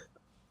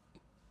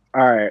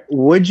 All right.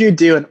 Would you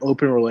do an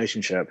open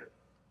relationship?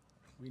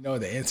 We know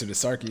the answer to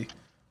Sarky.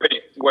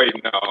 Wait,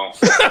 no.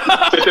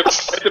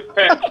 It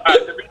depends.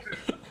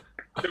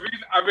 The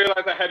reason I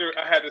realized I had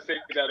to say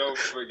that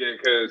over again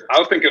because I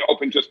was thinking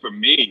open just for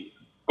me,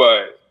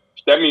 but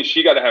that means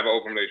she got to have an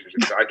open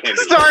relationship. So I can't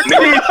do that.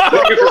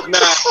 Niggas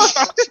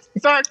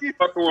is not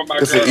fucking with my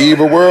girl. It's an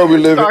evil world we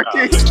live in.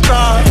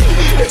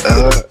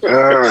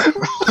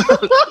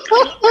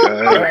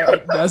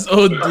 That's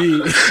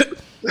OD.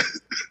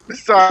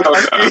 Sorry,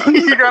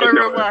 you gotta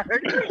relax.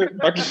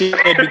 Sarky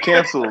can't be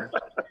canceled.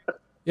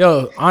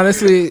 Yo,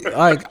 honestly,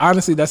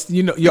 that's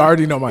you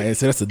already know my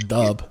answer. That's a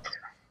dub.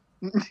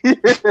 I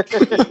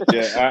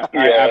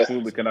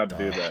absolutely cannot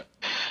do that.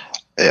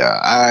 Yeah,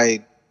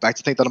 I like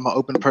to think that I'm an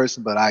open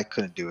person, but I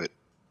couldn't do it.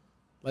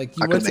 Like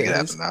I couldn't make it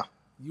happen now.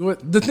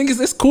 The thing is,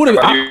 it's cool to.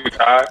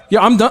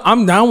 I'm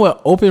down with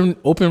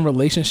open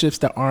relationships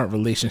that aren't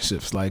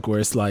relationships. Like where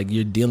it's like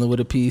you're dealing with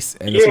a piece,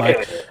 and it's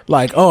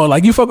like oh,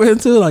 like you fuck with him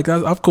too. Like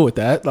I'm cool with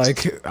that.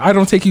 Like I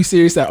don't take you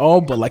serious at all,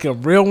 but like a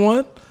real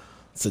one,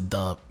 it's a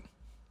dub.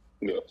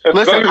 Yeah.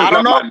 Listen, I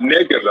don't know.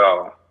 Nigga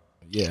though.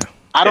 Yeah.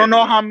 I don't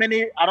know how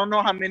many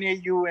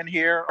of you in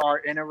here are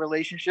in a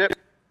relationship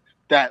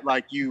that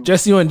like you.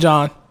 Just you and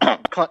John.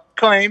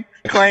 Claim.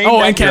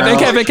 Oh, and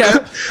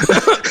Kev.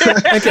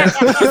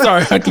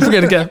 Sorry, I keep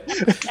forgetting Kev.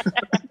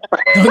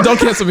 Don't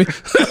cancel me.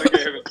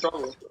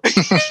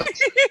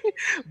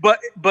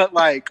 but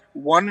like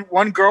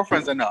one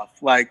girlfriend's enough.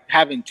 Like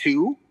having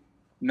two,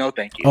 no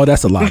thank you. Oh,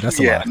 that's a lie. That's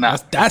a lie. No.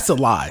 That's a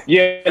lie.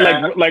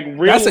 Yeah, like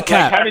real. That's a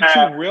cap. Like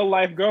having 2 real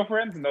life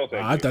girlfriends, no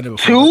thank you. I've done it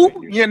before.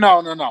 2? Yeah,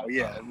 no.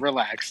 Yeah,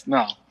 relax.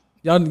 No.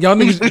 Y'all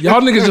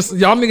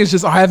niggas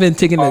just haven't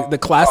taken the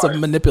class of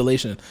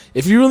manipulation.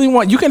 If you really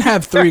want, you can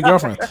have 3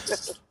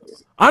 girlfriends.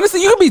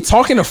 Honestly, you could be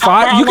talking to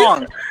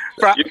 5.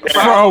 For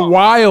a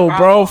while,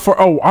 bro.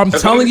 I'm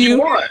telling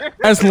you,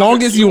 as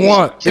long as you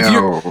want.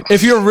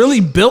 If you're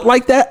really built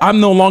like that, I'm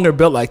no longer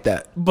built like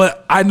that.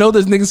 But I know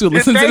there's niggas who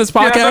listen to this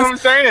podcast. That's what I'm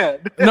saying.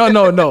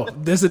 No.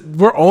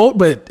 We're old,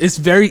 but it's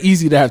very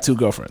easy to have 2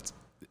 girlfriends,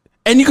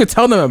 and you could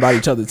tell them about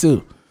each other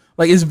too.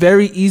 Like it's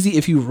very easy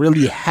if you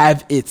really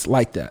have it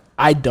like that.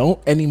 I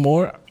don't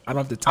anymore. I don't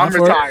have the time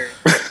for retired.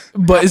 it.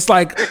 But it's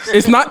like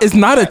it's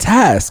not a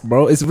task,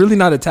 bro. It's really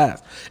not a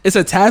task. It's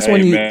a task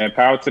when you man,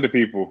 power to the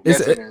people.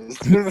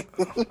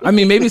 I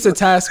mean, maybe it's a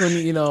task when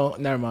you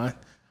never mind.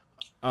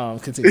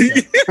 Continue.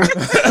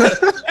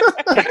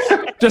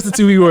 Just the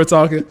 2 people were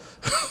talking.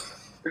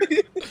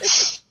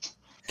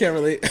 Can't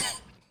relate.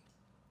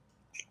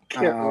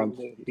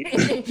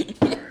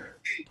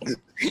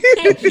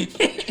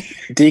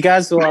 Do you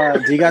guys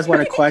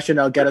want a question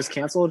that'll get us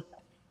canceled?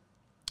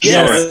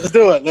 Yes. Let's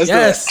do it. Let's do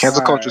it.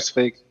 Cancel culture's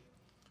fake.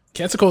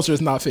 Cancel culture is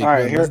not fake. All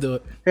right, let's do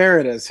it. Here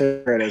it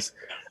is.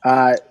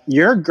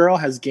 Your girl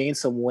has gained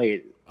some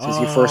weight since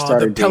you first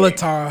started the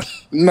Peloton.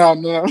 No.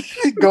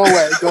 Go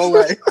away. Go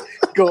away.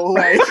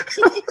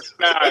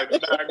 Nah,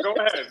 go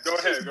ahead.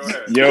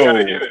 Yo,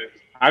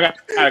 I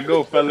gotta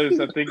go, fellas.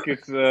 I think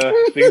it's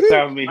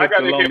time we hit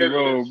the long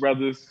road,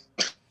 brothers.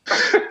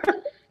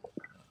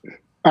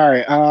 All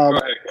right. Go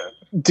ahead, Kev.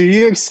 Do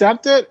you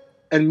accept it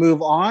and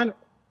move on,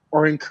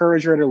 or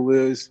encourage her to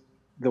lose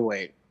the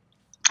weight?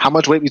 How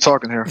much weight we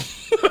talking here?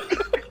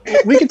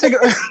 We can take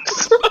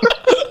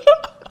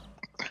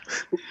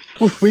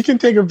we can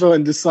take a vote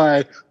and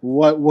decide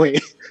what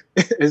weight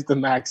is the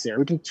max here.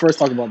 We can first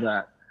talk about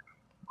that.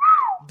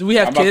 Do we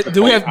have kids?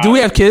 Do we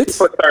have kids?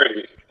 For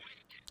 30.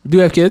 Do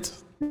we have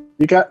kids?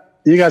 You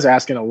guys are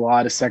asking a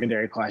lot of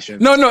secondary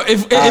questions. No.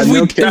 If do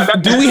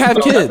we have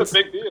kids? That's a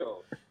big deal.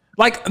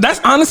 Like, that's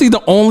honestly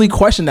the only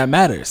question that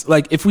matters.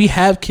 Like, if we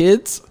have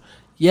kids,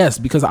 yes,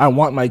 because I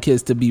want my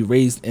kids to be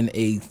raised in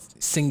a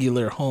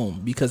singular home,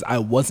 because I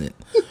wasn't.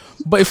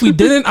 But if we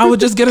didn't, I would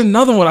just get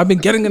another one. I've been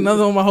getting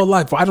another one my whole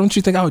life. Why don't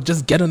you think I would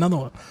just get another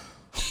one?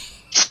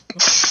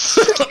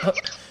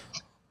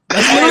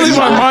 That's literally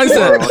my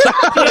mindset.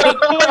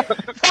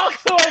 Talk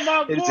to him,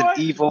 my boy. It's an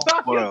evil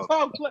world.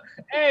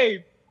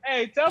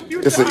 Hey, tell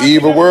people It's an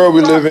evil world we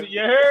live in.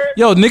 You heard?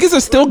 Yo, niggas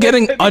are still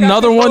getting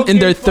another one in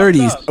their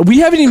 30s. We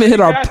haven't even hit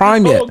our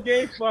prime yet.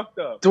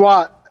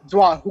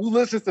 Dwan, who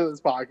listens to this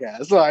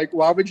podcast? Like,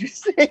 why would you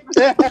say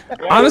that?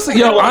 Honestly,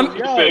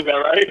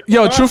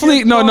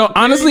 truthfully, no.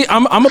 Honestly,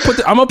 I'm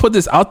gonna put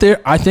this out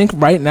there. I think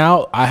right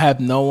now I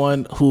have no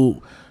one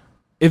who,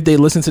 if they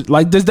listen to,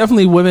 like, there's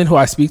definitely women who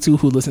I speak to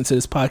who listen to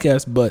this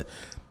podcast, but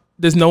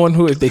there's no one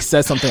who, if they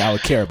said something, I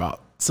would care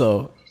about.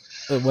 So,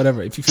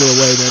 whatever. If you feel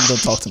away, then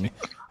don't talk to me.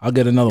 I'll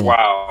get another one.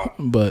 Wow.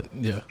 But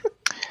yeah,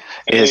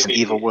 it is an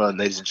evil world,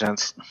 ladies and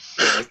gents.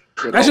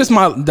 that's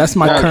my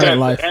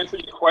current life. To answer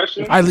your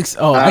question.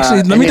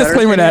 Actually, let me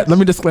disclaimer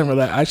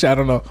that. Actually, I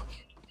don't know.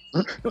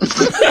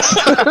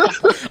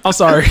 I'm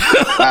sorry.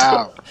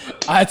 Wow.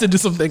 I had to do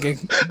some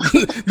thinking.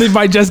 They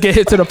might just get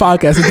hit to the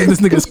podcast and think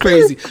this nigga's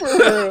crazy.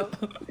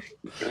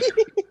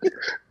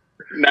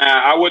 Nah,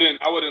 I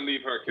wouldn't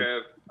leave her,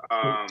 Kev.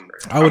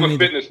 I'm a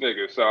fitness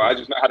nigga, so I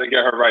just know how to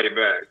get her right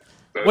back.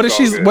 So what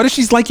if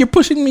she's like, you're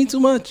pushing me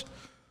too much?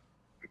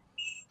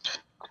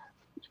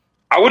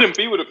 I wouldn't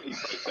be with a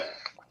piece like that.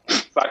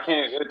 So I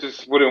can't. It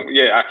just wouldn't.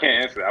 Yeah, I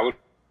can't answer that. I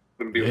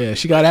wouldn't be. Yeah,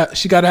 she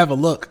gotta have a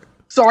look.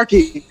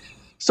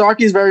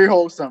 Sarky's very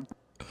wholesome.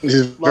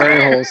 He's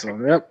very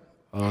wholesome. Yep.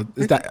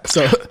 Is that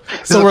so?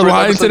 So we're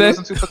lying today.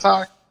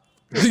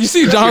 You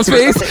see John's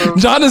face?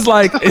 John is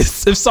like, if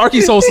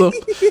Sarky's wholesome,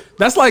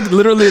 that's like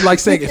literally like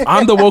saying, if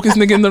I'm the wokest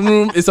nigga in the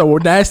room, it's a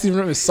nasty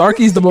room. If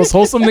Sarky's the most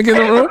wholesome nigga in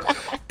the room,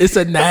 it's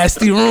a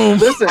nasty room.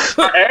 Listen,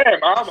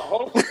 I'm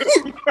wholesome.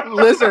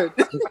 Listen,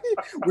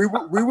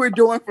 we were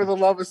doing For the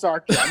Love of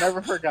Sarky. I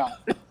never forgot.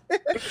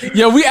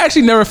 Yeah, we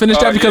actually never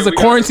finished that because the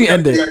quarantine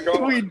ended.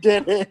 We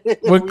did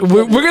it. We're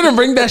gonna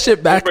bring that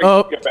shit back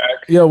up.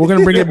 Yeah, we're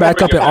gonna bring it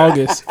back up in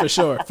August for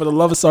sure. For the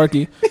love of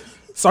Sarky.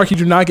 Sarky,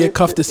 do not get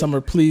cuffed this summer,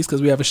 please,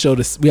 because we have a show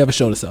to sell.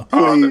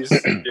 Please.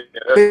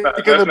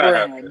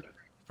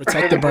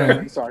 Protect the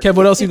brand. Kev,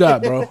 what else you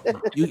got, bro?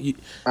 You.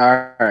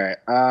 All right.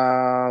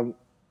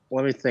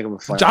 Let me think of a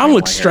fun. John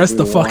looks stressed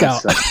the fuck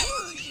out.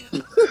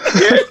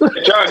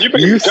 John, you've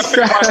been jumping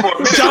for a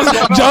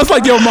minute. John's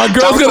like, yo, my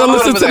girl's gonna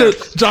listen to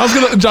this.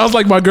 John's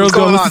like, my girl's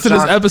gonna listen to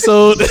this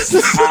episode.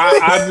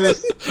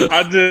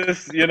 I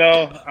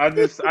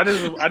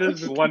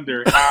just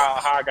wonder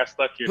how I got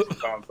stuck here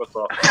sometimes. That's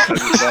all.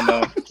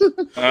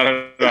 I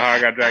don't know how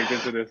I got dragged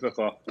into this. That's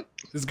all.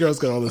 This girl's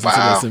gonna listen to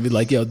this and be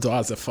like, yo,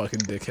 Daw's a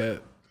fucking dickhead.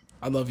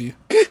 I love you.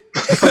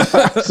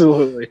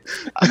 Absolutely.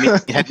 I mean,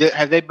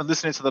 have they been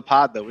listening to the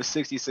pod though? We're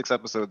 66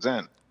 episodes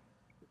in.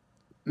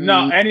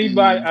 No,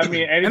 anybody. I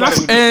mean,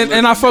 anybody.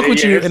 And I fuck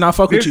with you. And I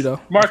fuck with you though,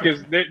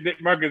 Marcus.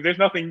 Marcus, there's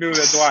nothing new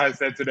that Dwa has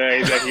said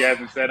today that he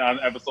hasn't said on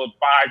episode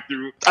 5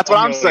 through. That's what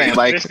I'm saying.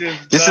 Like,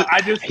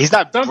 he's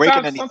not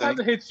breaking anything.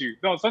 Sometimes it hits you.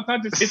 No,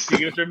 sometimes it hits you.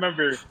 You just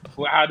remember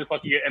how the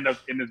fuck you end up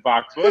in this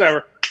box. But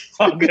whatever. It's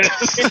all good.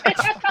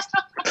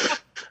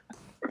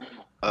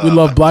 We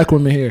love black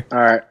women here. All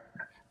right.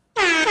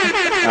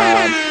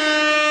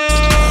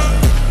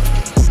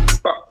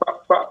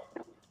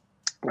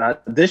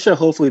 This should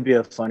hopefully be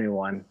a funny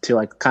one to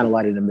like kind of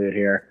lighten the mood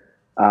here.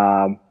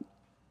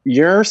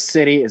 Your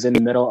city is in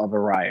the middle of a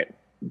riot,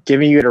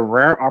 giving you the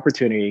rare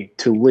opportunity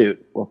to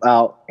loot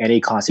without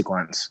any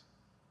consequence.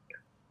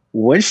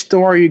 Which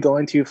store are you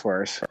going to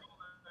first,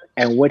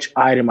 and which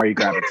item are you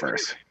grabbing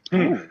first?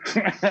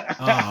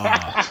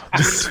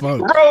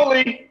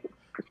 Rolly.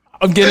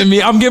 I'm giving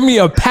me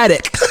a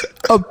paddock.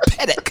 A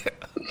paddock.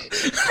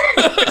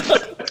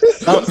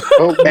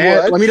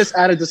 Let me just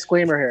add a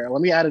disclaimer here.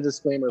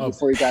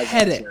 Before you guys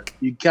answer.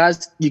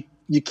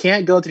 You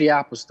can't go to the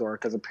Apple Store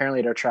because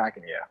apparently they're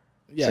tracking you.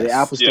 Yes. So the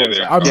Apple Store is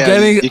out. I'm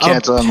getting a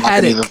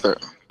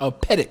paddock. A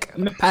paddock.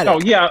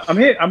 Oh yeah, I'm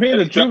here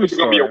the jewelry store. It's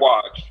gonna be a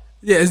watch.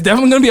 Yeah, it's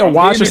definitely gonna be a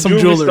watch or some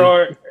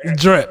jewelry.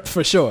 Drip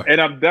for sure.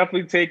 And I'm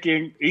definitely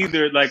taking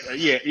either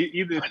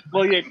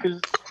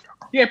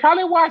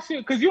probably watch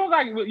it because you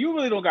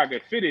really don't got to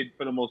get fitted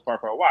for the most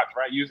part for a watch,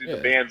 right? Usually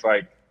the band's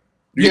like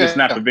you just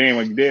snap the band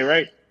when you did,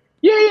 right?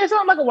 Yeah,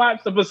 something like a watch.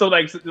 So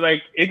like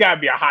it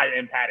gotta be a high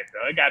end paddock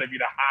though. It gotta be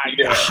the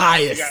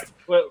highest.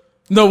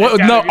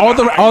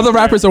 All the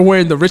rappers are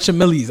wearing the Richard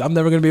Milles. I'm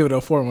never gonna be able to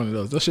afford one of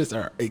those. Those shits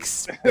are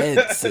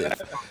expensive.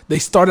 They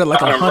start at like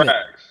 $100.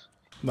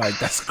 Like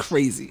that's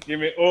crazy. Give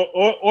me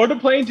or the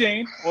plain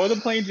Jane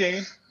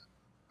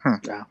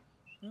Yeah.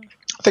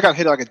 I think I'd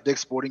hit like a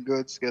Dick's Sporting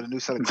Goods, get a new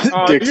set of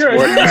Dick's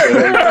Sporting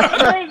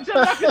Goods.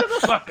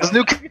 Those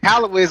new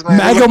Callaways,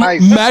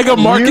 man. MAGA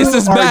Marcus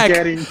is back. You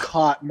are getting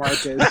caught,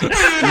 Marcus.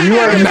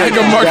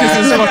 MAGA Marcus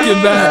is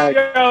fucking back.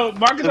 Yo,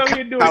 Marcus over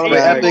here doing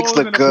Epics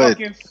look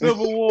good.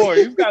 Civil War.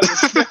 You got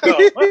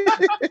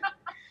to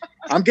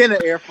I'm getting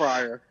an air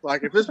fryer.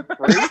 Like if it's free,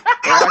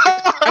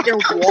 I can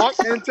walk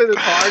into the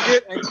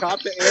Target and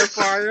cop the air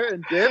fryer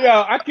and dip.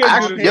 Yo, I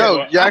can't do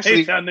this. That's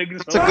a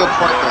good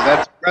point though.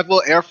 That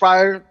Breville air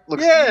fryer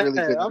looks really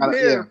good. I'm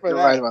here for you're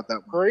that. right about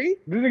that one. Free?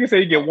 This nigga say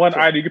you get one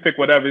item, you can pick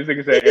whatever. This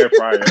nigga say air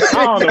fryer.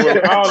 I don't know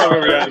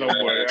where we're at no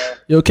more.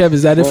 Yo, Kev,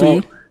 is that it for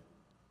you?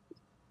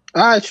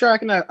 Sure. I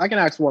can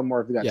ask one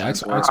more if you got time.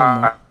 Ask one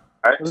more.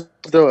 Let's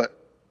do it.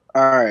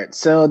 All right.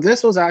 So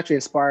this was actually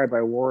inspired by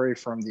Rory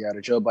from the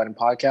Joe Budden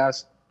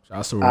podcast.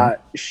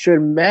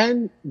 Should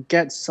men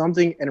get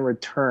something in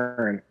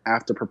return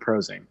after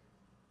proposing?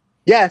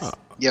 Yes.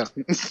 Yeah.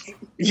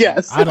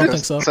 Yes. I don't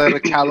think so. So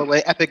the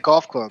Callaway Epic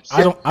Golf Clubs.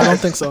 I don't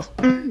think so.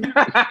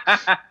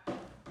 I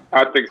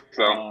think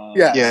so.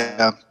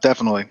 Yeah,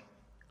 definitely.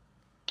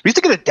 We used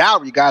to get a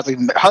dowry, guys.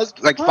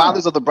 Like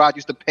fathers of the bride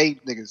used to pay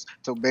niggas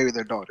to marry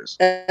their daughters.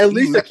 At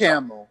least a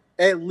camel.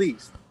 At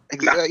least.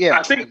 Yeah.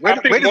 I think where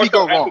did we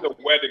go wrong? After the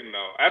wedding,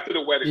 though. After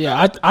the wedding.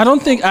 Yeah, I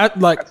don't think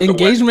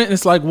engagement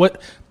is like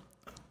what.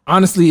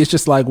 Honestly, it's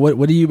just like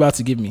what are you about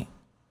to give me?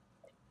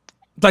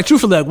 Like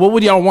truthfully, like what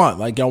would y'all want?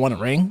 Like y'all want a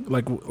ring?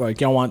 Like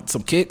y'all want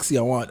some kicks?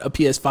 Y'all want a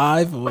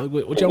PS5?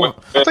 What y'all want?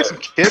 I'll take some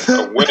kicks.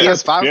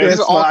 PS5. These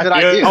are all good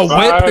ideas. A whip?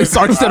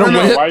 Sarky said a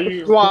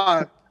whip.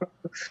 Why?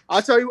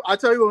 I'll tell you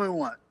what we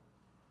want.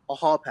 A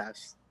hall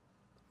pass.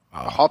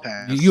 A hall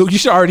pass. You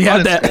should already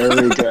have that. There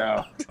we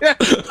go.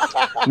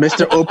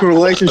 Mr. Open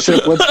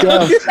Relationship, let's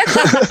go.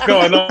 What's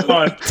going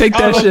on? Take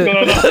that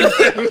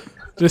shit.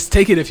 Just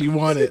take it if you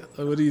want it.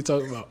 Like, what are you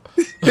talking about?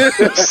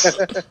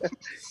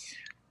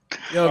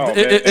 Yo,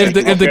 if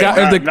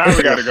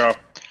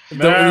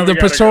the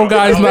patrol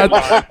guy's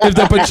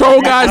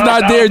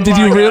not there,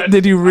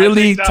 did you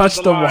really touch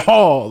the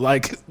wall?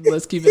 Like,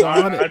 let's keep it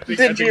on it. I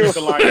think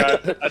the line,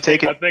 guys. I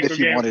think if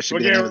you want it, we're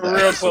getting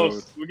real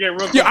close. We're getting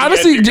real close. Yeah,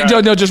 honestly,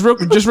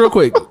 just real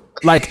quick.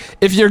 Like,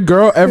 if your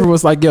girl ever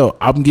was like, "Yo,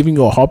 I'm giving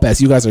you a hall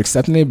pass," you guys are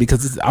accepting it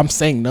because I'm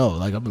saying no.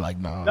 Like, I'm like,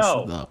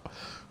 no.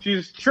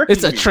 She's tricking.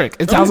 It's a trick.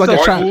 It sounds like a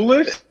trap.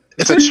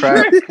 It's a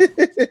trap.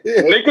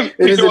 It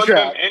is a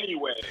trap.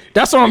 Anyway.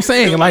 That's what I'm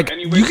saying. Like,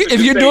 you can,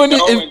 if you're doing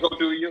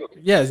it,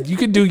 yes, you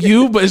can do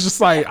you, but it's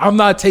just like I'm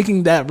not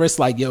taking that risk.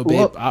 Like, yo,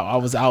 babe, I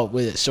was out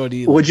with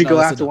Shorty. Would you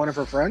go after one of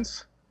her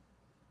friends?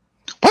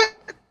 What?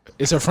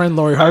 Is her friend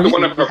Lori Harvey?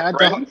 One of her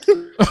friends?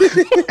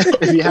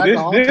 If you had the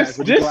hall pass,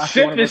 would you go This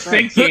after one ship of her is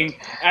friends? sinking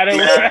at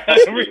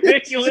a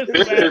ridiculous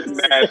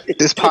pace.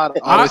 This pod.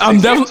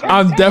 I'm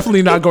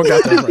definitely not going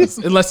after her friends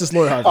unless it's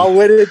Lori Harvey. I'm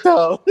with it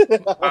though.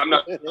 I'm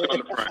not on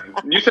the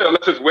friend. You said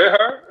unless it's with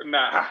her?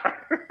 Nah.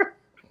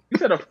 You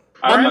said a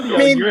I friend?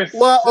 mean,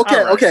 well,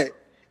 okay.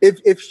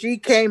 If she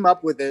came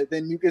up with it,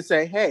 then you can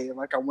say, "Hey,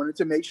 like I wanted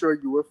to make sure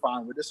you were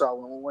fine with it, so I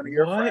went with one of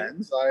your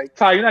friends." Like,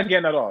 Ty, you're not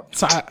getting that off.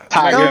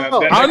 I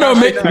don't know.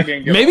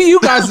 Maybe you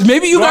guys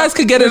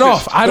could get it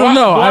off. I don't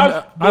know.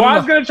 I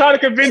was gonna try to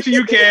convince you.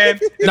 You can.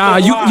 Nah,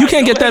 you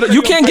can't get that.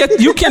 You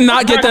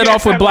cannot get that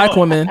off with black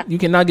women. You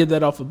cannot get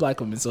that off with black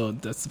women. So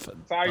that's.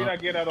 Ty, you're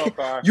not getting that off.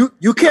 Ty.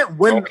 You can't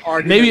win an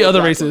argument. Maybe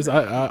other races.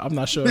 I'm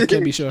not sure. I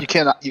can't be sure. You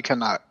cannot. You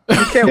can't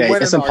Okay,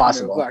 win. it's an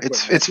impossible. argument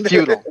with black It's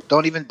futile.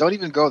 Don't even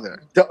go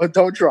there.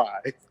 Don't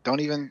try. Don't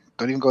even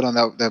go down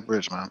that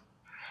bridge, man.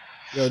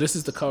 Yo, this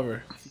is the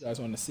cover. If you guys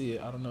want to see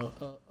it, I don't know.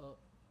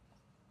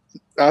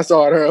 I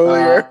saw it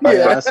earlier. But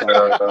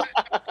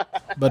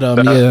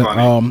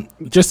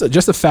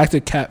just a factor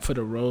cap for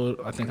the road.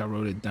 I think I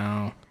wrote it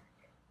down.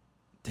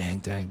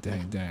 Dang.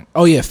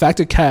 Oh yeah,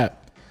 factor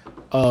cap.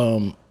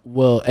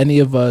 Will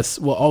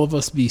all of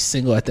us be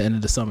single at the end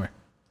of the summer?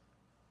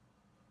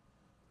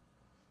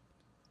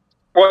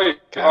 Wait.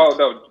 Oh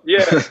no.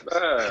 Yeah.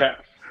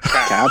 Cap.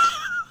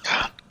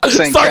 I'm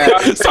saying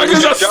cap.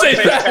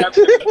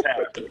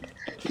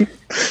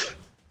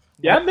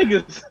 Y'all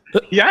niggas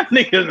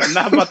are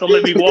not about to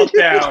let me walk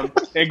down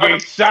and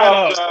get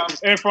shot up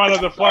in front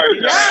of the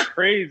fucking. Y'all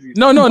crazy.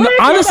 No.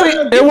 Honestly,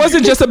 it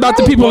wasn't just about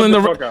the people in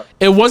the.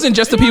 It wasn't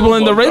just the people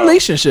in the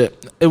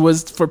relationship. It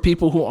was for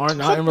people who are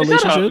not in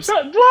relationships.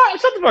 Shut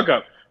the fuck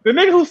up. The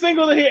nigga who's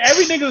single in here,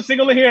 every nigga who's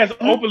single in here has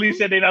openly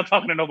said they're not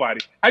talking to nobody.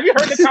 Have you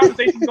heard the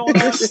conversations going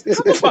on? Shut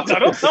the fuck up.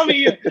 Don't tell me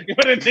you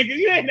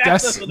ain't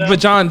that's, but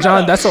John,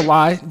 that's a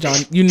lie. John,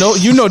 you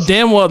know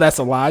damn well that's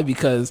a lie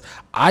because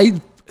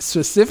I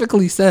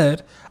specifically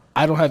said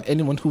I don't have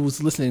anyone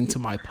who's listening to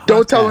my podcast.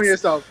 Don't tell on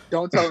yourself.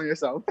 Don't tell on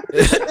yourself.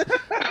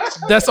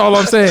 That's all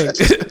I'm saying.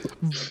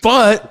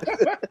 But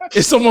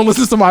if someone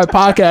listens to my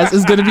podcast,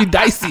 it's gonna be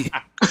dicey.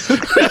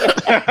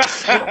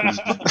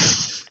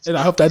 And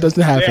I hope that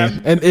doesn't happen.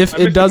 Yeah, and if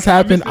it does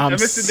happen, I'm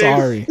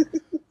sorry.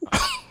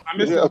 I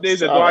miss the days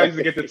that Dwight used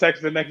to get the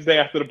text the next day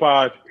after the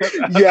pod.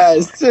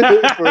 Yes,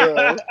 for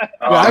real.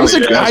 I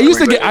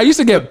used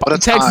to get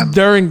texts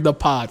during the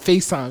pod,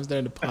 FaceTimes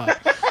during the pod.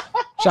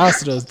 Shouts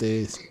to those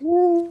days.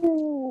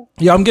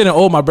 Yeah, I'm getting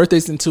old. My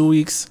birthday's in 2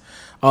 weeks.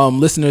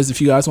 Listeners, if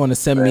you guys want to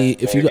send me,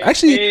 if you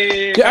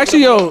actually, you guys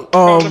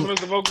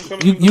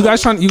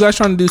trying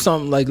to do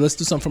something like let's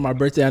do something for my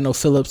birthday. I know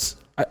Phillips.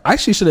 I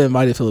actually should have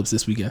invited Phillips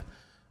this weekend.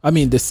 I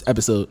mean this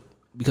episode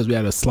because we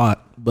had a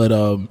slot, but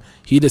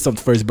he did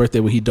something for his birthday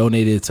where he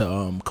donated to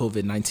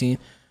COVID-19.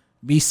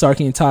 Me,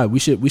 Starkey, and Ty, we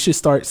should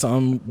start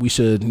something. We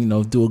should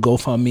do a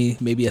GoFundMe,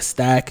 maybe a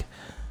stack.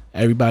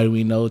 Everybody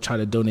we know try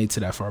to donate to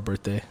that for our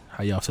birthday.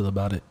 How y'all feel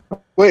about it?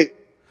 Wait,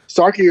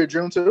 Starkey, you're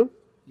June too?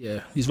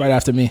 Yeah, he's right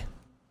after me.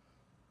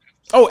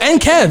 Oh,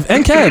 and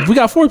Kev. We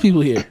got 4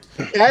 people here.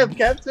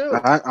 Kev too.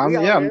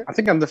 I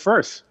think I'm the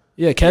first.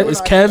 Yeah,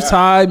 Kev,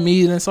 Ty,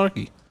 me, and then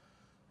Starkey.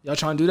 Y'all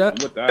trying to do that?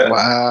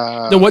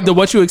 Wow. The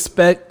what you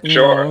expect?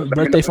 Sure.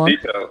 Birthday fun.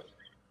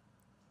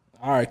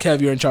 All right,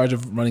 Kev, you're in charge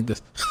of running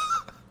this.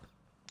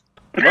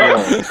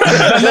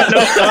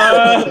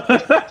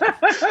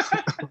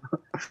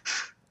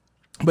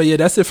 But yeah,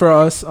 that's it for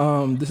us.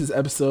 This is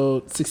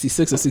episode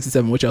 66 or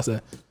 67. What y'all say?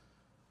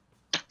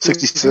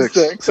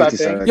 66. I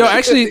think. Yo,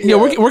 actually,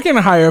 we're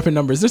getting higher up in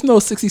numbers. There's no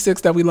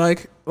 66 that we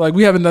like. Like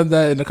we haven't done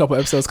that in a couple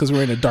episodes because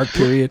we're in a dark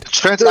period.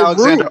 Trent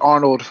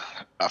Alexander-Arnold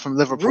from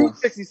Liverpool. Route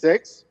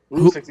 66.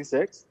 Route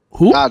 66.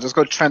 Who? Nah, just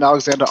go Trent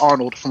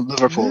Alexander-Arnold from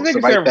Liverpool. So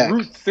right back.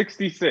 Route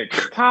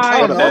 66.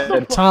 Ty.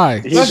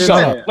 Shut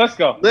up. Let's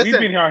go. Listen,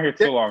 We've been here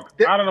too long.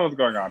 I don't know what's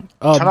going on.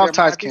 Turn off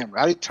Ty's camera.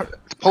 How do you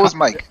pull his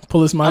mic?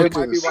 Pull his mic.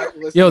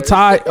 Yo,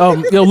 Ty.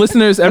 Yo,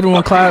 listeners,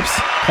 everyone claps.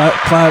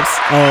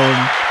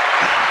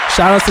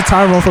 Shout out to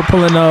Tyrone for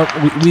pulling up.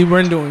 We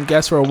weren't doing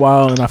guests for a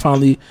while, and I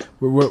finally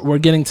we're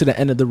getting to the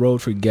end of the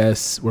road for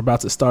guests. We're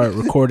about to start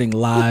recording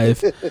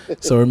live,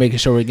 so we're making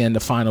sure we're getting the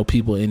final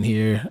people in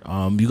here.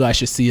 You guys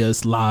should see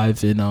us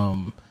live in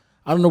I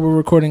don't know where we're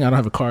recording. I don't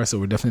have a car, so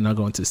we're definitely not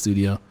going to the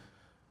studio.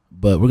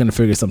 But we're gonna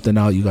figure something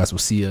out. You guys will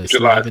see us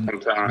live and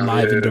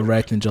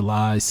direct in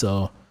July.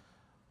 So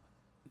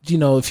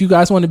if you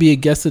guys want to be a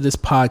guest of this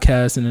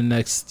podcast in the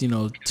next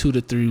 2 to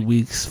 3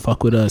 weeks,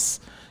 fuck with us.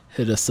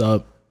 Hit us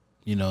up.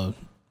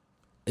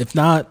 If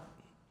not,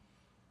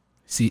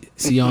 see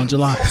you on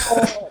July.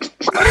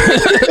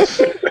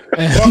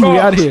 And we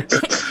out here.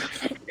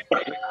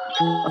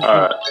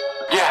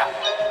 Yeah.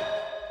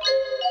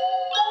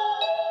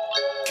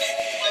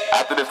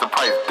 After this, the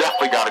price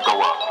definitely got to go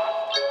up.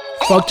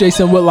 Fuck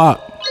Jason Whitlock.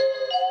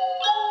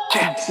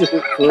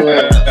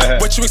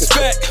 What you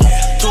expect?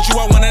 Told you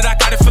I wanted, I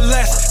got it for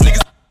less.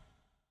 Niggas